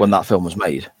when that film was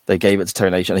made. They gave it to Terry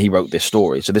Nation, and he wrote this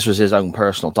story. So this was his own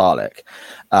personal Dalek,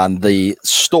 and the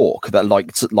stalk that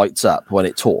lights up when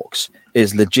it talks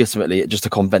is legitimately just a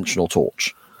conventional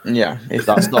torch. Yeah,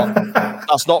 that's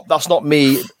not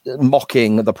me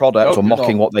mocking the product or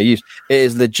mocking what they use. It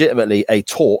is legitimately a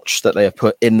torch that they have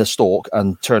put in the stalk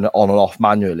and turn it on and off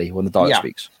manually when the Dalek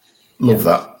speaks. Love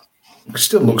that. It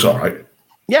still looks all right.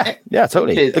 Yeah,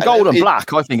 totally. The gold and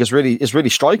black, I think, is really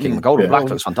striking. The gold and black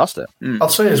looks fantastic. I'll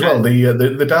say as well,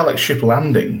 the Dalek ship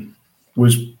landing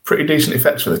was pretty decent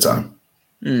effects for the time.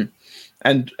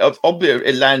 And obviously,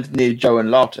 it lands near Joe and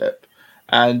Lartep,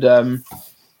 and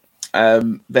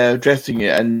they're addressing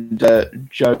it, and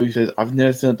Joe says, "I've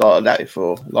never seen a Dalek like that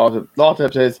before."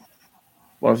 Lartep says,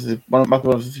 "One of the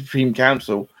Supreme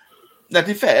Council." Now, to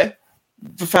be fair,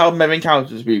 the Foul never encountered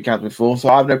the Supreme Council before, so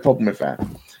I have no problem with that.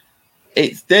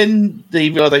 It's then the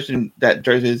realization that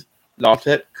Joe says,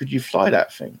 "Lartep, could you fly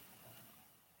that thing?"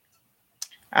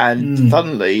 And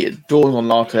suddenly it dawns on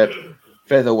Lartep,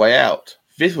 there's a way out.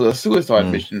 This was a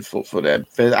suicide mission for them.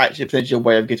 There's actually potentially a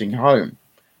way of getting home.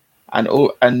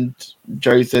 And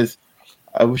Joe says,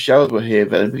 "I wish others were here,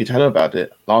 but we could tell them about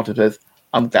it." Lartep says,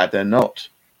 "I'm glad they're not.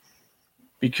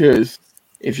 Because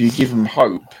if you give them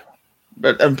hope,"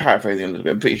 but I'm paraphrasing a little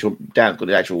bit, I'm pretty sure Dan's got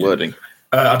the actual wording.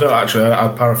 I don't actually. I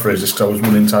paraphrase this because I was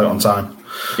running tight on time.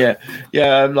 Yeah. We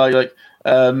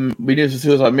knew it's a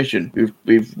suicide mission.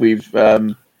 We've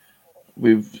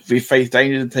faced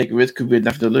danger and taken risk because we had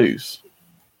nothing to lose.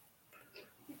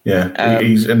 Yeah,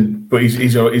 he's bemoaning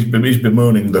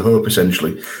the hope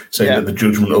essentially, saying that the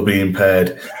judgment will be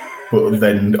impaired, but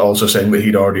then also saying that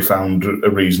he'd already found a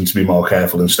reason to be more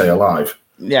careful and stay alive.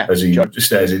 Yeah, as he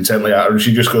stares intently at her, and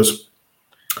she just goes,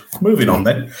 "Moving on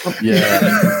then."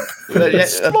 Yeah.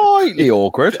 Slightly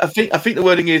awkward. I think the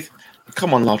wording is,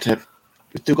 "Come on, Lartep,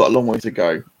 we've still got a long way to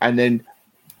go," and then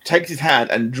takes his hand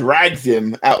and drags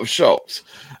him out of shots.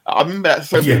 I remember that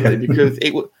so vividly because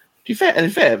it was. To be fair,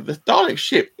 the Dalek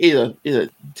ship is a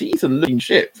decent looking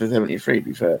ship for 73. To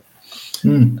be fair,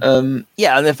 and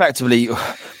effectively,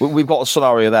 we've got a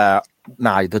scenario there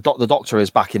now. The Doctor is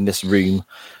back in this room,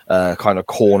 kind of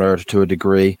cornered to a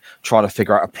degree, trying to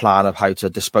figure out a plan of how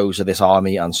to dispose of this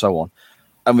army and so on.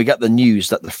 And we get the news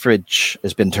that the fridge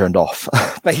has been turned off.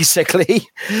 Basically,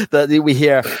 that we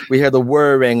hear the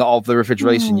whirring of the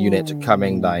refrigeration unit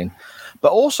coming down,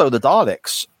 but also the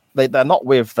Daleks. They're not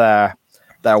with their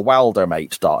welder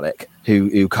mate Dalek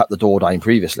who cut the door down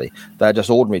previously. They're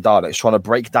just ordinary Daleks trying to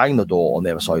break down the door on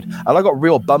the other side. And I got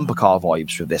real bumper car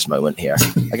vibes with this moment here.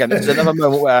 Again, it's another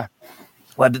moment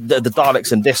where the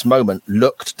Daleks in this moment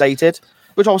looked dated,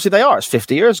 which obviously they are. It's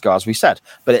 50 years ago, as we said.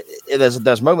 But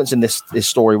there's moments in this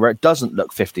story where it doesn't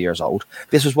look 50 years old.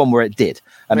 This was one where it did.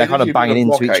 And they're kind of banging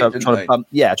into each other, trying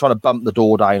to bump the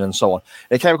door down and so on.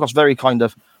 It came across very kind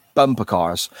of bumper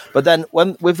cars. But then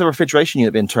with the refrigeration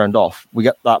unit being turned off, we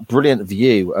get that brilliant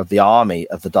view of the army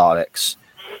of the Daleks,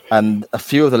 and a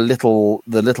few of the little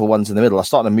ones in the middle are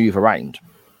starting to move around.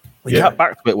 We cut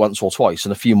back to it once or twice,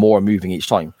 and a few more are moving each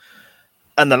time.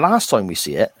 And the last time we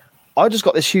see it, I just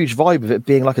got this huge vibe of it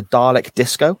being like a Dalek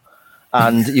disco.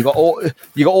 And you got all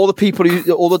the people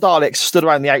all the Daleks stood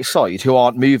around the outside who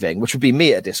aren't moving, which would be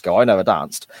me at a disco. I never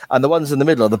danced. And the ones in the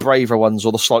middle are the braver ones,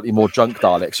 or the slightly more drunk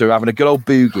Daleks who are having a good old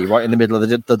boogie right in the middle of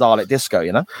the Dalek disco.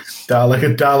 You know, a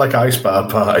Dalek ice bar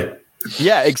party.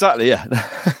 Yeah, exactly. Yeah.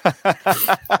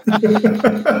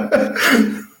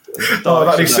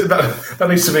 That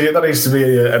needs to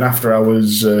be an after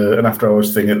hours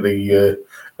thing at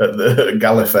at the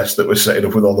Gallifest that we're setting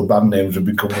up with all the band names would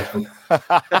be coming up with.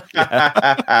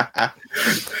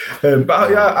 But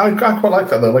I quite like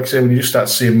that though. Like I say, when you just start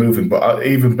to see him moving, but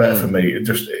even better for me,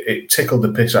 it tickled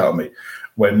the piss out of me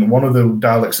when one of the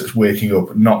Daleks that's waking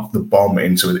up knocked the bomb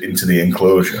into the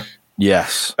enclosure.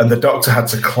 Yes. And the Doctor had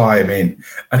to climb in,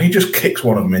 and he just kicks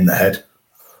one of them in the head.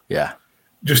 Yeah.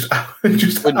 Just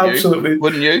Wouldn't absolutely.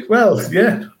 Wouldn't you? Well,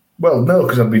 yeah. Well, no,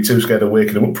 because I'd be too scared of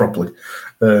waking him up properly,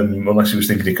 unless he was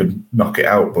thinking he could knock it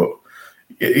out. But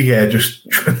yeah, just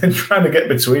trying to get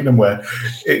between them where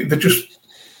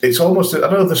it's almost. I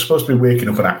know they're supposed to be waking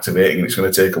up and activating, and it's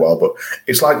going to take a while, but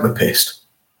it's like they're pissed.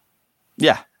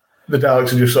 Yeah. The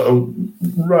Daleks are just sort of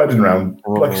riding around,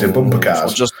 like I said, bumper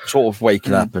cars. Just sort of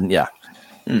waking up and, yeah.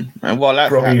 And while that's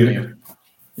groggy, happening...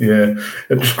 Yeah,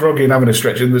 and just groggy and having a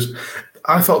stretch. And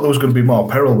I thought there was going to be more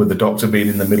peril with the Doctor being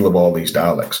in the middle of all these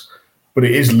Daleks, but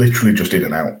it is literally just in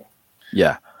and out.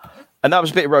 Yeah. And that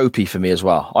was a bit ropey for me as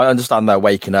well. I understand they're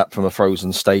waking up from a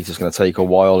frozen state. It's going to take a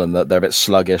while and that they're a bit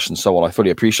sluggish and so on. I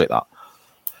fully appreciate that.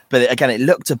 But again, it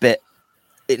looked a bit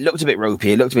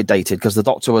ropey. It looked a bit dated because the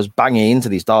Doctor was banging into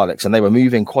these Daleks and they were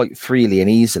moving quite freely and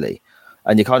easily.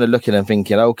 And you're kind of looking and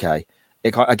thinking, okay,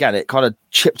 it kind of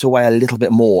chipped away a little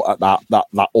bit more at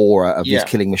that aura of these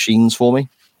killing machines for me.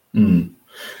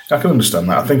 I can understand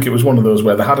that. I think it was one of those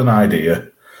where they had an idea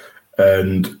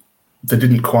and they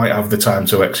didn't quite have the time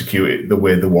to execute it the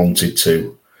way they wanted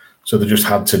to. So they just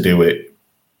had to do it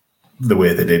the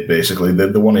way they did, basically. They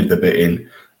wanted the bit in,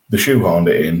 they shoehorned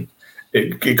it in.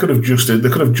 They could have just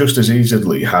as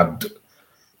easily had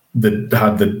a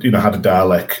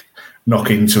Dalek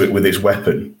knock into it with its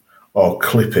weapon or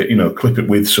clip it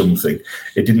with something.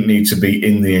 It didn't need to be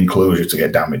in the enclosure to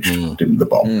get damaged, didn't the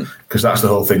bomb? Because that's the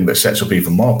whole thing that sets up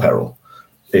even more peril.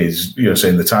 Is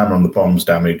saying the timer on the bomb's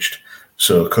damaged,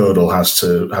 so Codal has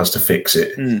to fix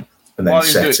it and then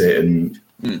set it, and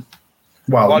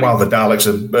while the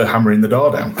Daleks are hammering the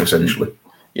door down, essentially.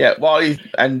 Yeah,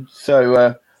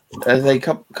 there's a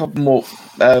couple more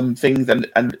things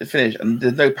and finish, and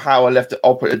there's no power left to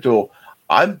operate the door.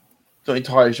 I'm not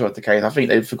entirely sure it's the case. I think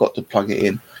they forgot to plug it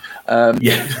in.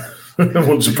 It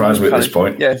wouldn't surprise me at this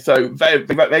point. Yeah, so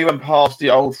they went past the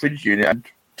old fridge unit and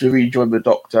to rejoin the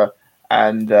Doctor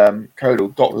and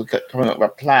Codal. Doctor kept coming up with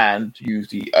a plan to use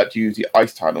the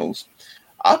ice tunnels.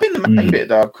 Up in the main bit,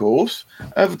 though, of course,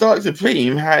 the Dalek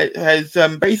Supreme has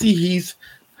basically he's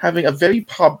having a very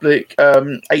public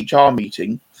HR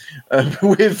meeting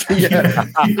with like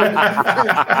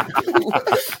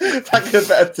a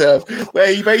better term,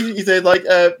 where he basically said like,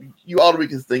 "You are the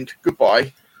weakest link.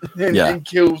 Goodbye," and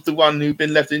kills the one who's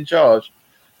been left in charge.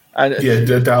 And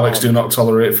the Daleks do not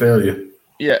tolerate failure.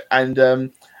 Yeah, and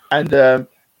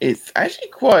it's actually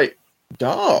quite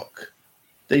dark.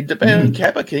 They don't care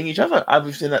about killing each other.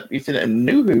 We've seen that in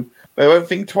New Who. They won't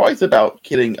think twice about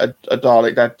killing a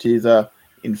Dalek that is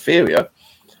inferior.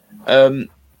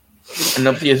 And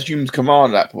obviously assumes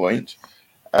command at that point.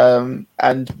 And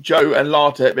Joe and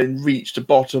Lata have been reached the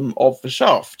bottom of the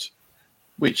shaft,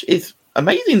 which is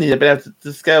amazing. They've been able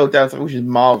to scale down something which is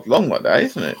miles long like that,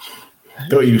 isn't it?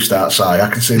 Don't you start, Si. I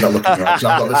can see that looking around. I've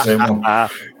got the same one.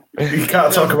 You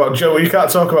can't talk about Joe. You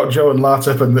can't talk about Joe and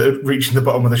Latip and reaching the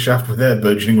bottom of the shaft with their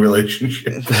burgeoning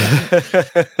relationship.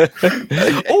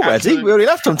 Already, we only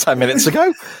left them 10 minutes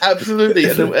ago. Absolutely,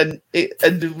 and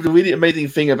the really amazing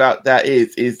thing about that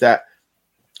is that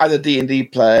as a D&D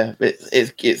player,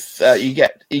 it's you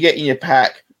get in your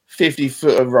pack 50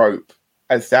 foot of rope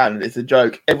as standard. It's a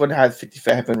joke. Everyone has 50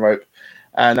 foot heaven rope,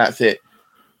 and that's it.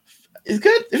 It's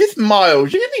good. If it's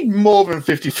miles, you're gonna need more than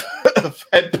 50 foot of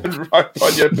headband rope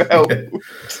on your belt.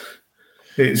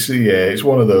 It's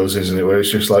one of those, isn't it? Where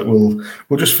it's just like we'll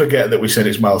just forget that we said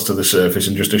it's miles to the surface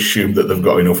and just assume that they've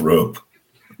got enough rope.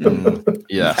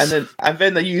 Yeah, and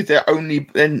then they use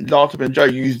then Lartip and Joe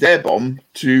use their bomb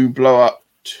to blow up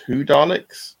 2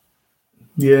 Daleks.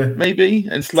 Yeah, maybe,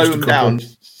 and slow them down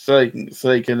so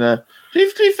they can. To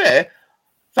be fair,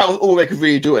 that was all they could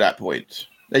really do at that point.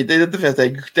 They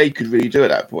could really do at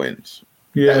that point.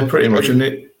 Yeah, pretty much. And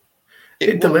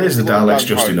it delays the Daleks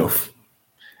just enough.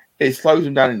 It slows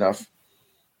them down enough.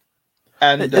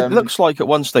 And it looks like at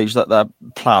one stage that their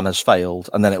plan has failed,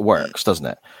 and then it works, doesn't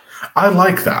it? I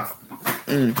like that.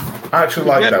 I actually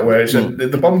like that, where it's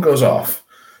the bomb goes off,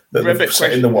 that they've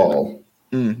set in the wall.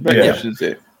 Questions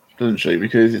it, doesn't she?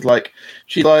 Because it's like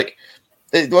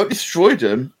it won't destroy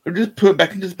them, it'll just put it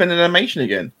back into spend an animation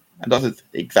again. And does it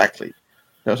exactly.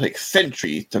 It'll take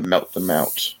centuries to melt them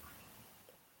out.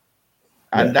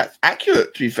 And that's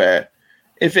accurate, to be fair.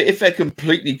 If they're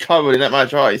completely covered in that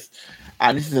much ice,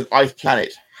 and this is an ice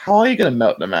planet, how are you going to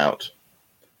melt them out?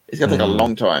 It's going to take a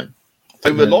long time.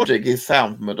 So the logic is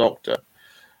sound from the Doctor.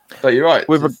 But you're right,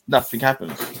 nothing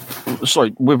happens.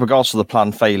 Sorry, with regards to the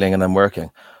plan failing and then working,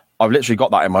 I've literally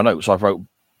got that in my notes. I've wrote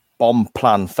bomb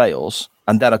plan fails,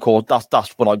 and then of course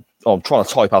that's when I'm trying to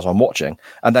type as I'm watching,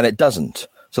 and then it doesn't.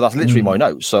 So that's literally my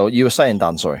notes. So you were saying,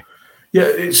 Dan, sorry.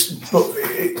 Yeah,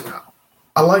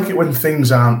 I like it when things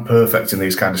aren't perfect in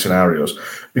these kind of scenarios,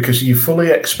 because you fully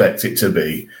expect it to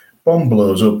be bomb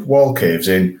blows up, wall caves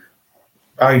in,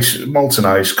 molten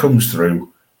ice comes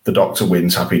through, the Doctor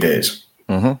wins, happy days.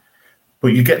 Mm-hmm.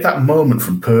 But you get that moment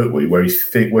from Pertwee where he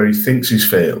thinks he's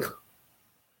failed,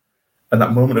 and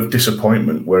that moment of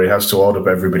disappointment where he has to order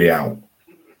everybody out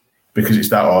because it's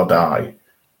that or die.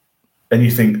 And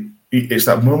you think it's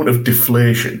that moment of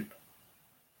deflation,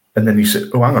 and then you say,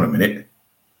 "Oh, hang on a minute,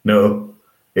 no,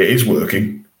 it is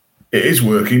working. It is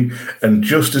working." And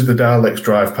just as the Daleks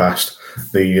drive past,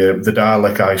 the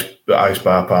Dalek ice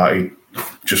bar party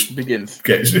just begins.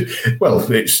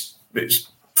 It's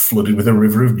flooded with a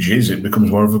river of jizz. It becomes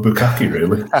more of a bukkake,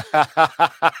 really.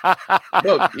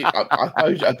 Look,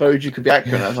 I suppose you could be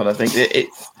accurate on that one. I think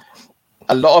it's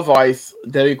a lot of ice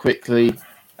very quickly,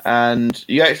 and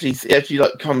you actually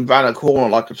like come around a corner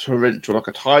like a torrential, like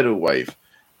a tidal wave,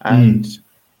 and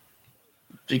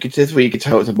you could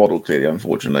tell it's a model clearly,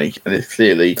 unfortunately, and it's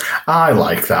clearly. I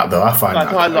like that though. I find that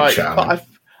quite charming.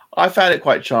 I found it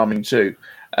quite charming too,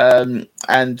 and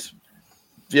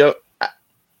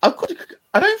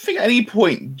I don't think at any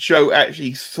point Jo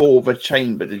actually saw the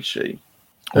chamber, did she?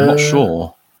 I'm not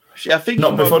sure. I think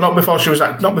not before she was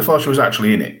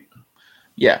actually in it.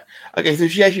 Yeah. Okay. So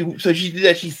she did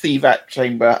actually see that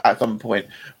chamber at some point,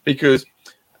 because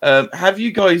have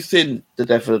you guys seen The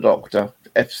Death of the Doctor,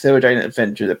 Sarah Jane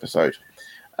Adventures episode?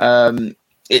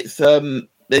 It's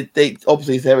they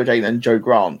obviously Sarah Jane and Jo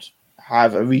Grant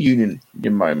have a reunion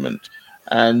moment,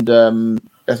 and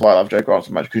that's why I love Jo Grant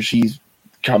so much, because she's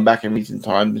come back in recent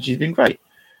times and she's been great.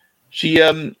 She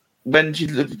when she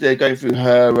looked at going through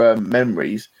her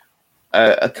memories,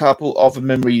 a couple of the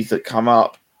memories that come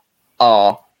up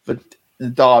are the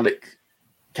Dalek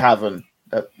cavern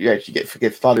that you actually get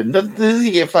flooded. Doesn't he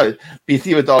get flooded? But you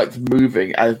see the Daleks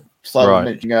moving, as Simon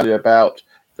mentioned earlier about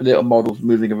the little models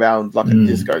moving around like a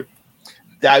disco.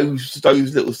 Those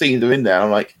little scenes are in there.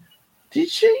 I'm like, did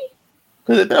she?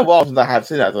 Because it's been a while since I have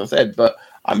seen that, as I said, but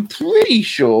I'm pretty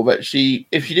sure that if she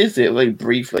did see it very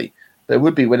briefly, there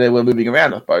would be when they were moving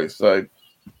around, I suppose. So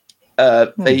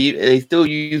they still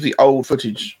use the old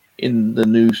footage in the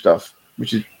new stuff,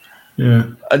 which is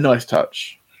a nice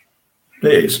touch.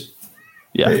 It is.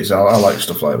 Yeah, it is. I like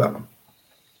stuff like that.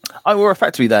 We're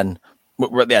effectively then,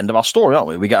 we're at the end of our story, aren't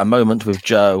we? We get a moment with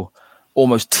Jo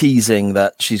almost teasing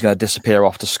that she's going to disappear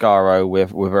off to Skaro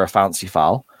with her fancy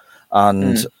foul,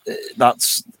 and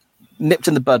that's nipped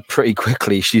in the bud pretty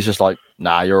quickly. She's just like,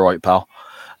 "Nah, you're all right, pal."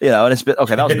 And it's a bit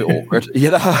okay. That was a bit awkward,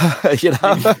 Yeah,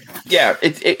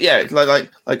 it's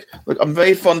like I'm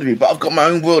very fond of you, but I've got my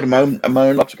own world and my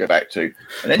own life to go back to.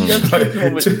 And then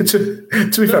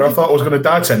to be fair, I thought I was going to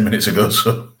die 10 minutes ago.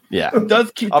 So yeah,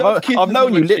 I've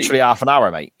known you literally half an hour,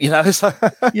 mate. So.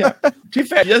 Yeah. To be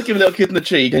fair, she does give a little kiss on the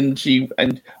cheek,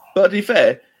 but to be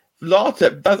fair,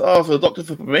 Lartep does ask the Doctor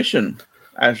for permission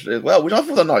actually as well, which I thought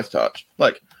was a nice touch.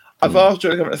 Like, I've asked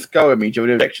her to come and go with me during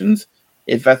the elections.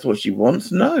 If that's what she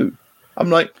wants, no. I'm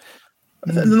like,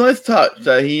 it's a nice touch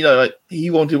that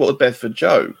he wanted what was best for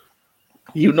Jo.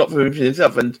 He would not for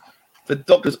himself, and the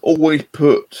Doctor's always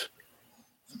put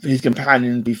his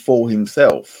companion before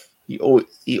himself. He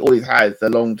always has the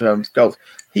long-term goals.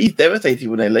 He's devastated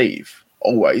when they leave,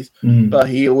 always, but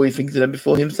he always thinks of them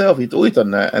before himself. He's always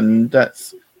done that, and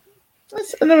that's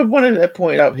another one that I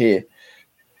pointed out here.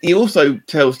 He also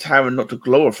tells Taryn not to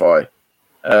glorify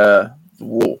the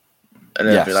war. And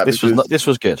this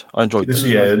was good. I enjoyed this.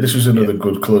 Yeah, this was another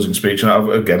good closing speech, and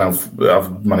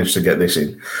I've managed to get this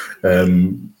in.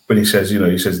 When he says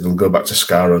they'll go back to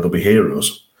Skaro, they'll be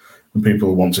heroes, and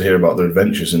people want to hear about their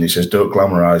adventures. And he says, don't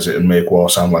glamorize it and make war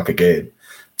sound like a game.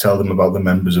 Tell them about the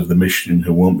members of the mission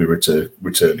who won't be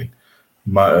returning.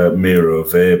 Miro,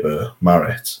 Weber,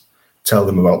 Maret. Tell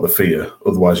them about the fear.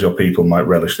 Otherwise, your people might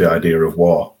relish the idea of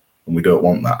war, and we don't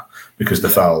want that, because the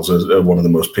Thals are one of the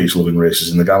most peace-loving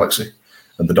races in the galaxy.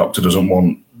 And the Doctor doesn't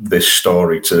want this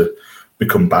story to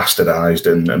become bastardized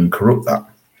and corrupt that.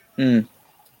 And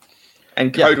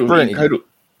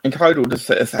Codal just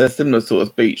had a similar sort of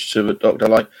speech to the Doctor,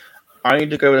 like, I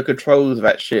need to go with the controls of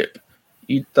that ship.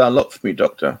 You've done a lot for me,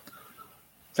 Doctor.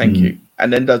 Thank you.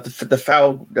 And then does the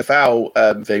foul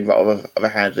thing of a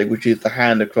hand thing, which is the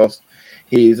hand across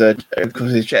his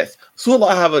chest. Sort of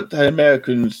like how the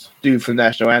Americans do for the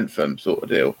national anthem sort of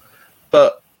deal.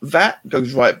 But that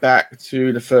goes right back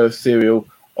to the first serial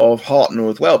of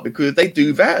Hartnell as well, because they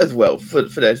do that as well for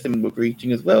their symbol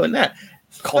greeting as well. And that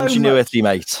continuity,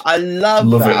 mate. I love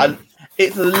that.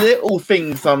 It's a little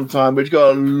thing sometimes which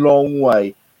go a long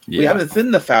way. Yeah. We haven't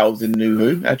seen the fouls in New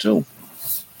Who at all.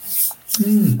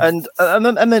 And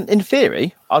then in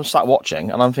theory, I'm sat watching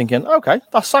and I'm thinking, okay,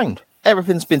 that's sound.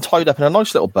 Everything's been tied up in a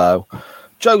nice little bow.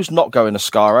 Joe's not going to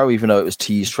Skaro, even though it was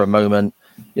teased for a moment.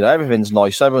 You know, everything's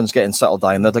nice. Everyone's getting settled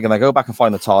down. They're going to go back and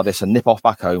find the TARDIS and nip off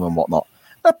back home and whatnot.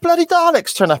 The bloody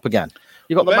Daleks turn up again.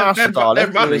 You've got the Master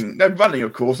Dalek. They're running,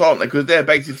 of course, aren't they? Because they're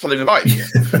basically following the light.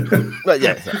 But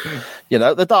yeah, you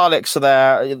know, the Daleks are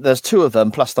there. There's two of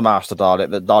them, plus the Master Dalek,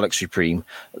 the Dalek Supreme.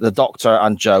 The Doctor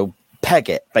and Joe peg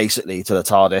it, basically, to the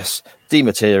TARDIS.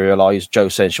 Dematerialise. Joe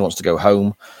says she wants to go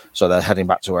home, so they're heading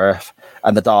back to Earth.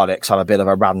 And the Daleks have a bit of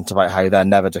a rant about how they're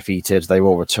never defeated, they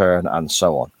will return, and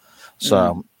so on.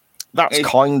 So that's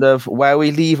kind of where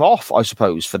we leave off, I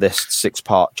suppose, for this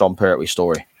 6-part John Pertwee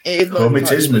story. It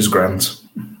is Miss Grant.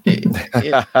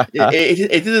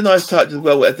 It is a nice touch as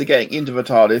well as they're getting into the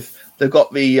TARDIS. They've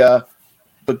got the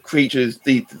creatures,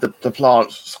 the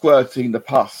plants squirting the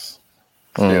pus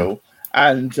still.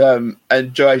 And Joe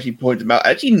actually pointed them out.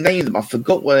 I actually named them. I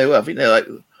forgot what they were. I think they're like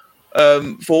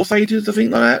Forsaiters, I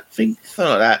think, like that. Something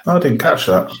like that. I didn't catch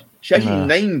that. She actually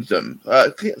named them.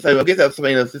 So I guess that's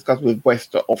something that's discussed with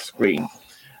West off screen.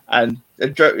 And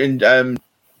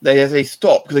they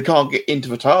stop because they can't get into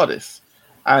the TARDIS.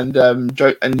 And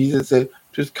Joe and he says,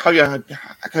 "Just cover your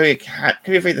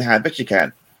face in hand, bet you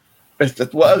can.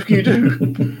 What else can you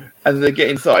do?" And they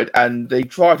get inside and they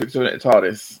try to exterminate the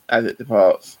TARDIS as it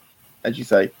departs, as you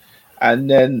say. And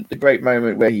then the great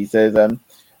moment where he says,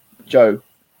 "Joe,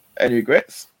 any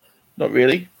regrets? Not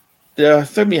really. There are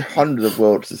so many hundreds of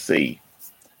worlds to see."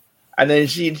 And then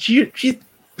she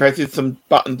presses some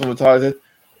buttons on the TARDIS. There's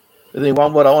only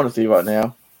one word I want to see right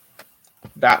now.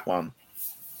 That one.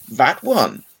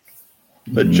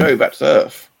 But Joe, that's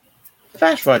Earth.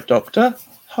 That's right, Doctor.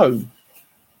 Home.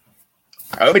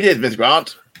 Home it is, Miss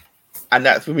Grant. And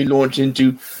that's when we launch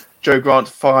into Joe Grant's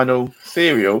final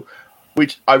serial,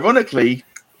 which ironically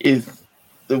is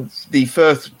the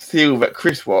first serial that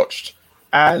Chris watched,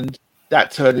 and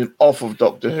that turned him off of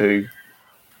Doctor Who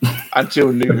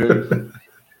until New Who,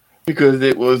 because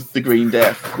it was the Green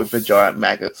Death with the giant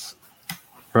maggots.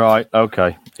 Right,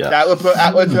 okay. Yeah.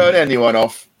 That would turn anyone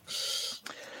off.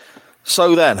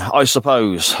 So then, I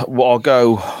suppose I'll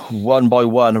go one by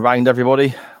one around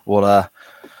everybody. We'll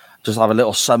just have a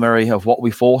little summary of what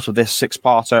we thought of this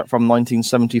 6-parter from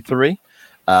 1973.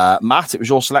 Matt, it was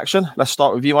your selection. Let's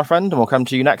start with you, my friend, and we'll come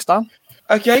to you next, Dan.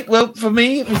 Okay, well, for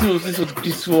me,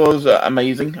 this was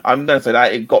amazing. I'm going to say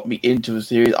that it got me into the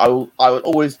series. I would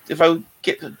always, if I would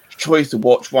get the choice to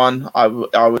watch one, I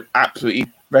would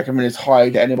absolutely recommend this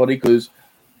highly to anybody because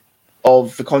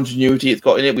of the continuity it's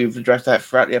got in it. We've addressed that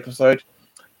throughout the episode,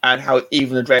 and how it's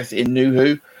even addressed in New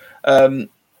Who.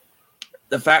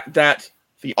 The fact that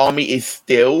the army is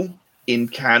still in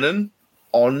canon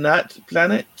on that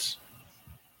planet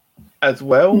as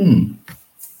well.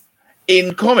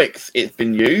 In comics, it's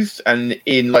been used, and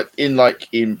in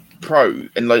prose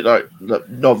and like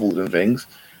novels and things,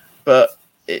 but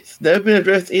it's never been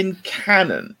addressed in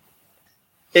canon.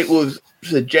 It was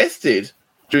suggested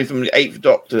during some of the 8th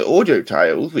Doctor audio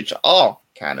tales, which are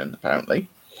canon apparently,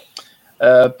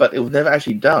 but it was never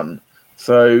actually done.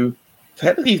 So,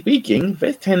 technically speaking,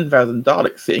 there's 10,000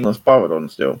 Daleks sitting on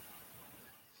Spiridon still.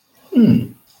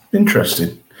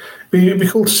 Interesting. It'd be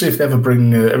cool to see if they ever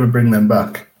bring them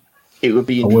back. It would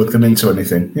be or work them into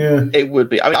anything. Yeah, it would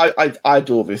be. I mean, I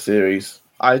adore this series.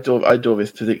 I adore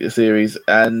this particular series,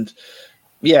 and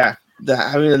yeah,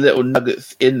 having the little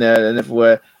nuggets in there and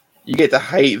everywhere. You get to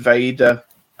hate Vader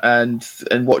and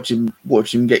watch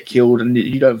him get killed, and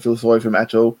you don't feel sorry for him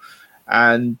at all.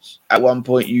 And at one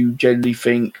point, you generally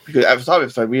think, because at the start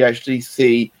of the episode, we actually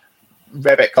see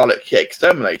Rebecca Dalek get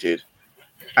exterminated,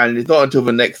 and it's not until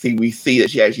the next thing we see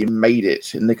that she actually made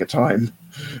it in nick of time.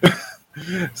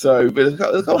 So, but there's a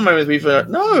couple of moments where you feel like,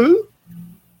 no.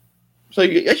 So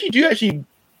you actually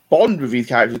bond with these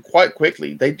characters quite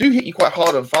quickly. They do hit you quite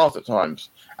hard and fast at times,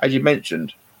 as you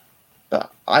mentioned.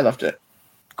 But I loved it.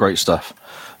 Great stuff.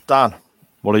 Dan,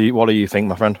 what do you think,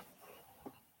 my friend?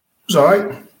 It's all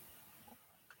right.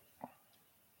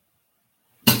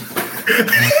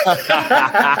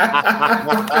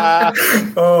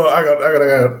 I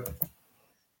got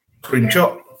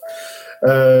screenshot.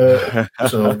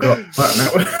 So I've got that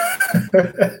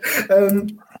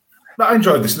now. I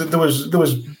enjoyed this. There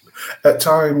was At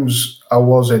times, I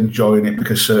was enjoying it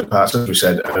because certain parts, as we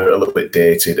said, are a little bit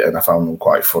dated, and I found them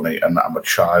quite funny. And I'm a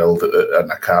child,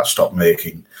 and I can't stop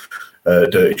making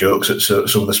dirty jokes at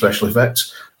some of the special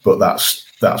effects. But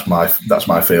that's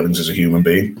my feelings as a human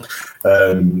being.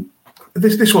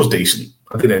 This was decent.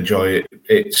 I did enjoy it.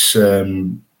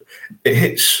 It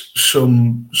hits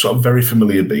some sort of very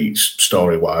familiar beats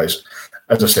story wise.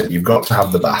 As I said, you've got to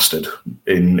have the bastard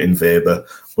in Weber,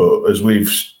 but as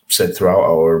we've said throughout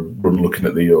our run looking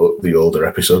at the older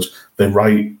episodes, they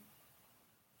write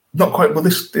not quite. Well,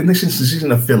 in this instance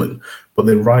isn't a villain, but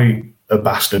they write a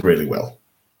bastard really well,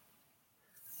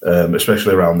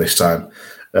 especially around this time.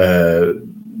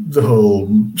 The whole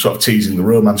sort of teasing the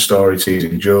romance story,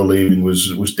 teasing Joe leaving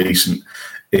was decent.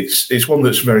 It's one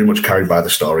that's very much carried by the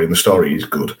story, and the story is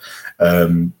good.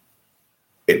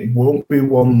 It won't be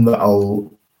one that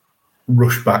I'll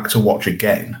rush back to watch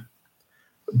again,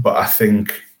 but I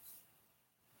think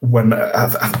when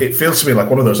it feels to me like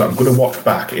one of those that I'm going to watch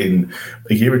back in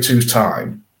a year or two's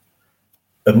time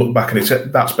and look back and it's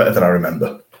that's better than I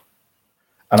remember.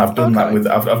 And I've done that with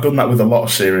I've done that with a lot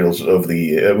of serials over the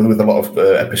year, with a lot of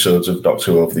episodes of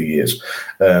Doctor Who over the years,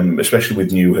 especially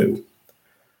with New Who,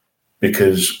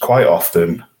 because quite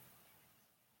often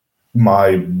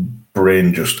my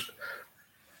brain just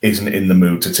isn't in the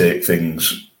mood to take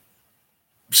things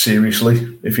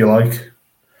seriously, if you like.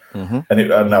 Mm-hmm.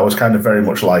 And I was kind of very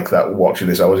much like that watching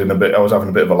this. I was having a bit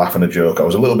of a laugh and a joke. I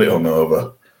was a little bit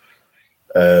hungover.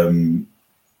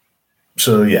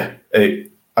 So yeah,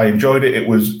 I enjoyed it. It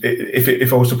was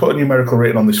if I was to put a numerical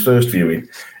rating on this first viewing,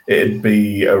 it'd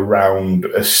be around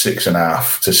a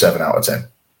 6.5 to 7 out of 10.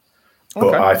 But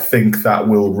okay. I think that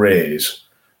will raise,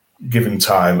 given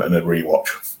time and a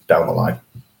rewatch down the line.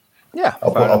 Yeah,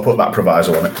 I'll put that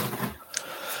proviso on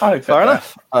it. Fair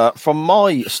enough. From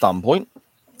my standpoint,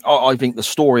 I think the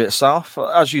story itself,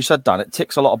 as you said, Dan, it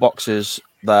ticks a lot of boxes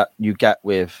that you get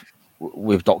with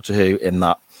Doctor Who. In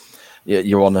that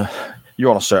you're on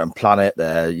a certain planet.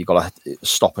 There you got to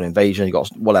stop an invasion. You got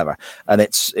whatever, and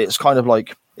it's kind of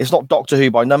like it's not Doctor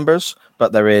Who by numbers,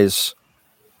 but there is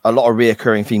a lot of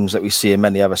reoccurring themes that we see in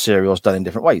many other serials done in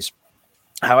different ways.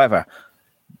 However,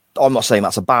 I'm not saying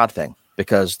that's a bad thing,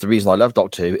 because the reason I love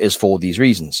Doctor Who is for these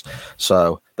reasons.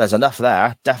 So there's enough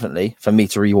there, definitely, for me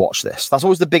to rewatch this. That's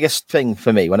always the biggest thing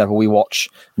for me whenever we watch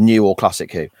new or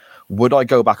classic Who. Would I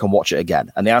go back and watch it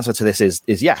again? And the answer to this is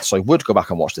yes, I would go back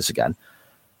and watch this again.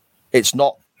 It's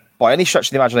not, by any stretch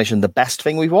of the imagination, the best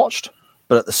thing we've watched,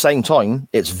 but at the same time,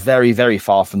 it's very, very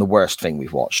far from the worst thing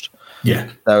we've watched. Yeah.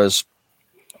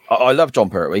 I love John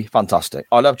Pertwee, fantastic.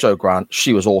 I love Jo Grant,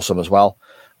 she was awesome as well.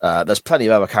 There's plenty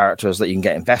of other characters that you can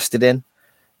get invested in.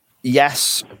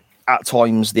 Yes, at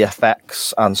times the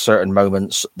effects and certain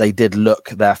moments, they did look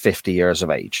their 50 years of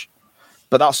age.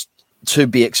 But that's to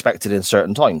be expected in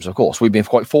certain times, of course. We've been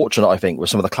quite fortunate, I think, with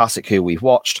some of the classic Who we've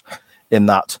watched, in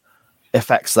that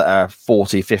effects that are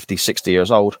 40, 50, 60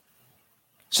 years old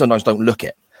sometimes don't look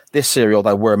it. This serial,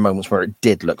 there were moments where it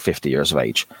did look 50 years of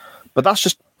age. But that's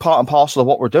just part and parcel of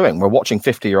what we're doing. We're watching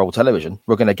 50-year-old television.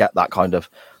 We're going to get that kind of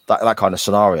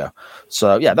scenario.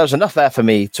 So yeah, there's enough there for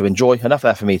me to enjoy, enough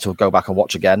there for me to go back and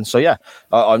watch again. So yeah,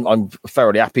 I'm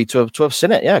thoroughly happy to have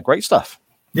seen it. Yeah, great stuff.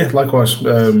 Yeah, likewise.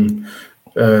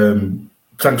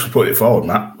 Thanks for putting it forward,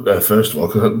 Matt. First of all,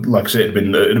 because like I say, it'd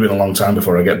been a long time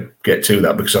before I get to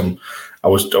that, because I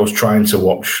was trying to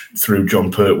watch through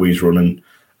John Pertwee's run, and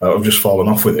I've just fallen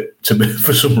off with it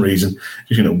for some reason,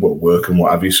 work and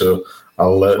what have you. So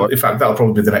in fact, that'll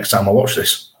probably be the next time I watch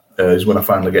this. Is when I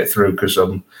finally get through, because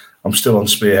I'm still on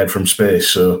Spearhead from Space.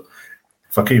 So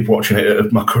if I keep watching it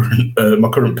at my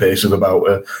current pace of about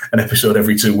an episode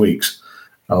every 2 weeks,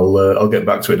 I'll get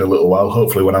back to it in a little while.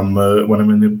 Hopefully, when I'm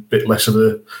in a bit less of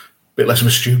a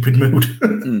stupid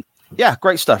mood. Yeah,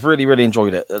 great stuff. Really, really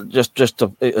enjoyed it. Just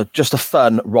a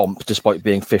fun romp, despite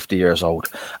being 50 years old.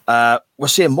 We're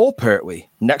seeing more Pertwee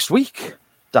next week,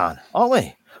 Dan, aren't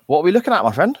we? What are we looking at,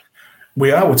 my friend?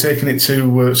 We're taking it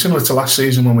to similar to last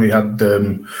season when we had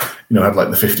like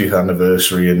the 50th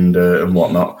anniversary and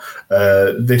whatnot.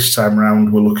 This time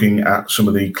around, we're looking at some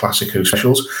of the classic Who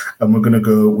specials, and we're going to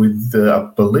go with I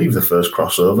believe the first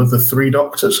crossover, the Three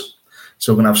Doctors.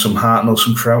 So we're going to have some Hartnell,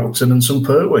 some Troughton, and some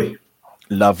Pertwee.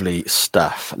 Lovely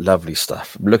stuff.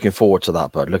 Looking forward to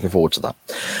that, bud. Looking forward to that.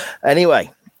 Anyway,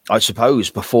 I suppose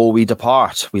before we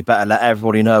depart, we better let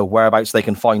everybody know whereabouts they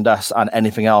can find us and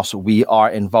anything else we are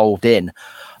involved in,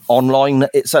 online,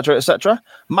 etc., etc.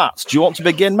 Matt, do you want to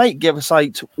begin, mate? Give us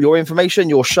out your information,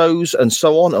 your shows, and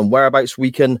so on, and whereabouts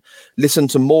we can listen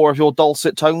to more of your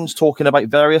dulcet tones talking about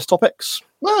various topics.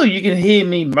 Well, you can hear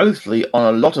me mostly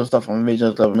on a lot of stuff on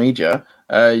Original Global Media.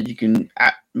 You can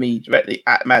me directly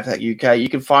at MadTech UK. You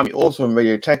can find me also on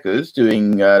Radio Techers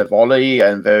doing volley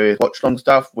and various watch-along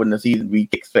stuff when the season we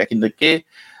kicks back into gear.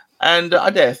 And I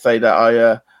dare say that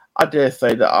I'll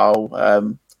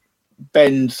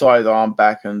bend sidearm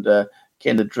back and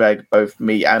kind of drag both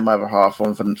me and my other half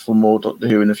on for more Doctor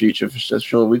Who in the future for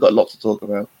sure. We've got lots to talk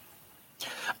about.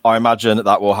 I imagine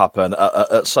that will happen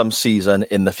at some season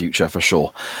in the future for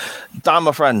sure. Dan,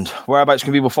 my friend, whereabouts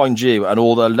can people find you and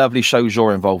all the lovely shows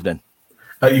you're involved in?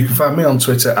 You can find me on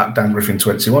Twitter at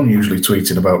DanGriffin21, usually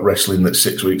tweeting about wrestling that's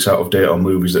 6 weeks out of date or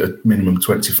movies that are minimum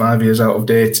 25 years out of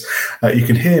date. You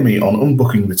can hear me on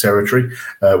Unbooking the Territory.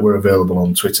 We're available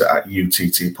on Twitter at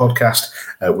UTT Podcast.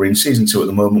 We're in season 2 at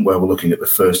the moment where we're looking at the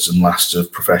firsts and lasts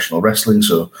of professional wrestling.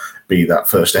 So be that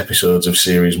first episodes of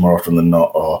series more often than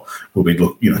not, or we'll be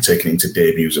taking into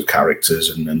debuts of characters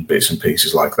and bits and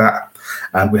pieces like that.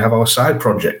 And we have our side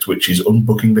project, which is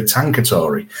Unbooking the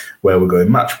Tankatory, where we're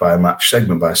going match by match,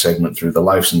 segment by segment through the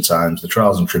lives and times, the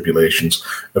trials and tribulations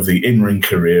of the in-ring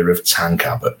career of Tank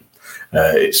Abbott.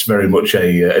 It's very much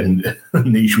a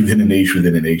niche within a niche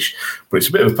within a niche, but it's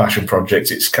a bit of a passion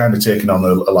project. It's kind of taken on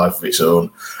a life of its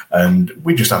own, and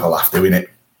we just have a laugh doing it.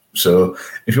 So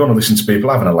if you want to listen to people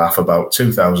having a laugh about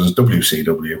 2000s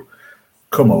WCW,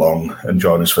 come along and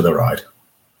join us for the ride.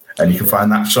 And you can find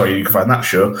that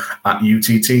show at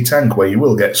UTT Tank, where you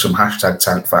will get some hashtag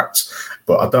tank facts,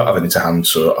 but I don't have any to hand,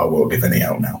 so I won't give any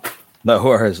out now. No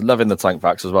worries. Loving the tank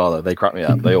facts as well, though. They crack me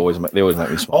up. They always make me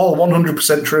smile. All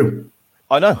 100% true.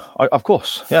 I know, of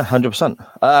course. Yeah,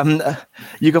 100%.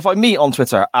 You can find me on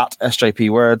Twitter at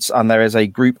SJPWords, and there is a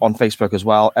group on Facebook as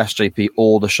well, SJP,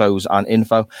 all the shows and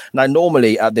info. Now,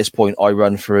 normally at this point, I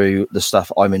run through the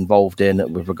stuff I'm involved in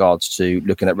with regards to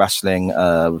looking at wrestling,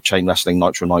 chain wrestling,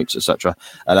 Nitro Nights, etc.,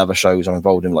 and other shows I'm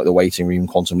involved in, like the Waiting Room,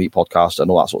 Quantum Leap podcast,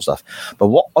 and all that sort of stuff. But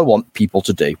what I want people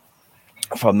to do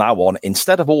from now on,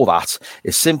 instead of all that,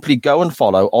 is simply go and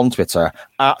follow on Twitter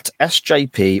at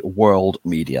SJP World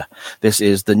Media. This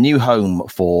is the new home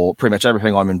for pretty much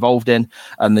everything I'm involved in,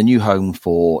 and the new home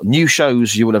for new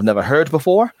shows you will have never heard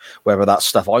before, whether that's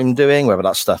stuff I'm doing, whether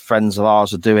that's stuff friends of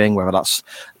ours are doing, whether that's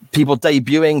people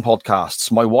debuting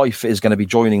podcasts. My wife is going to be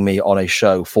joining me on a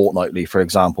show fortnightly, for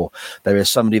example. There is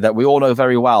somebody that we all know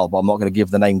very well, but I'm not going to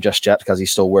give the name just yet because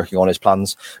he's still working on his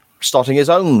plans, starting his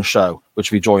own show,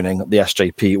 which will be joining the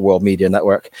SJP World Media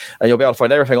Network. And you'll be able to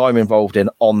find everything I'm involved in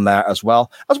on there as well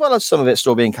as some of it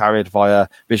still being carried via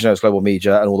Visionaries Global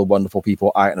Media and all the wonderful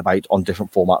people out and about on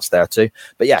different formats there too.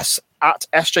 But yes, at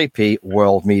SJP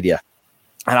World Media.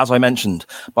 And as I mentioned,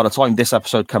 by the time this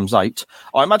episode comes out,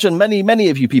 I imagine many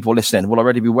of you people listening will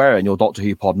already be wearing your Doctor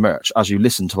Who pod merch as you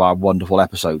listen to our wonderful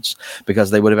episodes, because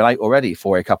they would have been out already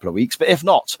for a couple of weeks. But if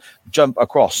not, jump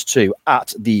across to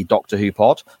at the Doctor Who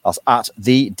pod. That's at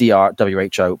the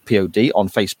DRWHOPOD on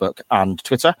Facebook and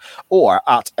Twitter, or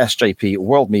at SJP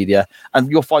World Media. And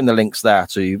you'll find the links there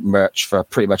to merch for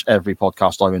pretty much every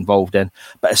podcast I'm involved in,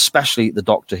 but especially the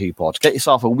Doctor Who pod. Get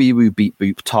yourself a Wee Woo Beep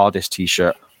Boop TARDIS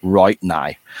t-shirt right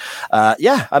now.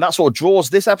 And that sort of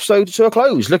draws this episode to a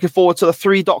close. Looking forward to the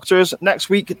 3 Doctors next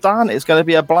week. Dan, it's going to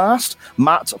be a blast.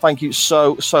 Matt, thank you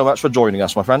so much for joining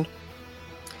us, my friend.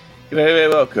 You're very, very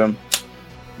welcome.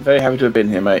 Very happy to have been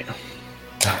here, mate.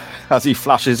 As he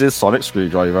flashes his sonic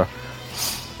screwdriver.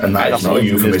 And that's not a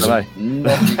euphemism.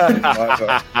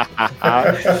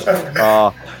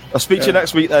 I'll speak to you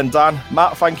next week then, Dan.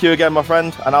 Matt, thank you again, my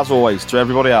friend. And as always, to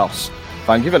everybody else,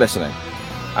 thank you for listening.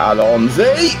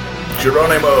 Alonzi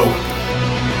Geronimo.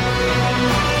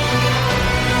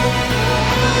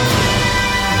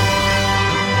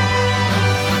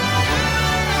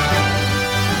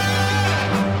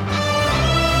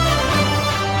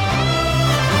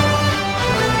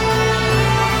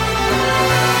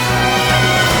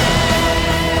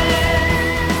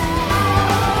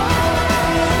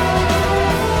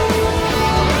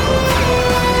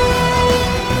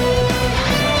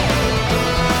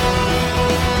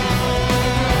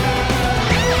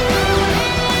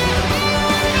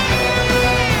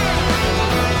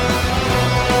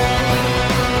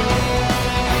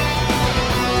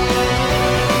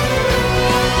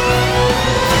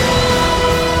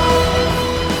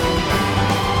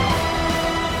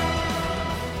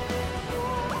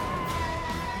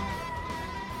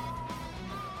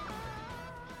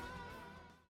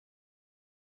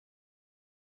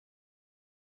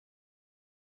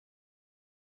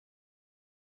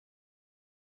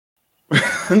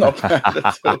 Not bad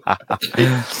at all.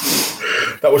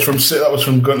 That was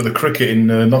from going to the cricket in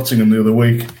Nottingham the other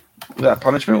week. Was that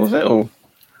punishment, was it? Or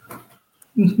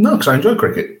no, because I enjoy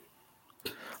cricket.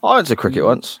 I went to cricket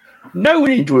once. No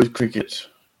one enjoys cricket.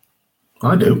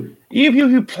 I do. Even people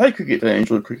who play cricket don't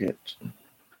enjoy cricket.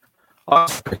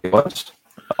 That's pretty honest.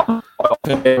 I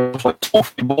was like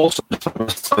toffee balls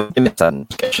in the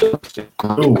tent.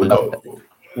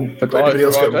 Anybody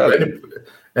else get?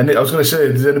 I was going to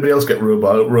say, does anybody else get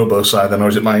robo-side then, or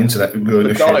is it my internet going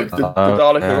to shit? The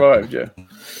Dalek arrived, yeah.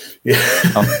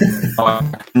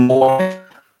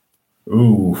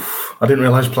 Ooh, I didn't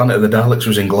realise Planet of the Daleks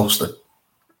was in Gloucester.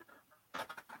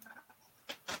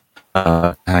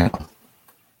 Hang on.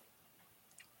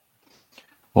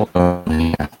 Hold on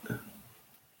here.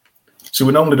 So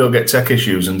we normally don't get tech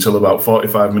issues until about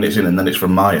 45 minutes in, and then it's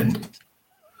from my end.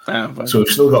 So we've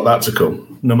still got that to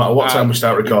come, no matter what time we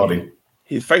start recording.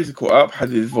 His face is caught up, has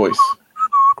his voice.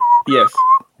 Yes.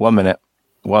 1 minute.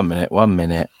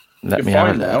 Let You're me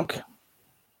have a now. look.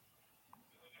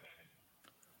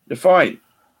 You're fine.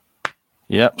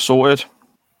 Yep, sorted.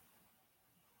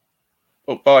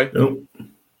 Oh, bye. Nope.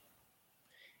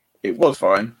 It was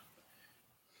fine.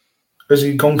 Has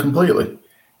he gone completely?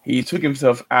 He took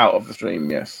himself out of the stream,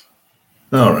 yes.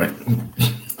 All right.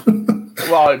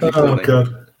 Well, Oh,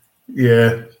 God.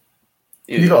 Yeah.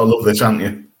 You got to love this, haven't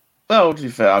you? Well, to be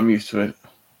fair, I'm used to it.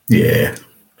 Yeah.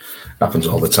 Happens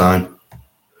all the time.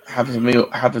 Happens to me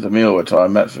all the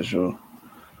time, that's for sure.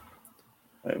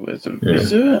 Wait,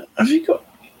 have you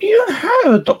don't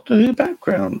have a Doctor Who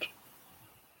background?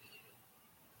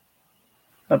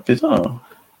 That's bizarre.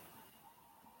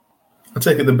 I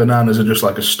take it the bananas are just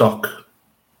like a stock.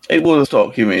 It was a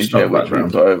stock image, Stock yeah, which we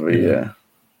background. put over, yeah.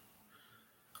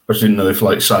 I just didn't know if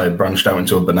like side branched out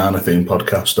into a banana themed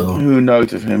podcast or Who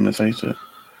knows of him, let's face it.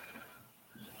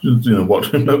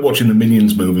 Watching the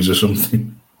Minions movies or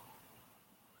something.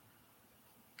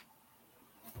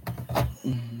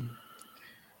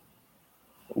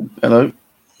 Hello?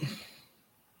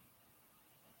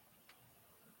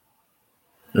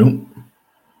 Nope.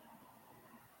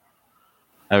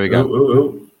 There we go.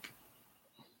 Oh.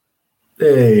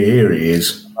 Hey, here he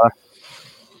is.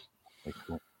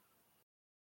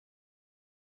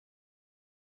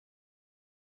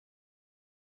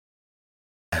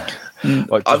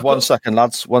 Right, just 1 second,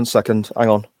 lads. 1 second. Hang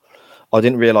on. I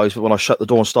didn't realise that when I shut the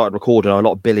door and started recording, I had a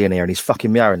lot of Billy in here and he's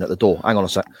fucking meowing at the door. Hang on a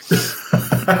sec.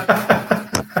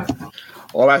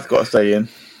 Well, that's got to stay in.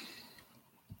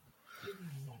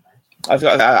 I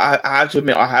have to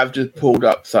admit, I have just pulled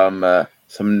up some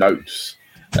notes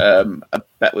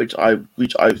about which I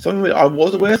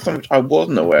was aware, some which I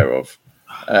wasn't aware of,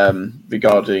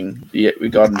 regarding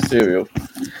the serial.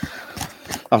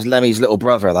 That was Lemmy's little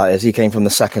brother, that is. He came from the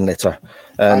second litter.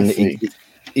 And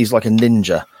he's like a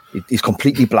ninja. He's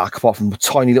completely black, apart from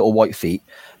tiny little white feet.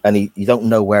 And you don't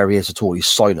know where he is at all. He's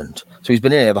silent. So he's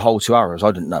been in here the whole 2 hours.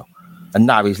 I didn't know. And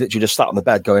now he's literally just sat on the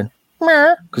bed going,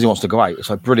 because he wants to go out. It's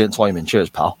like brilliant timing. Cheers,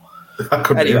 pal.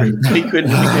 Anyway. He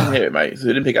couldn't hear it, mate, so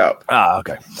he didn't pick it up.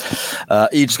 Okay.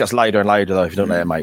 He just gets louder and louder, though, if you don't let him, mate.